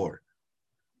 10-4.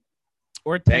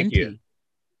 Or 10T.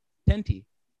 10T.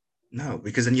 No,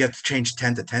 because then you have to change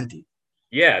 10 to 10T.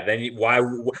 Yeah, then why?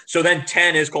 So then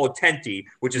 10 is called 10T,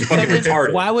 which is fucking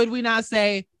retarded. Why would we not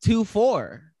say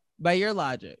 2-4 by your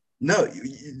logic? No,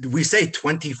 we say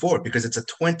 24 because it's a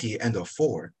 20 and a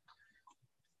 4.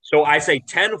 So I say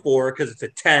 10-4 because it's a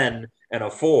 10 and a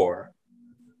 4.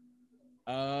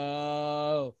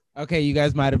 Oh, okay. You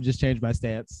guys might have just changed my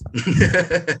stance.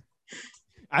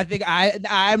 I think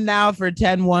I'm now for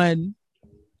 10-1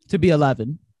 to be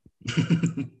 11.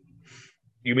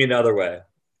 You mean the other way?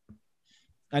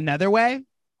 Another way?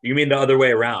 You mean the other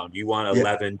way around? You want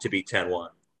 11 to be 10-1?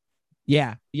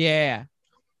 Yeah.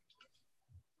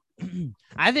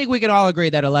 I think we can all agree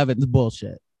that 11 is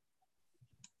bullshit.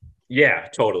 Yeah,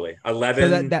 totally.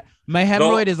 11. So my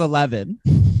hemorrhoid is 11.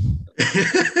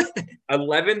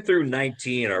 11 through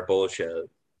 19 are bullshit.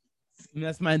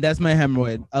 That's my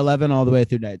hemorrhoid. 11 all the way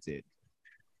through 19.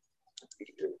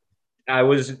 I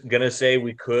was gonna say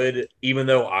we could, even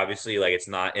though obviously like it's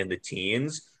not in the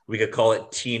teens, we could call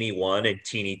it teeny 1 and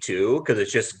teeny 2 because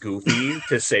it's just goofy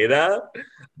to say that,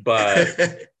 but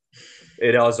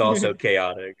it is also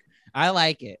chaotic. I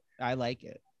like it.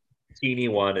 Teeny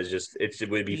 1 is just it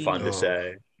would be fun to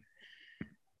say.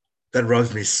 That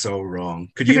rubs me so wrong.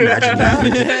 Could you imagine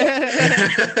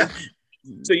that?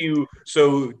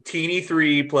 So teeny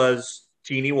 3 plus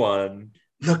teeny 1.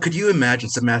 No, could you imagine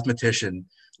some mathematician,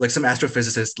 like some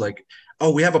astrophysicist, like,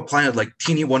 oh, we have a planet like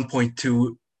teeny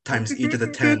 1.2 times e to the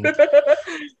 10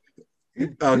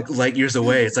 light years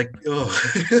away. It's like, oh.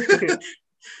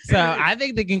 So I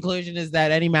think the conclusion is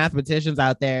that any mathematicians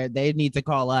out there, they need to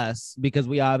call us because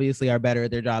we obviously are better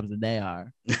at their jobs than they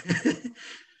are.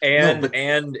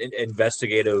 And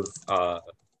investigative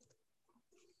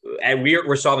and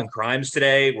we're solving crimes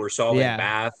today. We're solving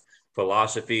math,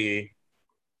 philosophy.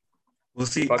 We'll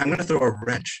see. I'm gonna throw a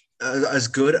wrench. As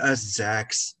good as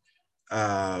Zach's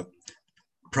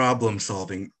problem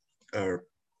solving or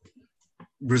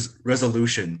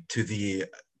resolution to the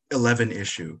 11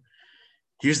 issue,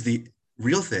 here's the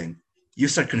real thing. You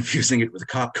start confusing it with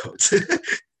cop codes.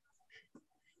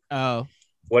 Oh.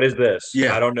 What is this?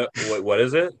 Yeah. I don't know. What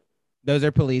is it? Those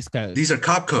are police codes. These are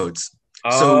cop codes.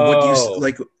 Oh. So what you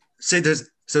like say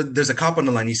there's a cop on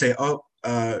the line. You say,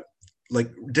 like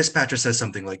dispatcher says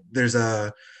something like there's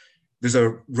a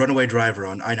runaway driver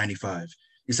on I-95.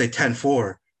 You say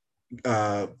 10-4,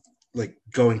 like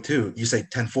going to. You say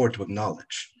 10-4 to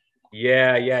acknowledge.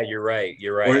 Yeah, you're right.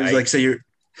 Or like say you're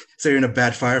in a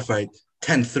bad firefight,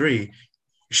 10-3,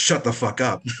 shut the fuck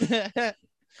up.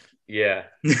 Yeah.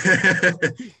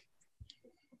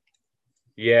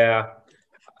 Yeah.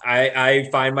 I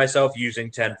find myself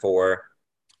using 10-4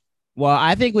 Well,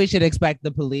 I think we should expect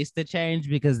the police to change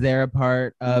because they're a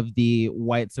part of the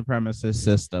white supremacist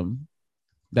system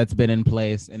that's been in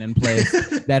place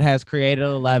that has created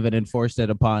 11 and forced it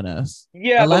upon us.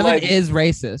 Yeah, 11 is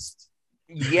racist.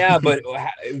 Yeah, but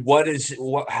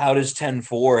how does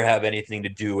 10-4 have anything to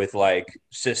do with like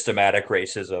systematic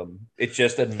racism? It's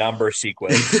just a number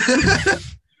sequence.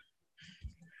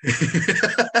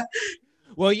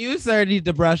 Well, you, sir, need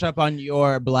to brush up on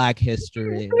your Black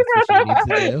history. That's what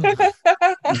you need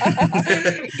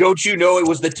to do. Don't you know it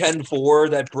was the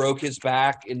 10-4 that broke his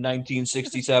back in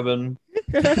 1967?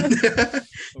 Oh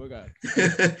my God.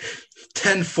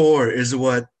 10-4 is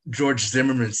what George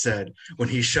Zimmerman said when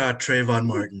he shot Trayvon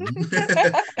Martin.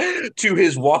 To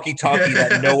his walkie-talkie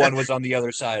that no one was on the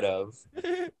other side of.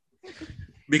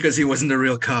 Because he wasn't a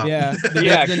real cop. Yeah,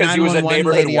 because he was a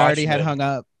neighborhood lady already had hung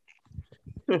up.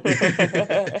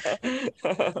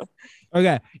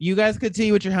 Okay, you guys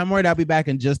continue with your homework. I'll be back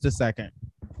in just a second.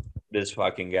 This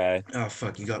fucking guy. Oh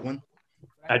fuck, you got one?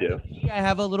 I do. I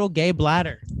have a little gay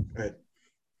bladder. Right.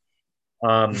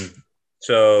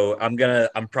 So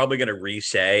I'm probably gonna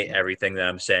re-say everything that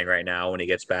I'm saying right now when he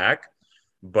gets back.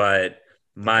 But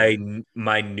my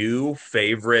new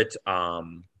favorite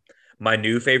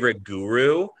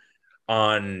guru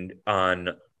on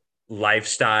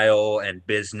lifestyle and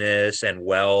business and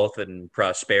wealth and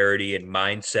prosperity and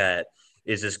mindset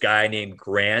is this guy named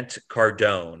Grant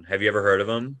Cardone. Have you ever heard of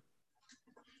him?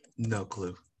 No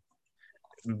clue.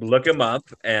 Look him up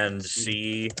and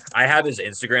see. I have his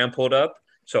Instagram pulled up,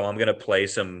 so I'm gonna play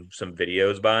some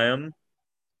videos by him.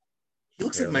 He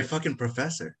looks like my fucking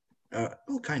professor. Well,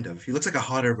 kind of. He looks like a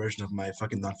hotter version of my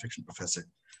fucking nonfiction professor.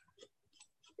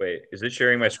 Wait, is it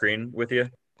sharing my screen with you?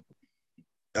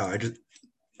 Oh,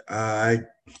 all right,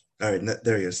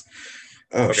 there he is.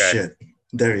 Oh, okay. Shit.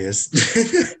 There he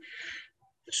is.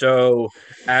 So,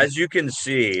 as you can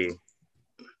see,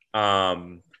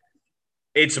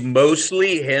 it's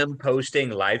mostly him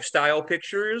posting lifestyle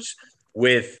pictures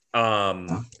with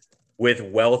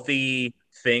wealthy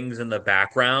things in the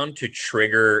background to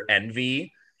trigger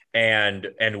envy and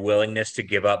willingness to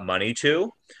give up money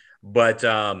to. But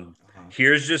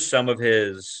here's just some of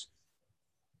his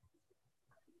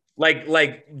like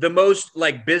the most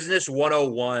like business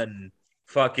 101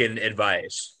 fucking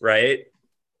advice, right?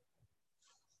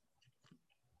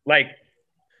 Like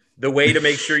the way to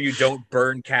make sure you don't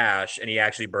burn cash, and he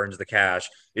actually burns the cash,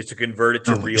 is to convert it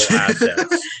to real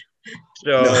assets.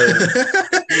 So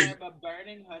but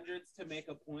burning hundreds to make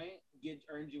a point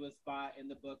earned you a spot in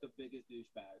the book of biggest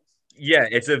douchebags. Yeah,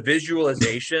 it's a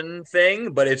visualization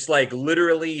thing, but it's like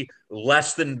literally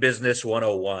less than business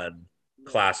 101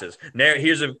 classes. Now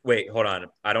hold on.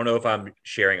 I don't know if I'm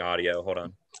sharing audio. Hold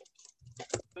on.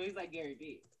 So he's like Gary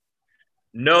Vee.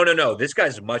 No. This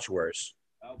guy's much worse.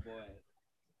 Oh boy.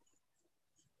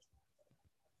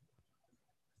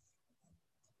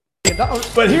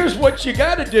 But here's what you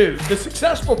got to do. The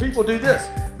successful people do this.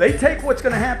 They take what's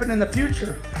going to happen in the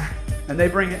future and they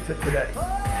bring it to today.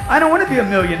 I don't want to be a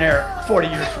millionaire 40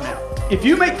 years from now. If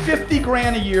you make 50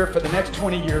 grand a year for the next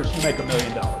 20 years, you make $1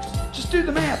 million. Just do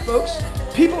the math, folks.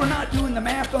 People are not doing the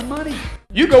math on money.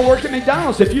 You go work at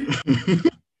McDonald's if you...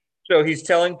 So he's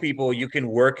telling people you can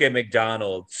work at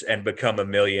McDonald's and become a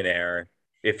millionaire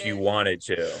if you wanted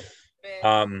to.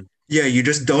 Yeah, you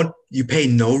pay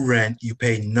no rent, you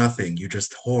pay nothing. You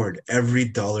just hoard every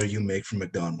dollar you make from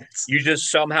McDonald's. You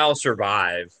just somehow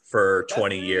survive for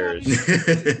 20 years.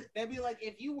 They'd be like,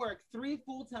 if you work 3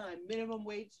 full-time minimum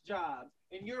wage jobs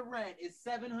and your rent is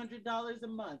 $700 a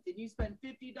month and you spend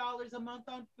 $50 a month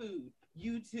on food,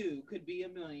 you too could be a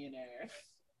millionaire.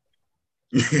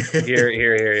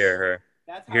 Here.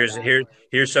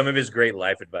 Here's some of his great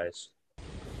life advice.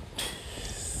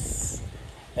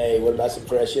 Hey, what about some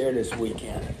fresh air this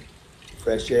weekend?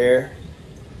 Fresh air,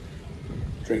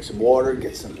 drink some water,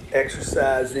 get some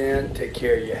exercise in, take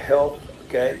care of your health,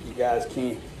 okay? You guys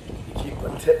keep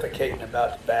pontificating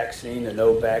about the vaccine, the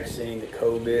no vaccine, the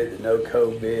COVID, the no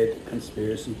COVID, the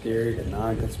conspiracy theory, the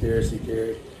non-conspiracy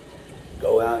theory.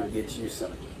 Go out and get you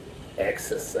some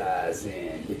exercise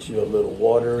in, get you a little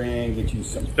water in, get you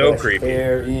some fresh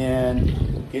air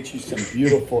in, get you some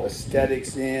beautiful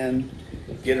aesthetics in.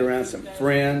 Get around some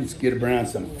friends, get around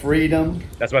some freedom.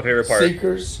 That's my favorite part.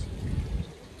 Seekers.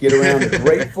 Get around the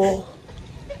grateful.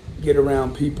 Get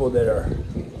around people that are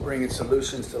bringing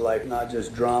solutions to life, not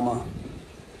just drama.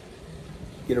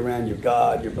 Get around your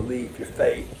God, your belief, your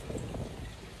faith.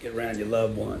 Get around your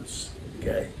loved ones,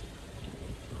 okay?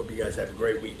 Hope you guys have a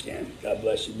great weekend. God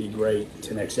bless you. Be great.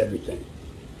 10x everything.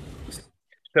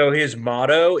 So his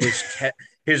motto is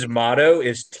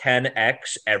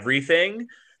 10x everything.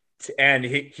 and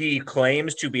he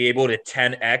claims to be able to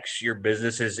 10x your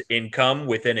business's income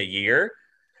within a year,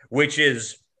 which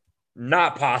is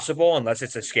not possible unless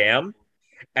it's a scam.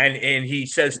 And he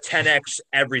says 10x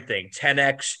everything,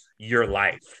 10x your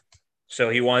life. So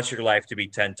he wants your life to be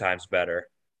 10 times better.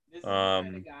 This is the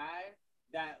kind of guy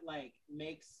that like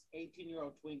makes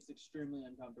 18-year-old twinks extremely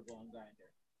uncomfortable on Grindr.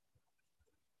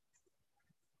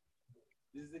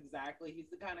 This is exactly, he's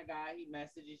the kind of guy, he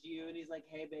messages you and he's like,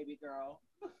 hey, baby girl.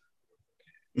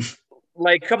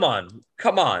 Like, come on.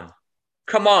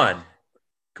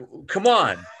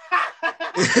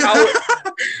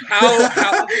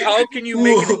 How can you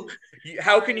make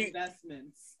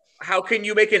how can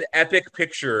you make an epic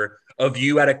picture of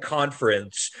you at a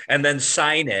conference and then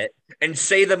sign it and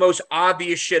say the most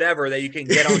obvious shit ever that you can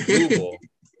get on Google?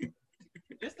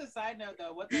 Just a side note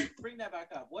though, bring that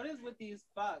back up. What is with these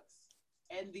fucks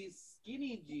and these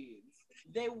skinny jeans?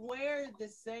 They wear the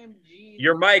same jeans.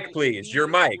 Your mic, please. Your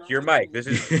mic. This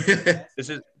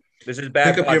is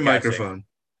bad. Pick up your microphone.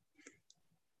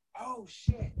 Oh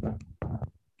shit.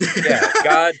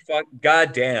 Yeah,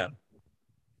 God damn.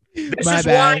 This is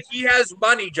why he has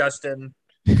money, Justin.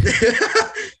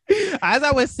 As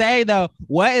I was saying though,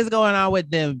 what is going on with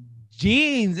them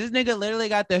jeans? This nigga literally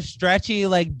got the stretchy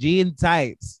like jean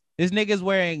tights. This nigga's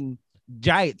wearing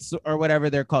jites or whatever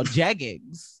they're called,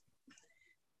 jeggings.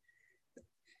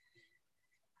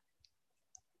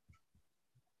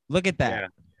 Look at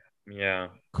that. Yeah.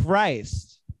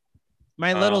 Christ.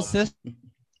 My little sister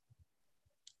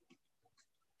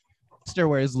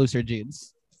wears looser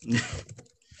jeans.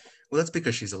 Well, that's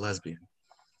because she's a lesbian.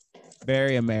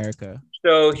 Very America.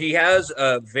 So he has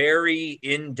a very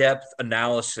in-depth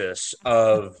analysis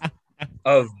of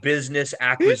business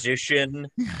acquisition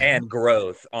and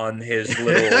growth on his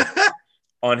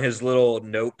little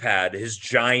notepad, his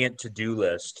giant to-do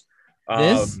list.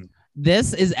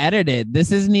 This is edited.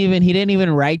 This isn't even, he didn't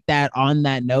even write that on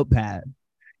that notepad.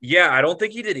 Yeah, I don't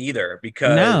think he did either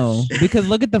because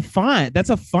look at the font. That's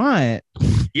a font.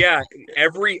 Yeah,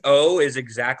 every O is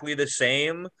exactly the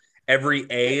same. Every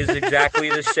A is exactly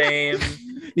the same.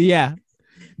 Yeah.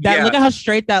 Look at how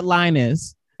straight that line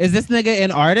is. Is this nigga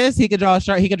an artist? He could draw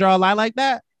a line like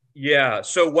that? Yeah.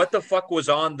 So what the fuck was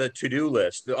on the to-do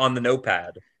list on the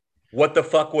notepad? What the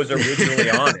fuck was originally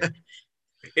on it?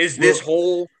 Is this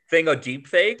whole thing a deep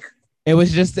fake? It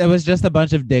was just a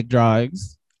bunch of dick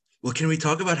drawings. Well, can we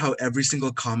talk about how every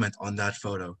single comment on that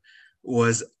photo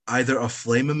was either a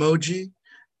flame emoji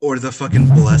or the fucking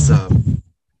bless up?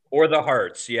 Or the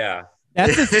hearts, yeah.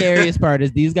 That's the scariest part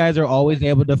is these guys are always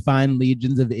able to find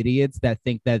legions of idiots that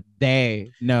think that they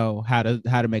know how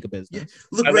to make a business. Yeah.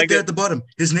 Look right there at the bottom.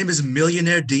 His name is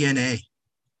Millionaire DNA.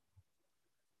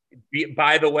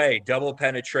 By the way, double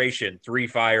penetration, 3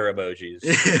 fire emojis.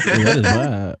 What is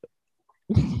that?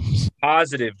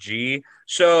 Positive, G.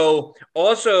 So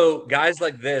also guys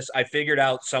like this, I figured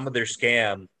out some of their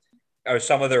scam or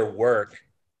some of their work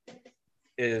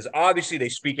is obviously they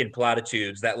speak in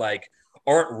platitudes that like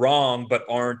aren't wrong, but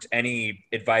aren't any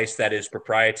advice that is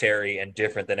proprietary and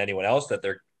different than anyone else that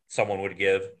someone would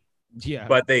give. Yeah.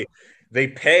 But they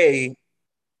pay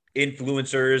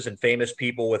influencers and famous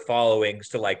people with followings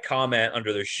to like comment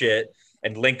under their shit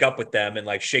and link up with them and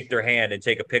like shake their hand and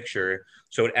take a picture.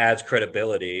 So it adds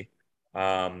credibility.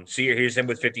 See, here's him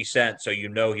with 50 Cent. So you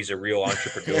know he's a real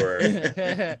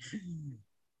entrepreneur.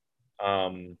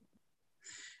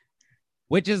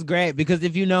 Which is great because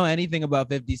if you know anything about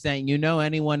 50 Cent, you know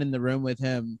anyone in the room with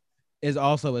him is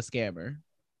also a scammer.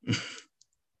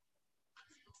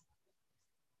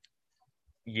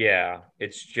 Yeah,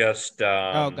 it's just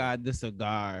oh God, the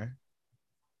cigar.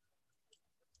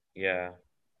 Yeah.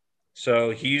 So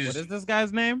what is this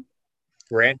guy's name?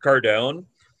 Grant Cardone.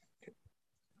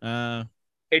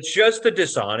 It's just the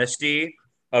dishonesty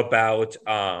about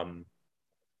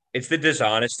it's the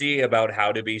dishonesty about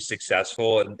how to be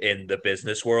successful in the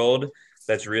business world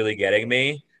that's really getting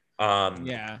me.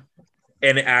 Yeah.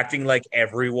 And acting like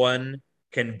everyone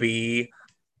can be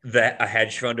a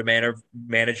hedge fund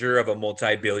manager of a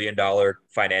multi-billion-dollar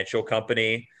financial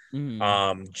company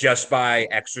just by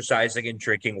exercising and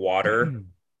drinking water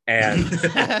and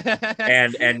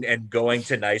going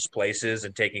to nice places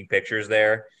and taking pictures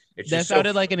there. That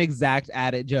sounded like an exact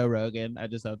ad at Joe Rogan. I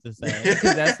just have to say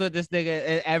that's what this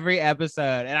nigga every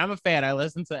episode, and I'm a fan. I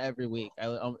listen to every week.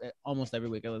 Almost every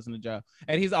week I listen to Joe,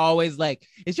 and he's always like,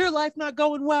 "Is your life not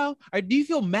going well? Or do you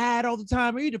feel mad all the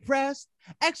time? Are you depressed?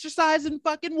 Exercise and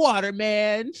fucking water,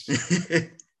 man."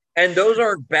 And those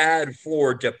aren't bad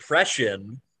for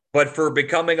depression, but for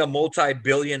becoming a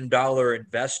multi-billion-dollar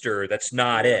investor, that's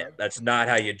not it. That's not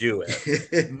how you do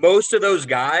it. Most of those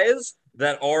guys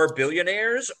that are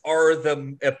billionaires are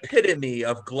the epitome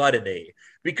of gluttony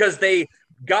because they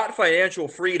got financial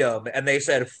freedom and they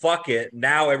said fuck it,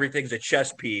 now everything's a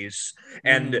chess piece,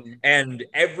 and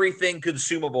everything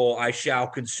consumable I shall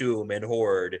consume and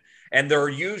hoard, and they're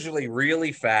usually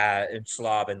really fat and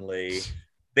slovenly.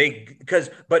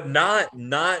 But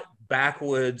not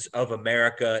backwoods of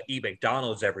America eat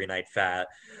McDonald's every night fat.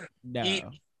 No.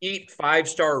 Eat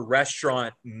 5-star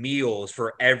restaurant meals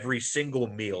for every single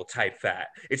meal type fat.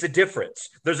 It's a difference.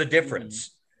 There's a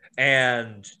difference.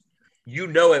 And you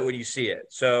know it when you see it.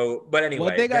 So, but anyway.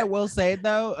 One thing I will say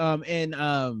though, and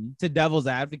to devil's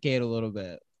advocate a little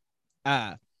bit,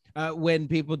 when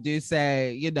people do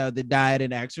say, you know, the diet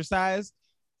and exercise,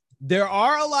 there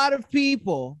are a lot of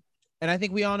people, and I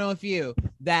think we all know a few,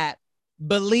 that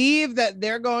believe that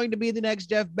they're going to be the next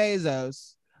Jeff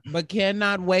Bezos, but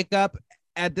cannot wake up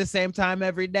at the same time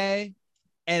every day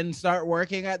and start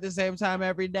working at the same time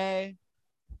every day.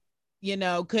 You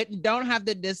know, don't have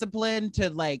the discipline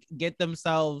to like get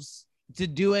themselves to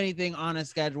do anything on a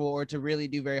schedule or to really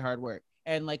do very hard work.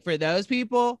 And like for those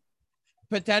people,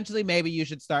 potentially maybe you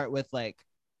should start with like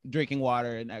drinking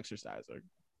water and exercising.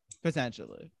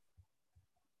 Potentially.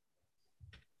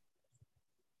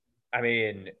 I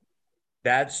mean,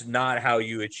 that's not how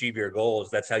you achieve your goals.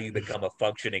 That's how you become a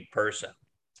functioning person.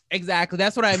 Exactly.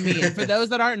 That's what I mean. For those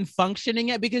that aren't functioning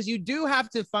yet, because you do have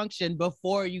to function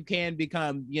before you can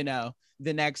become, you know,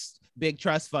 the next big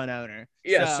trust fund owner.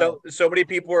 Yeah. So many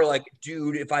people are like,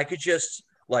 dude, if I could just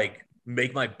like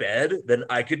make my bed, then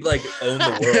I could like own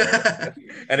the world.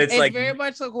 And it's like very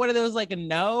much like one of those like a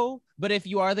no. But if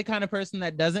you are the kind of person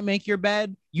that doesn't make your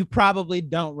bed, you probably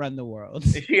don't run the world.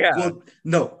 Yeah. Well,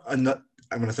 no, I'm going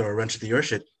to throw a wrench into your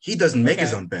shit. He doesn't make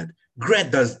his own bed.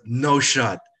 Grant does no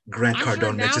shot. Grant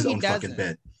Cardone makes his own fucking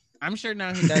bed. I'm sure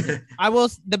now he doesn't.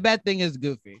 The bed thing is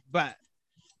goofy, but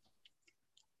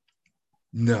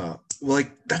no. Well,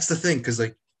 like that's the thing, because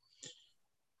like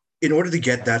in order to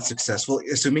get that successful,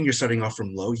 assuming you're starting off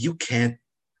from low, you can't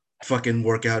fucking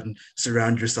work out and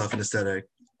surround yourself in aesthetic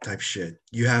type shit.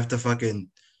 You have to fucking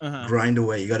grind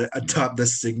away. You got to adopt the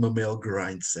Sigma male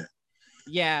grind set.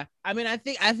 Yeah, I mean, I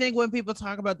think when people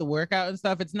talk about the workout and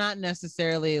stuff, it's not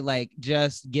necessarily like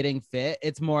just getting fit.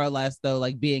 It's more or less though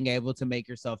like being able to make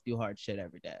yourself do hard shit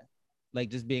every day, like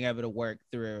just being able to work,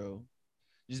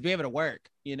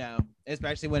 you know,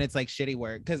 especially when it's like shitty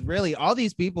work. Because really, all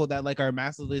these people that like are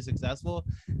massively successful,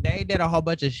 they did a whole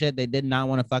bunch of shit they did not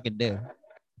want to fucking do.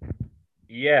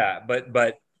 Yeah, but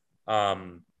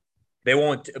they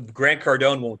won't. Grant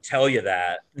Cardone won't tell you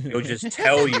that. He'll just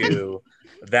tell you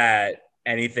that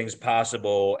anything's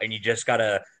possible, and you just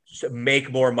gotta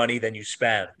make more money than you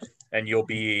spend, and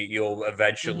you'll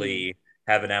eventually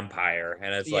have an empire.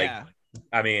 And it's like,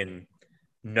 I mean,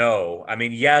 no, I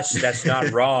mean, yes, that's not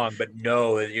wrong, but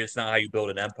no, it's not how you build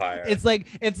an empire. It's like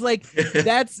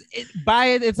that's it. By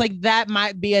it, it's like that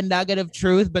might be a nugget of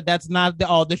truth, but that's not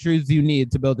all the truths you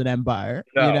need to build an empire.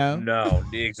 No, you know? No,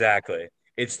 exactly.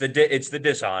 It's the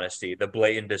dishonesty, the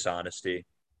blatant dishonesty.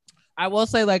 I will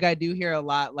say, like, I do hear a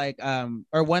lot, like,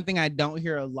 or one thing I don't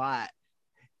hear a lot.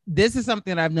 This is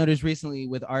something that I've noticed recently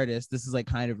with artists. This is like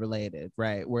kind of related,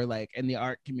 right? Where like in the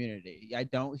art community, I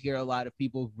don't hear a lot of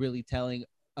people really telling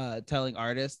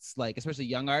artists, like especially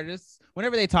young artists,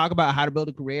 whenever they talk about how to build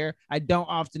a career, I don't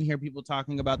often hear people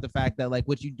talking about the fact that like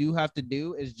what you do have to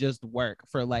do is just work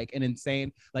for like an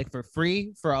insane, like for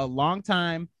free for a long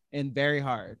time and very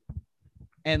hard.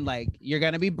 And like you're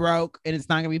gonna be broke and it's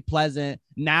not gonna be pleasant.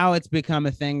 Now it's become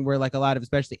a thing where like a lot of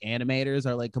especially animators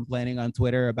are like complaining on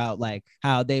Twitter about like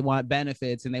how they want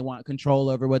benefits and they want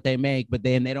control over what they make, but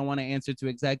then they don't want to answer to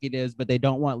executives, but they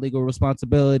don't want legal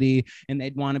responsibility and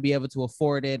they'd want to be able to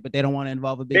afford it, but they don't want to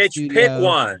involve a big studio. Pick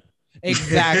one.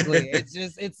 Exactly.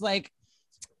 It's like,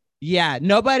 yeah,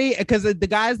 nobody, because the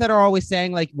guys that are always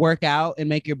saying like work out and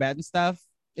make your bed and stuff,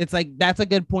 it's like that's a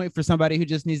good point for somebody who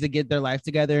just needs to get their life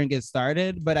together and get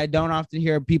started. But I don't often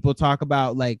hear people talk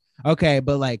about like, okay,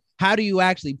 but like, how do you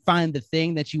actually find the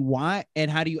thing that you want? And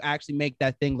how do you actually make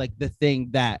that thing like the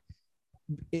thing that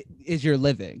is your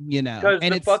living, you know?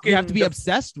 And you have to be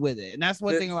obsessed with it. And that's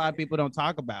one thing a lot of people don't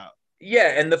talk about.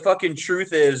 Yeah, and the fucking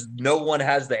truth is no one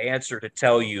has the answer to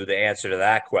tell you the answer to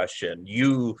that question.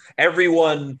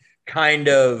 Everyone's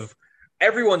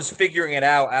figuring it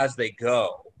out as they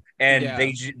go.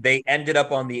 And they ended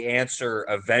up on the answer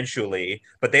eventually,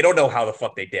 but they don't know how the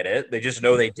fuck they did it. They just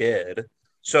know they did.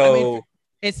 So I mean,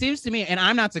 it seems to me, and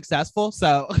I'm not successful,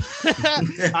 so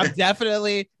I'm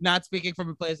definitely not speaking from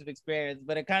a place of experience,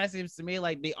 but it kind of seems to me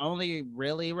like the only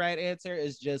really right answer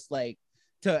is just like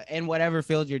to in whatever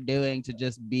field you're doing to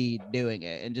just be doing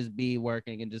it and just be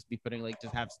working and just be putting like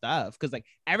just have stuff, because like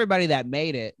everybody that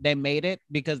made it, they made it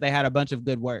because they had a bunch of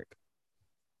good work,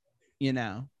 you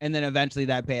know, and then eventually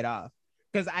that paid off.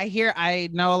 Because I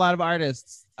know a lot of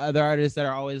artists, other artists that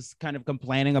are always kind of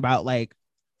complaining about like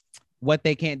what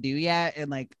they can't do yet and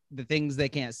like the things they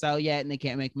can't sell yet and they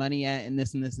can't make money yet and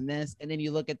this and this and this, and then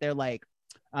you look at their like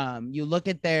you look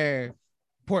at their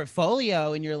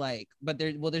portfolio and you're like, but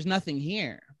there's nothing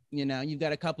here, you know. You've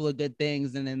got a couple of good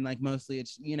things and then like mostly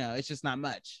it's, you know, it's just not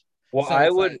much. Well, So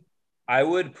I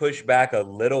would push back a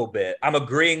little bit. I'm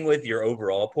agreeing with your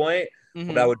overall point,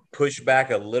 but I would push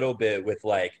back a little bit with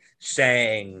like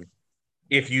saying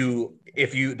if you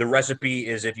the recipe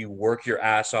is if you work your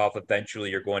ass off, eventually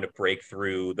you're going to break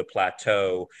through the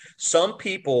plateau. Some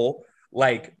people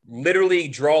like literally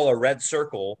draw a red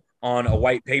circle on a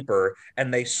white paper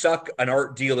and they suck an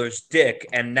art dealer's dick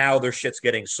and now their shit's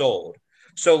getting sold.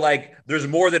 So like there's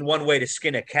more than one way to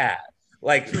skin a cat.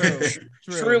 Like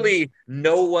truly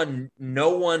no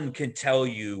one can tell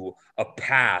you a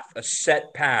path, a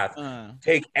set path.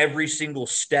 Take every single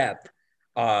step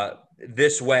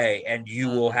this way and you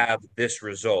will have this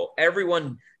result.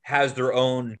 Everyone has their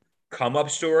own come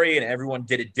up story and everyone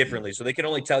did it differently. So they can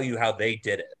only tell you how they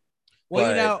did it.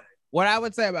 Well, you know, what I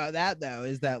would say about that though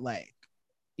is that like,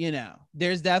 you know,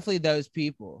 there's definitely those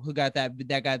people who got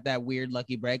that weird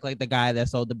lucky break, like the guy that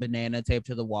sold the banana taped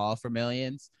to the wall for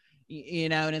millions, you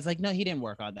know, and it's like, no, he didn't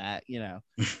work on that, you know.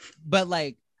 But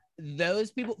like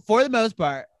those people, for the most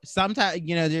part, sometimes,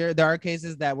 you know, there are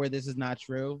cases that where this is not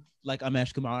true, like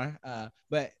Amesh Kumar,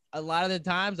 but a lot of the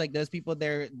times, like those people,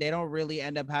 they don't really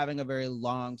end up having a very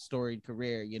long storied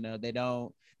career, you know.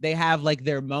 They have like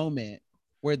their moment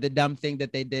where the dumb thing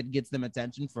that they did gets them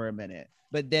attention for a minute,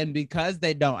 but then because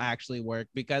they don't actually work,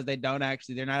 because they're not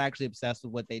actually obsessed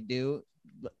with what they do,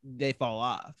 they fall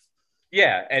off.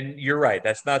 Yeah, and you're right,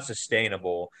 that's not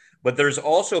sustainable. But there's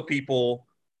also people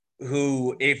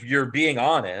who, if you're being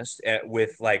honest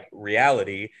with like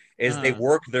reality, is they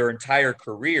work their entire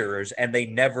careers and they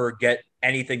never get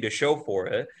anything to show for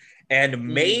it. And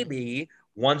maybe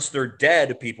once they're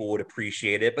dead, people would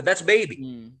appreciate it, but that's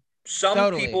maybe.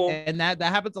 Some people, and that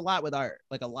happens a lot with art,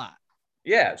 like a lot.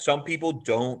 Yeah, some people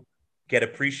don't get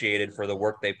appreciated for the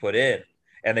work they put in,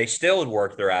 and they still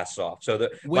work their ass off. So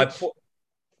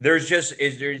there's just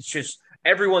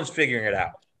everyone's figuring it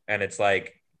out, and it's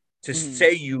like to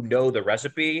say you know the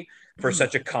recipe for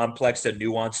such a complex and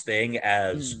nuanced thing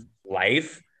as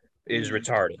life is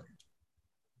retarded.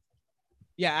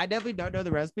 Yeah, I definitely don't know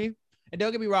the recipe, and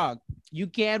don't get me wrong, you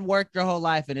can work your whole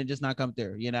life and it just not come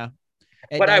through, you know.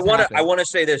 But I want to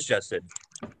say this, Justin.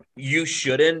 You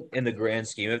shouldn't, in the grand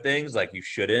scheme of things, like you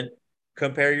shouldn't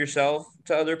compare yourself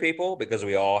to other people because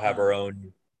we all have our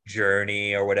own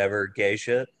journey or whatever gay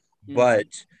shit. But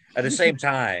at the same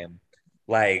time,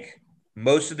 like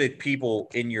most of the people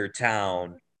in your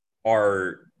town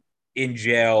are in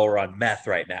jail or on meth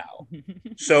right now.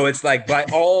 So it's like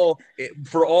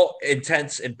for all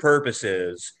intents and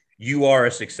purposes, you are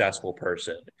a successful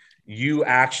person. You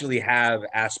actually have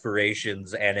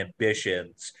aspirations and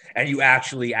ambitions and you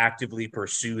actually actively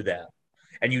pursue them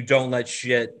and you don't let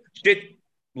shit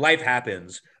life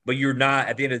happens, but you're not,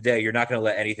 at the end of the day, you're not going to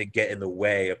let anything get in the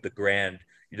way of the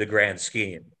grand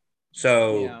scheme.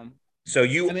 So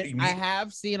I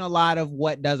have seen a lot of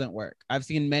what doesn't work. I've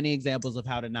seen many examples of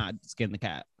how to not skin the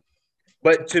cat.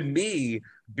 But to me,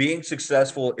 being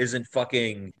successful isn't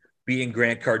fucking being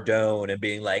Grant Cardone and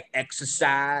being like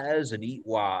exercise and eat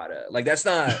water. Like that's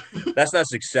not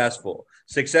successful.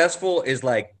 Successful is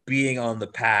like being on the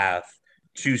path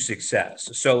to success.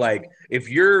 So like if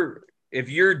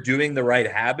you're doing the right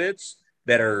habits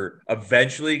that are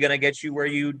eventually going to get you where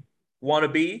you want to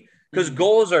be, because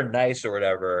goals are nice or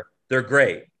whatever, they're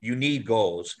great. You need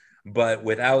goals, but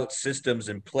without systems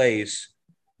in place,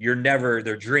 they're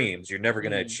dreams. You're never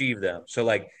going to achieve them. So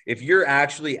like if you're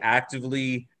actually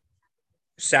actively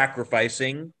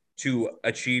sacrificing to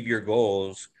achieve your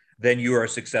goals, then you are a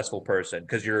successful person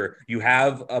because you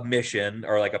have a mission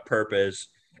or like a purpose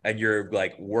and you're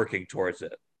like working towards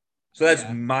it. So that's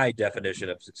my definition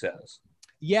of success.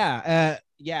 Yeah,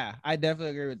 I definitely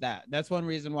agree with that. That's one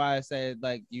reason why I say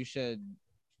like you should,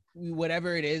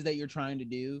 whatever it is that you're trying to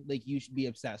do, like you should be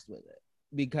obsessed with it,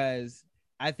 because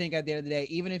I think at the end of the day,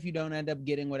 even if you don't end up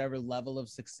getting whatever level of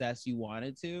success you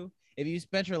wanted to, if you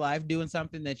spent your life doing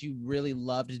something that you really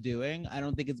loved doing, I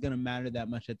don't think it's going to matter that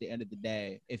much at the end of the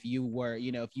day. If you were,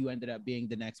 you know, if you ended up being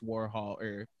the next Warhol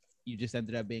or you just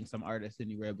ended up being some artist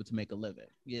and you were able to make a living,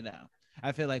 you know,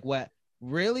 I feel like what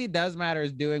really does matter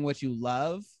is doing what you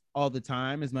love all the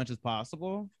time as much as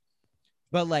possible.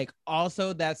 But like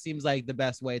also that seems like the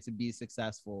best way to be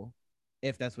successful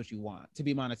if that's what you want, to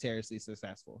be monetarily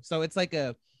successful. So it's like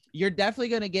you're definitely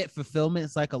going to get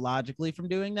fulfillment psychologically from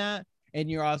doing that, and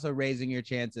you're also raising your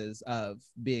chances of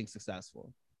being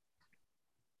successful.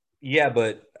 Yeah,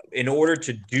 but in order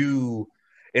to do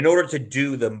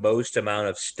the most amount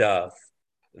of stuff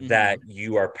that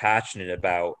you are passionate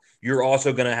about, you're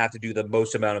also going to have to do the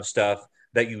most amount of stuff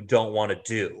that you don't want to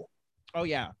do. Oh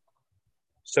yeah.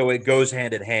 So it goes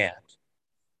hand in hand.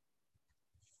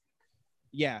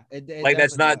 Yeah, it like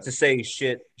that's not does. to say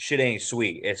shit ain't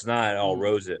sweet. It's not all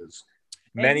roses.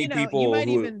 And, Many people you might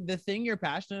who even the thing you're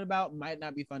passionate about might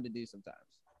not be fun to do sometimes.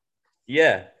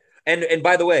 Yeah. And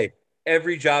by the way,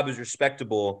 every job is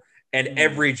respectable and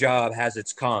every job has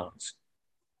its cons.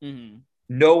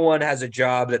 No one has a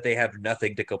job that they have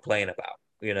nothing to complain about,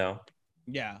 you know?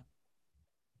 Yeah.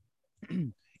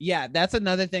 Yeah, that's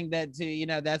another thing that too, you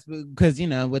know, that's because, you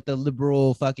know, with the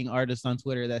liberal fucking artists on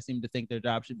Twitter that seem to think their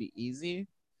job should be easy.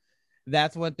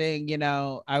 That's one thing, you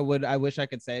know, I wish I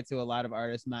could say to a lot of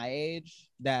artists my age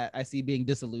that I see being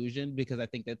disillusioned because I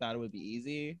think they thought it would be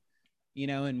easy, you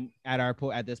know, and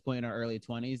at this point in our early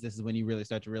 20s, this is when you really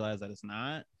start to realize that it's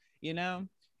not, you know.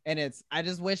 And I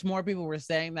just wish more people were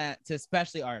saying that to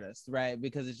especially artists, right?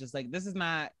 Because it's just like, it's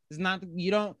not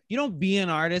you don't be an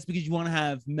artist because you want to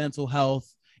have mental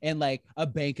health and like a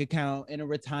bank account and a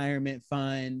retirement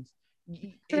fund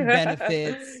and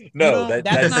benefits. No,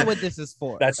 that's not what this is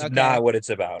for. That's not what it's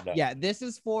about. No. Yeah, this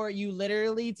is for you.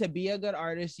 Literally, to be a good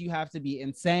artist, you have to be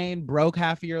insane, broke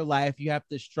half of your life. You have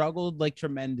to struggle like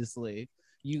tremendously.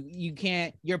 You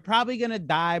can't. You're probably gonna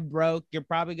die broke. You're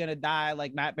probably gonna die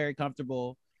like not very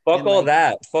comfortable. Fuck all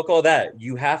that. Fuck all that.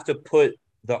 You have to put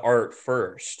the art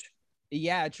first.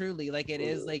 Yeah, truly. Like it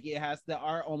is like the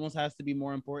art almost has to be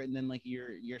more important than like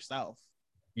yourself.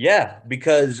 Yeah,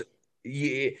 because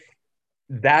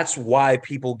that's why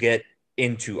people get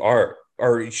into art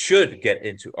or should get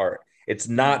into art. It's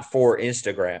not for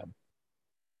Instagram.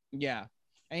 Yeah.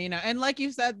 And, you know, and like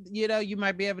you said, you know, you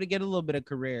might be able to get a little bit of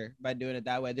career by doing it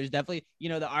that way. There's definitely, you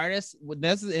know, the artists,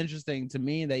 this is interesting to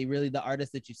me that the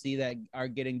artists that you see that are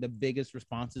getting the biggest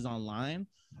responses online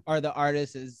are the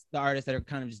artists that are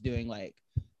kind of just doing like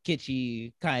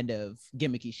kitschy kind of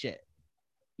gimmicky shit.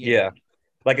 Yeah. Know?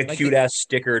 Like a cute ass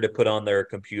sticker to put on their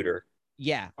computer.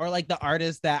 Yeah. Or like the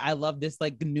artists that I love this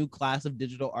like new class of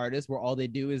digital artists where all they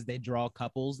do is they draw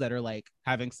couples that are like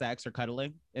having sex or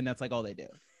cuddling. And that's like all they do.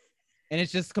 And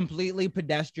it's just completely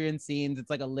pedestrian scenes. It's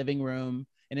like a living room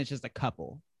and it's just a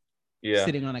couple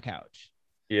sitting on a couch.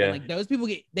 Yeah. And like those people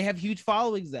they have huge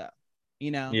followings though,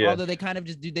 you know, although they kind of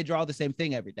they draw the same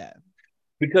thing every day.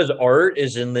 Because art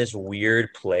is in this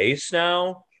weird place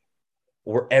now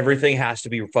where everything has to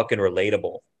be fucking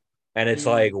relatable. And it's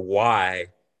like, why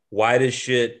can't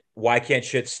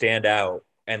shit stand out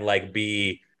and like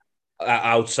be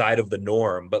outside of the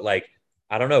norm? But like,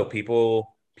 I don't know,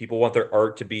 people want their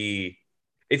art to be.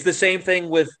 It's the same thing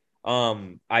with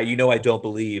I don't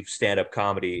believe stand-up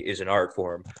comedy is an art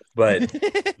form, but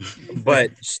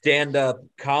but stand-up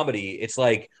comedy, it's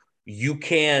like you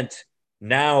can't.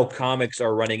 Now comics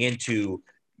are running into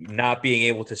not being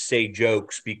able to say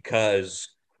jokes because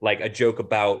like a joke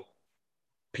about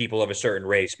people of a certain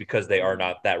race because they are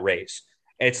not that race.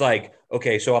 It's like,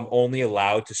 okay, so I'm only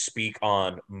allowed to speak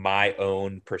on my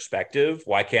own perspective.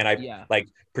 Why can't I like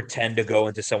pretend to go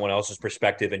into someone else's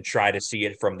perspective and try to see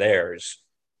it from theirs?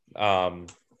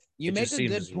 You make a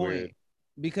good point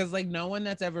because like no one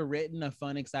that's ever written a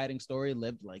fun, exciting story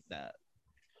lived like that.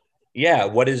 Yeah,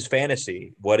 what is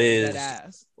fantasy? What is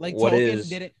like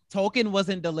Tolkien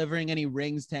wasn't delivering any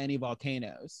rings to any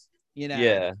volcanoes, you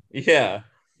know? Yeah.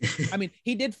 I mean,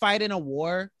 he did fight in a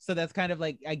war, so that's kind of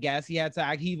like, I guess he had to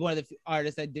act. He's one of the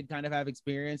artists that did kind of have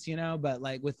experience, you know, but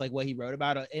like with like what he wrote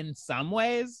about in some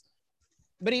ways.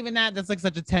 But even that's like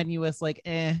such a tenuous, like,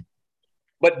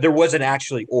 But there wasn't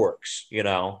actually orcs, you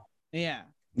know? Yeah.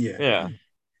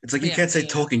 It's like you can't say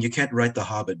Tolkien, you can't write The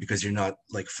Hobbit because you're not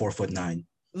like 4'9".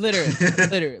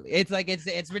 Literally. It's like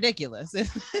it's ridiculous.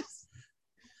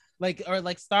 Like, or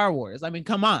like Star Wars. I mean,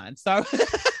 come on,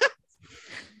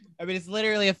 I mean, it's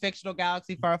literally a fictional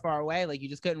galaxy far, far away. Like, you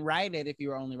just couldn't write it if you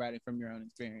were only writing from your own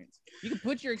experience. You could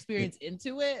put your experience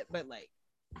into it, but like.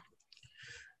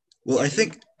 Well, I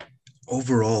think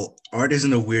overall, art is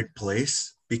in a weird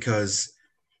place because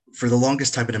for the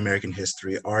longest time in American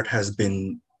history, art has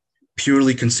been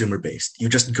purely consumer based. You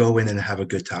just go in and have a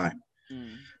good time.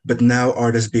 But now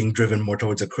art is being driven more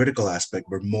towards a critical aspect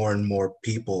where more and more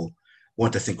people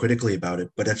want to think critically about it.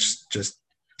 But that's just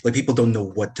like people don't know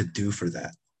what to do for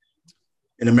that.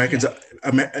 And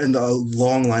and a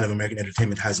long line of American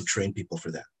entertainment hasn't trained people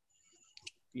for that.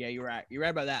 Yeah, you're right. You're right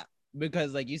about that.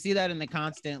 Because like you see that in the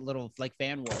constant little like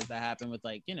fan wars that happen with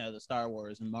like, you know, the Star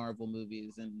Wars and Marvel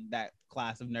movies and that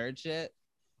class of nerd shit.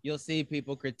 You'll see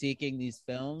people critiquing these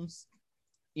films,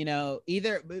 you know,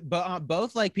 either but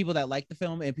both like people that like the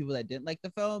film and people that didn't like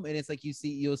the film. And it's like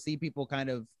you'll see people kind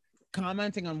of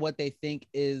commenting on what they think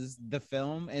is the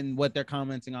film, and what they're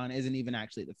commenting on isn't even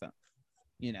actually the film,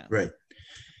 you know. Right.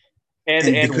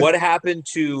 And what happened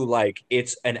to like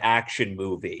it's an action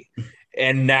movie?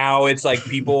 And now it's like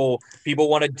people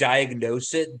want to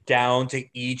diagnose it down to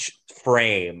each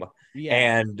frame.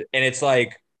 Yeah. And it's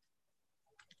like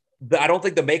I don't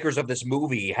think the makers of this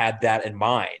movie had that in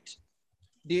mind.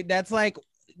 Dude, that's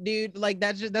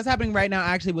happening right now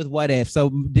actually with What If. So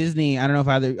Disney, I don't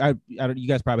know if you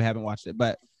guys probably haven't watched it,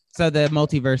 but so the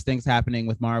multiverse thing's happening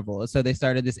with Marvel. So they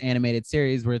started this animated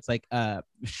series where it's like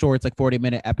shorts, like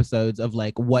 40-minute episodes of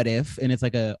like What If, and it's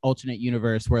like a alternate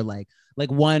universe where like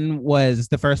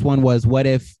the first one was what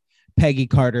if Peggy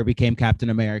Carter became Captain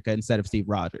America instead of Steve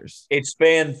Rogers. It's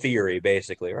fan theory,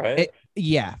 basically, right?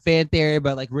 Yeah, fan theory,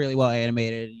 but like really well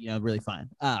animated, you know, really fun.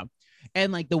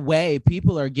 And like the way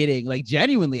people are getting like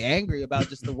genuinely angry about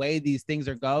just the way these things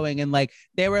are going. And like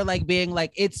they were like being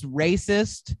like, it's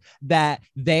racist that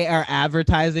they are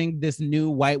advertising this new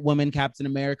white woman Captain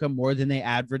America more than they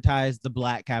advertised the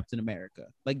black Captain America.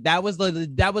 Like that was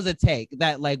a take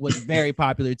that like was very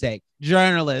popular take.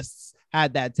 Journalists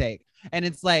had that take. And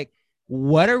it's like,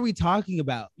 what are we talking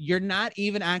about? You're not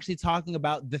even actually talking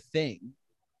about the thing.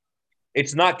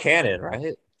 It's not canon,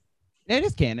 right? It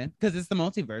is canon because it's the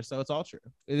multiverse, so it's all true.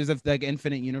 It is like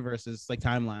infinite universes, like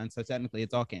timeline, so technically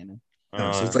it's all canon.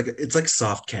 So it's like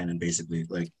soft canon, basically.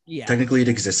 Like yeah, technically it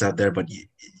exists out there, but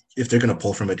if they're gonna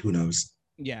pull from it, who knows?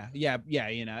 Yeah.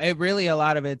 You know, it really a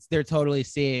lot of it's they're totally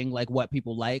seeing like what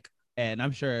people like, and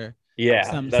I'm sure.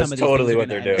 Yeah, that's totally what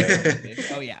they're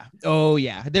doing. Oh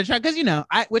yeah, they're trying because you know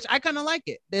which I kind of like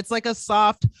it. It's like a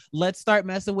soft. Let's start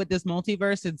messing with this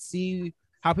multiverse and see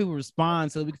how people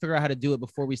respond, so that we can figure out how to do it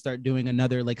before we start doing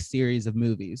another like series of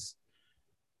movies.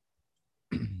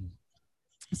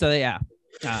 So yeah.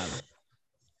 But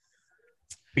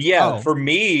yeah, for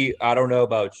me, I don't know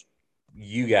about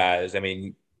you guys. I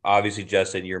mean, obviously,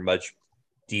 Justin, you're much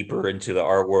deeper into the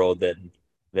art world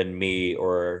than me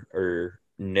or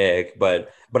Nick, but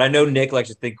I know Nick likes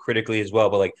to think critically as well.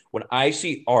 But like when I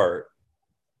see art,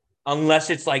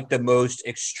 unless it's like the most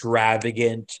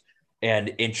extravagant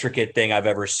and intricate thing I've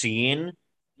ever seen,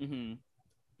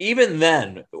 even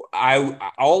then,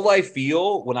 all I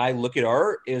feel when I look at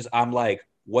art is I'm like,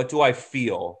 what do I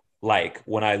feel like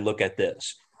when I look at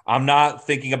this? I'm not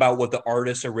thinking about what the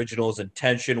artist's original's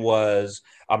intention was.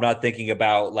 I'm not thinking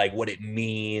about like what it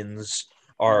means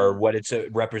or what it's a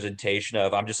representation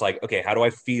of. I'm just like, okay, how do I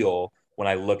feel when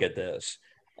I look at this?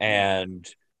 And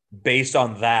based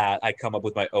on that, I come up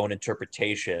with my own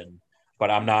interpretation,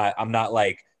 but I'm not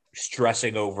like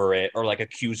stressing over it or like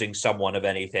accusing someone of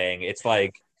anything. It's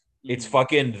like, it's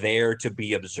fucking there to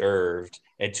be observed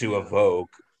and to evoke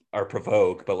or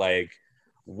provoke. But like,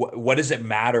 what does it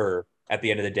matter at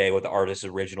the end of the day what the artist's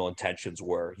original intentions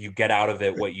were? You get out of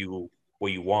it what you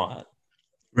want.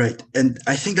 Right. And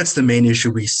I think that's the main issue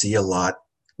we see a lot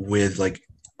with like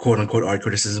quote unquote art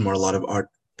criticism or a lot of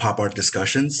pop art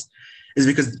discussions, is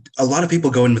because a lot of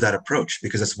people go in with that approach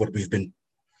because that's what we've been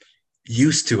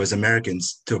used to as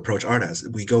Americans to approach art as.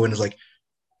 We go in as like,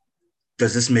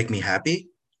 does this make me happy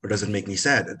or does it make me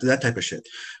sad? That type of shit.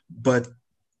 But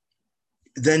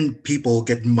then people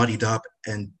get muddied up,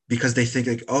 and because they think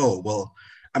like, oh, well,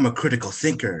 I'm a critical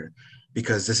thinker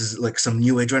because this is like some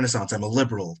new age renaissance, I'm a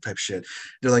liberal type shit.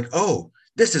 They're like, oh,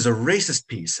 this is a racist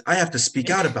piece, I have to speak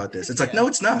out about this. It's like, no,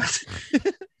 it's not.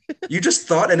 You just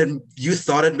thought, and you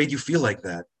thought it made you feel like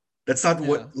that. That's not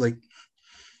what like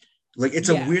it's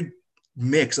a weird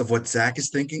mix of what Zach is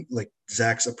thinking, like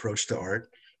Zach's approach to art,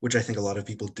 which I think a lot of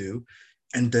people do,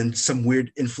 and then some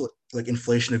weird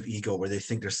inflation of ego where they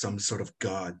think there's some sort of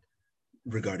god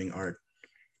regarding art.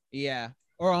 Yeah.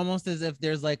 Or almost as if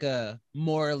there's like a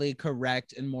morally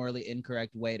correct and morally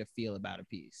incorrect way to feel about a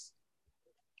piece.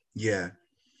 Yeah.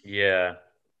 Yeah.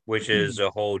 Which is a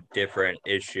whole different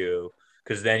issue.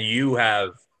 Because then you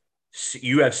have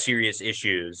serious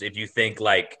issues if you think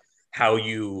like how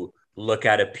you look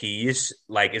at a piece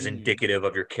like is indicative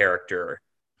of your character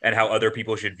and how other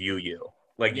people should view you.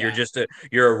 Like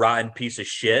you're a rotten piece of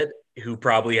shit who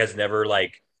probably has never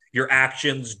like your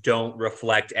actions don't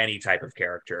reflect any type of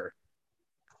character.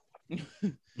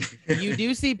 You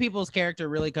do see people's character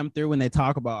really come through when they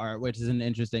talk about art, which is an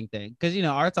interesting thing because you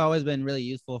know art's always been really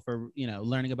useful for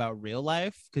learning about real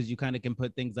life because you kind of can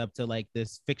put things up to like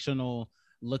this fictional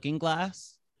looking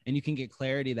glass and you can get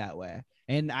clarity that way.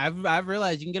 And I've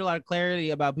realized you can get a lot of clarity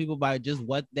about people by just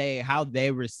how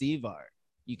they receive art.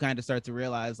 You kind of start to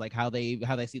realize like how they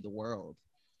see the world.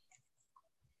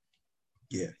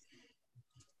 Yeah.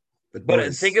 But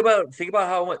boys, think about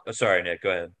how much. Oh, sorry, Nick. Go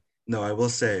ahead. No, I will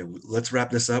say, let's wrap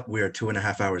this up. We are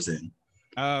 2.5 hours in.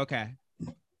 Oh, okay.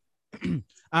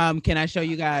 Can I show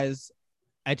you guys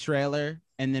a trailer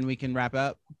and then we can wrap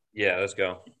up? Yeah, let's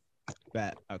go.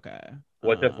 Bet. Okay.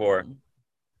 What's it for?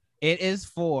 It is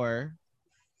for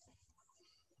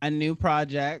a new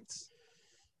project.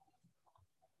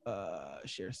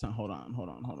 Share some. Hold on.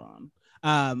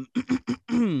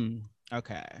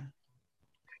 Okay.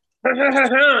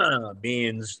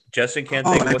 Means Justin can't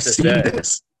think of I've what to seen say.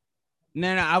 this.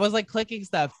 No, I was like clicking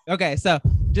stuff. Okay, so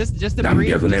just a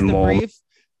brief.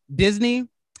 Disney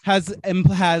has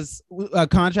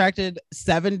contracted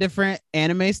 7 different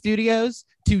anime studios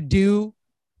to do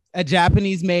a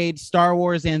Japanese-made Star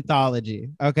Wars anthology.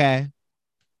 Okay.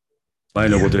 前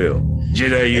のことよ。ジェ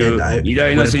ダイよ、偉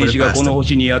大な戦士がこの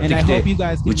星にやってきて、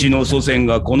うちの祖先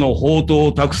がこの宝刀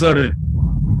を託される。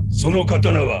その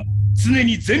刀は常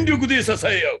に全力で支え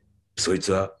合う。そい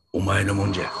つはお前のも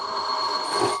んじゃ。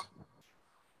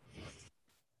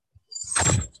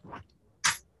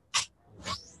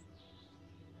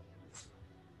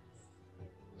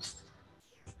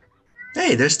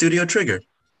Hey, there's Studio Trigger.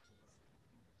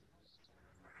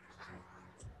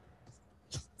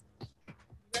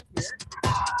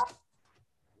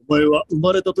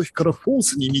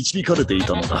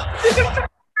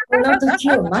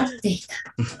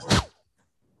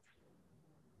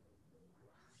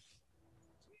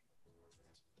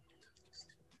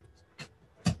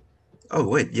 Oh,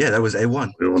 wait, yeah, that was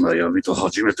A1. ような闇と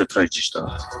初めて対峙し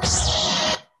た。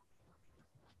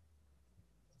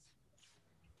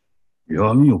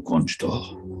闇を感じた。いつ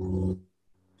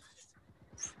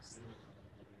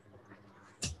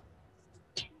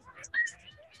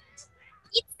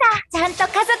かちゃんと家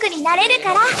族になれる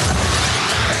から。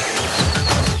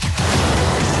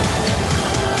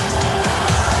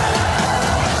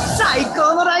最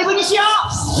高のライブにしよう。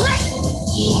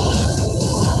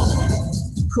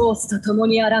フォースと共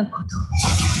にあらんこと。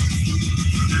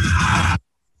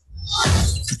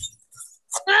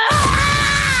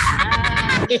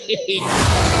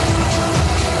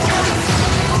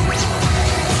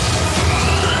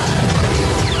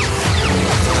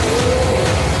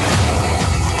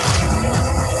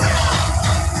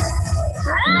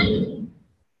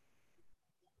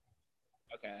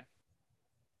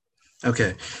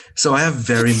Okay, so I have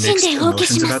very mixed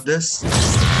emotions about this. By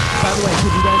the way,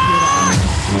 could you guys hear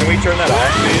that? Can we turn that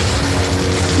off, please?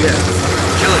 Yeah,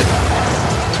 kill it.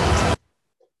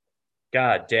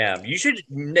 God damn. You should,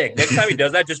 Nick, next time he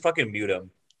does that, just fucking mute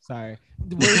him. Sorry.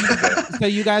 So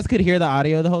you guys could hear the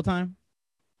audio the whole time?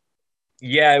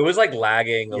 Yeah, it was like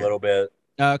lagging a little bit.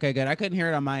 Oh, okay, good. I couldn't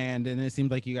hear it on my end, and it seemed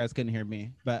like you guys couldn't hear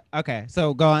me. But okay,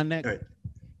 so go on, Nick. All right.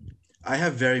 I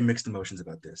have very mixed emotions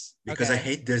about this because I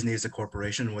hate Disney as a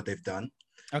corporation and what they've done.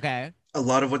 Okay. A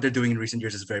lot of what they're doing in recent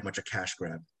years is very much a cash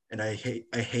grab. And I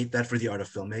hate that for the art of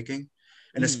filmmaking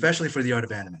and especially for the art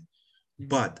of anime.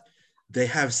 But they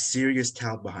have serious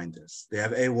talent behind this. They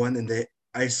have A1 and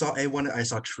I saw A1 and I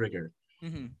saw Trigger.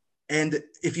 And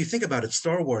if you think about it,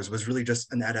 Star Wars was really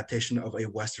just an adaptation of a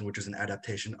Western, which is an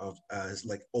adaptation of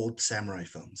like old samurai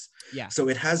films. Yeah. So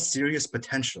it has serious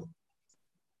potential.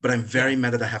 But I'm very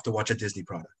mad that I have to watch a Disney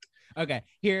product. Okay,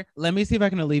 here, let me see if I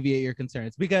can alleviate your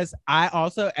concerns because I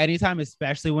also, anytime,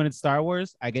 especially when it's Star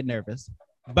Wars, I get nervous.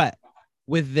 But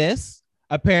with this,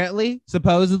 apparently,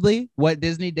 supposedly, what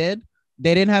Disney did,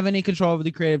 they didn't have any control over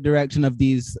the creative direction of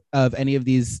any of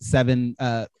these 7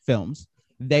 films.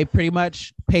 They pretty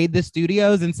much paid the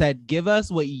studios and said, give us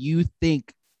what you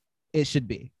think it should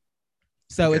be.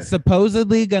 So it's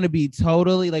supposedly going to be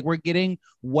totally like we're getting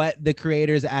what the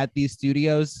creators at these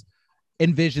studios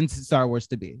envisioned Star Wars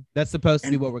to be. That's supposed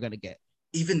to be what we're going to get.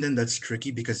 Even then, that's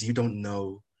tricky because you don't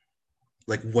know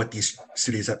like what these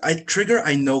studios have. Trigger,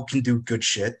 I know can do good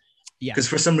shit. Yeah. Because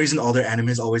for some reason, all their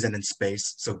animes always end in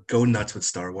space. So go nuts with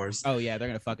Star Wars. Oh, yeah. They're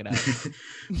going to fuck it up.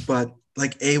 But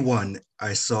like A1,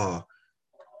 I saw,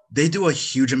 they do a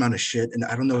huge amount of shit. And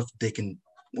I don't know if they can.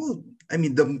 Well, I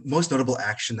mean, the most notable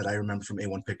action that I remember from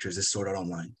A1 Pictures is Sword Art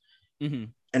Online.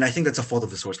 And I think that's a fault of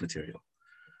the source material.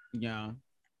 Yeah.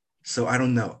 So I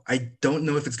don't know. I don't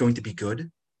know if it's going to be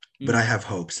good, but I have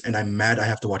hopes. And I'm mad I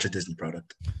have to watch a Disney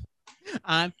product.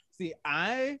 I think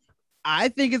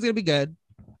it's going to be good.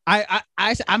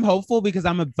 I'm hopeful because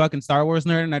I'm a fucking Star Wars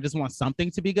nerd and I just want something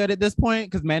to be good at this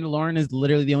point because Mandalorian is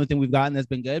literally the only thing we've gotten that's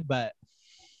been good. But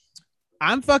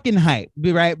I'm fucking hyped,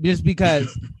 right? Just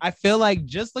because I feel like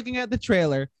just looking at the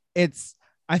trailer, it's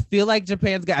I feel like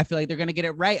Japan's got. I feel like they're gonna get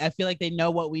it right. I feel like they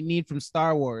know what we need from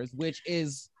Star Wars, which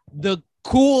is the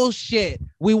cool shit.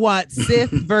 We want Sith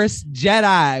versus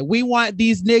Jedi. We want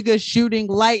these niggas shooting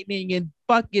lightning and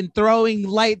fucking throwing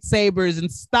lightsabers and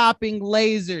stopping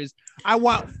lasers. I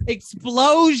want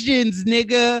explosions,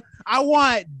 nigga. I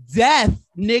want death,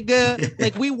 nigga.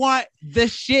 Like, we want the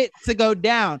shit to go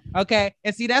down. Okay.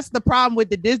 And see, that's the problem with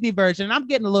the Disney version. I'm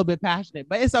getting a little bit passionate,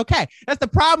 but it's okay. That's the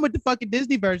problem with the fucking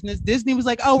Disney version is Disney was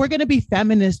like, oh, we're going to be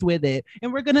feminist with it.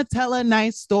 And we're going to tell a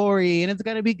nice story and it's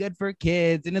going to be good for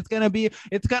kids. And it's going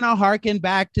to harken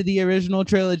back to the original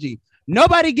trilogy.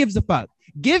 Nobody gives a fuck.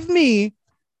 Give me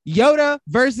Yoda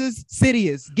versus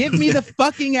Sidious. Give me the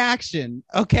fucking action.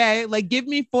 Okay. Like, give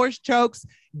me force chokes.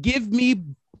 Give me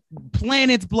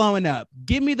planets blowing up.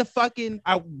 Give me the fucking,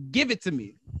 give it to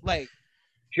me. Like,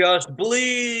 just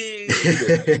bleed.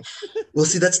 Well,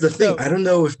 see, that's the thing. I don't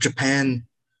know if Japan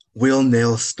will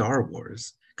nail Star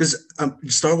Wars because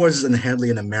Star Wars is inherently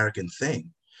an American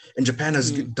thing, and Japan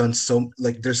has done so,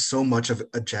 like, there's so much of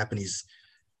a Japanese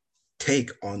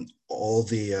take on all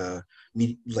the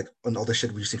like on all the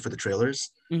shit we've seen for the trailers.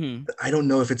 I don't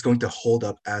know if it's going to hold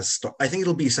up as I think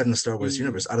it'll be set in the Star Wars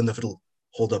universe. I don't know if it'll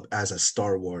hold up as a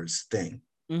Star Wars thing.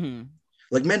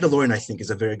 Like Mandalorian, I think, is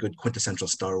a very good quintessential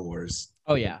Star Wars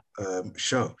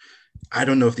show. I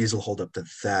don't know if these will hold up to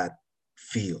that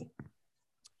feel.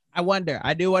 I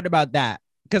do wonder about that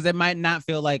because it might not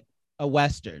feel like a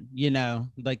Western, you know,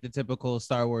 like the typical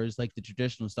Star Wars, like the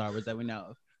traditional Star Wars that we know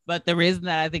of. But the reason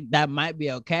that I think that might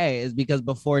be okay is because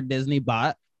before Disney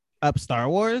bought up Star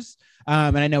Wars,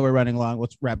 and I know we're running long,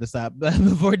 let's wrap this up, but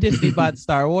before Disney bought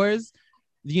Star Wars,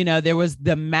 you know, there was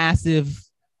the massive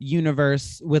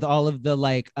universe with all of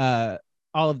the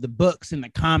all of the books and the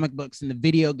comic books and the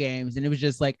video games. And it was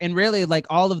just like, and really like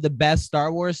all of the best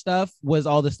Star Wars stuff was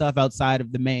all the stuff outside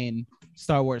of the main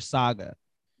Star Wars saga.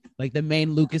 Like the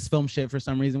main Lucasfilm shit for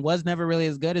some reason was never really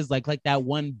as good as like that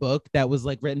one book that was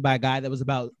like written by a guy that was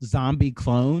about zombie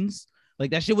clones.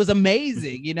 Like that shit was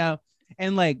amazing, you know?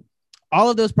 And like all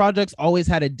of those projects always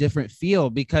had a different feel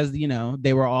because, you know,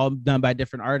 they were all done by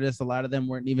different artists. A lot of them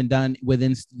weren't even done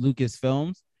within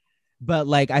Lucasfilms. But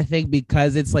like, I think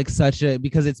because it's like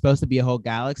because it's supposed to be a whole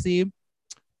galaxy,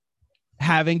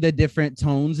 having the different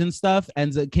tones and stuff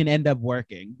can end up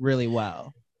working really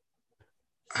well.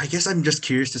 I guess I'm just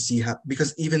curious to see how,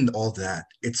 because even all that,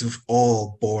 it's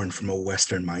all born from a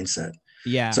Western mindset.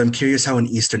 Yeah. So I'm curious how an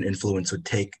Eastern influence would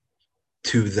take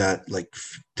to that, like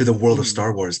to the world of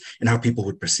Star Wars and how people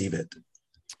would perceive it.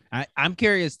 I'm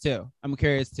curious too.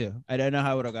 I don't know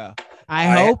how it'll go.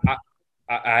 I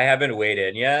haven't weighed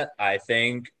in yet. I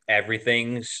think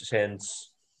everything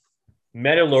since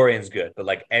Mandalorian's good, but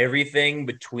like everything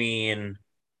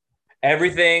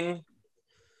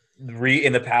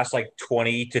in the past like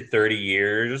 20 to 30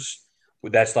 years,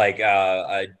 that's like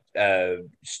a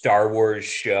Star Wars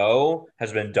show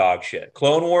has been dog shit.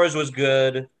 Clone Wars was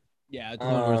good. Yeah,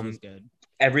 Clone Wars was good.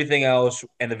 Everything else,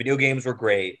 and the video games were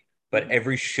great, but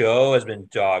every show has been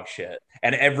dog shit.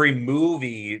 And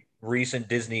every recent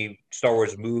Disney Star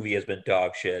Wars movie has been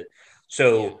dog shit.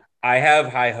 So I have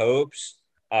high hopes.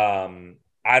 I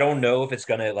don't know if it's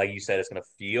gonna, like you said, it's gonna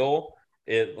feel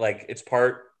it like it's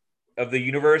part of the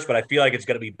universe, but I feel like it's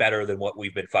gonna be better than what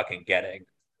we've been fucking getting.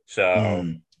 So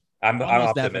I'm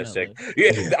optimistic.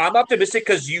 Yeah, I'm optimistic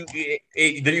because you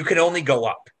can only go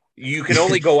up. You can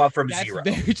only go up from zero.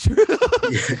 Very true.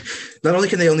 Not only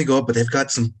can they only go up, but they've got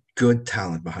some good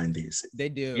talent behind these. They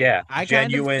do. Yeah,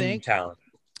 genuine talent.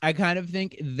 I kind of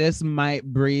think this might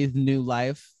breathe new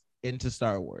life into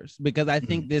Star Wars because I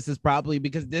think this is probably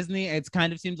because Disney, it's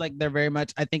kind of seems like they're very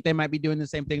much, I think they might be doing the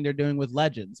same thing they're doing with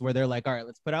Legends, where they're like, all right,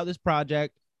 let's put out this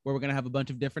project where we're going to have a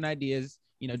bunch of different ideas,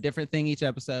 you know, different thing each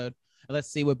episode. And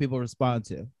let's see what people respond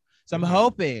to. So I'm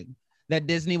hoping that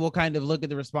Disney will kind of look at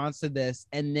the response to this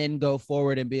and then go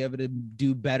forward and be able to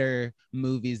do better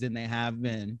movies than they have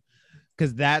been.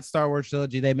 Because that Star Wars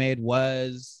trilogy they made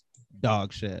was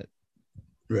dog shit.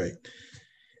 Right.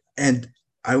 And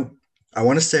I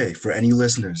want to say for any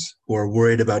listeners who are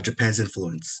worried about Japan's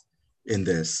influence in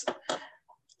this,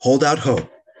 hold out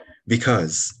hope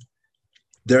because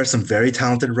there are some very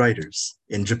talented writers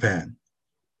in Japan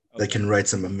that can write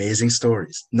some amazing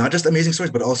stories. Not just amazing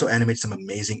stories, but also animate some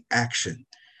amazing action.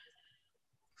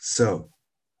 So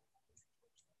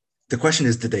the question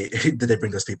is, did they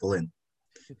bring those people in?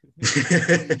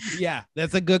 Yeah,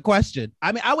 that's a good question.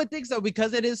 I mean, I would think so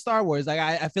because it is Star Wars. Like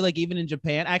I feel like even in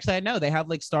Japan, actually, I know they have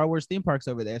like Star Wars theme parks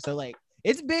over there. So like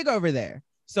it's big over there.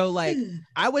 So like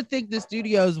I would think the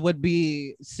studios would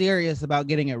be serious about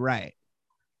getting it right.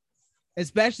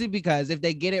 Especially because if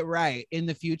they get it right in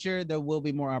the future, there will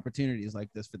be more opportunities like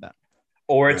this for them.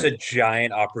 Or it's a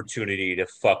giant opportunity to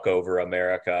fuck over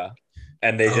America,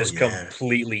 and they just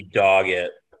completely dog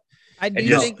it. I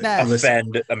do think that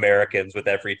offend Americans with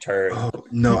every turn. Oh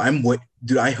no,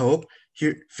 dude. I hope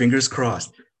here, fingers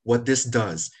crossed. What this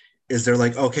does is they're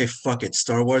like, okay, fuck it.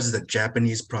 Star Wars is a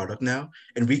Japanese product now,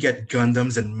 and we get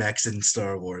Gundams and mechs in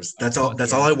Star Wars. That's all.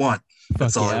 That's all I want.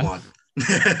 That's all I want.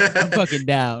 I'm fucking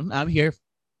down. I'm here.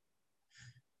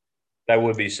 That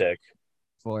would be sick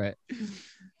for it.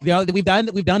 We've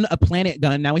done a planet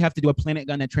gun. Now we have to do a planet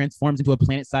gun that transforms into a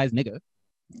planet-sized nigga.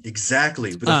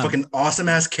 Exactly, with a fucking awesome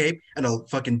ass cape and a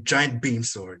fucking giant beam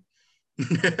sword.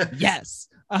 Yes.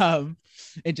 And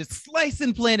just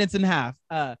slicing planets in half.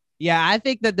 Yeah, I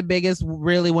think that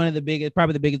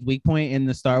probably the biggest weak point in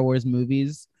the Star Wars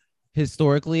movies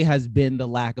historically has been the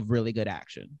lack of really good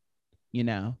action. You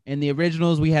know, in the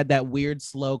originals, we had that weird,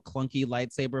 slow, clunky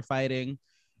lightsaber fighting.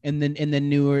 And then in the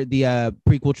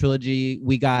prequel trilogy,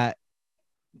 we got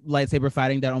lightsaber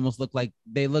fighting that almost looked like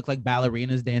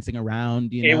ballerinas dancing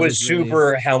around. You know, it was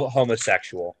super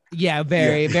homosexual. Yeah,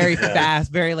 very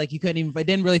fast, very like you couldn't even. It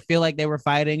didn't really feel like they were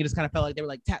fighting. It just kind of felt like they were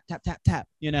like tap tap tap tap.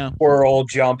 You know, twirl,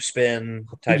 jump, spin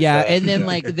type. Yeah, stuff. And then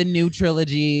like the new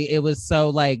trilogy, it was so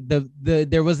like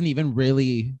there wasn't even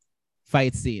really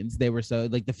fight scenes. They were so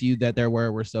like the few that there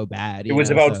were so bad. It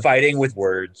was about fighting with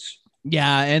words.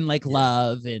 Yeah, and like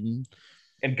love and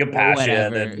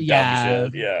compassion and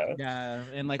dumb shit. Yeah,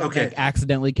 and like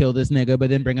accidentally kill this nigga, but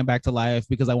then bring him back to life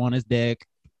because I want his dick.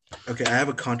 Okay, I have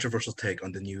a controversial take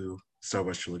on the new Star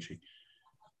Wars trilogy.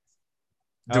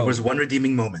 There was one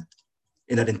redeeming moment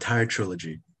in that entire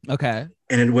trilogy. Okay,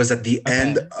 and it was at the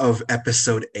end of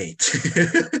Episode 8.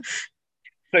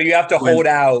 So you have to hold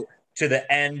out to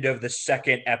the end of the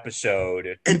second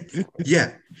episode. And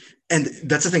yeah. And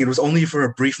that's the thing. It was only for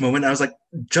a brief moment. I was like,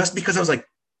 just because I was like,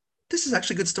 this is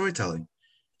actually good storytelling.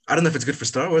 I don't know if it's good for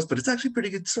Star Wars, but it's actually pretty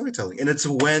good storytelling. And it's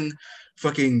when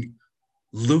fucking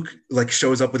Luke like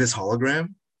shows up with his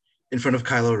hologram in front of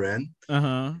Kylo Ren.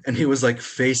 And he was like,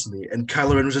 face me. And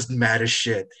Kylo Ren was just mad as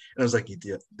shit. And I was like,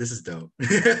 yeah, this is dope.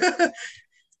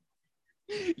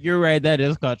 You're right. That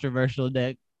is controversial,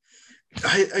 Nick.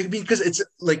 I mean, because it's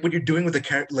like what you're doing with the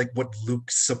character, like what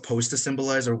Luke's supposed to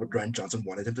symbolize, or what Rian Johnson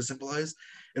wanted him to symbolize,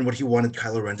 and what he wanted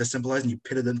Kylo Ren to symbolize, and you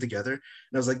pitted them together. And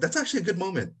I was like, that's actually a good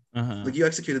moment. Like you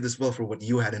executed this well for what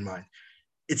you had in mind.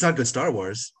 It's not good Star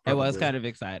Wars. Probably. It was kind of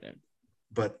exciting,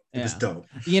 but it was dope.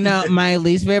 You know, my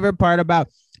least favorite part about,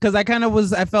 because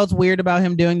I felt weird about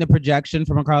him doing the projection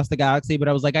from across the galaxy, but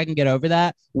I was like, I can get over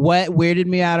that. What weirded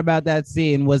me out about that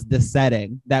scene was the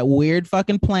setting, that weird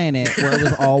fucking planet where it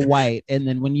was all white. And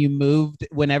then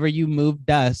whenever you moved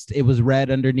dust, it was red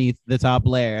underneath the top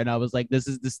layer. And I was like, this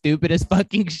is the stupidest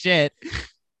fucking shit.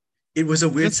 It was a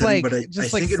weird setting, but I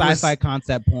think sci-fi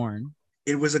concept porn.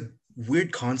 It was a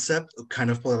weird concept, kind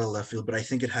of pulled out of left field, but I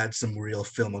think it had some real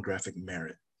filmographic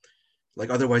merit. Like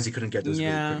otherwise you couldn't get those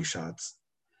really pretty shots.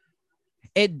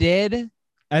 It did.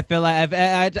 I feel like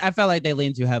I felt like they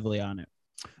leaned too heavily on it.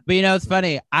 But you know, it's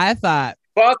funny. I thought,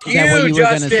 fuck you,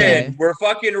 Justin. We're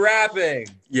fucking rapping.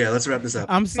 Yeah, let's wrap this up.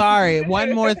 I'm sorry.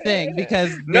 One more thing,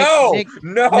 because no,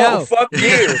 fuck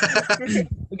you.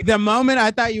 The moment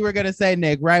I thought you were gonna say,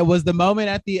 Nick, right, was the moment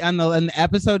in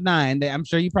episode 9 that I'm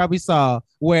sure you probably saw,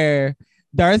 where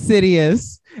Darth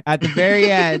Sidious at the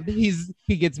very end,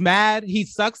 he gets mad, he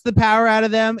sucks the power out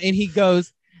of them, and he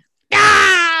goes,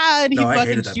 ah! And he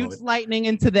fucking shoots lightning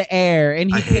into the air,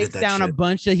 and he takes down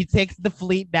he takes the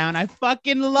fleet down. I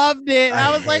fucking loved it. I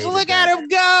was like, look at him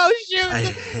go, shoot. I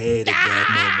hated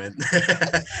that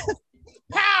moment.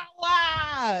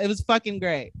 Power! It was fucking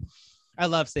great. I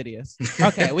love Sidious.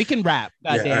 Okay, we can wrap.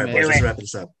 God damn it. Let's wrap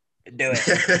this up. Do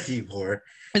it. You whore.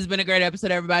 It's been a great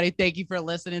episode, everybody. Thank you for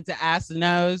listening to Ass and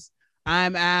Nose.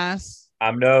 I'm Ass.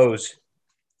 I'm Nose.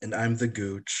 And I'm the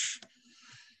Gooch.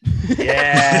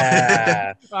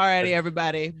 Yeah. Alrighty,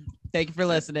 everybody. Thank you for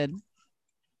listening.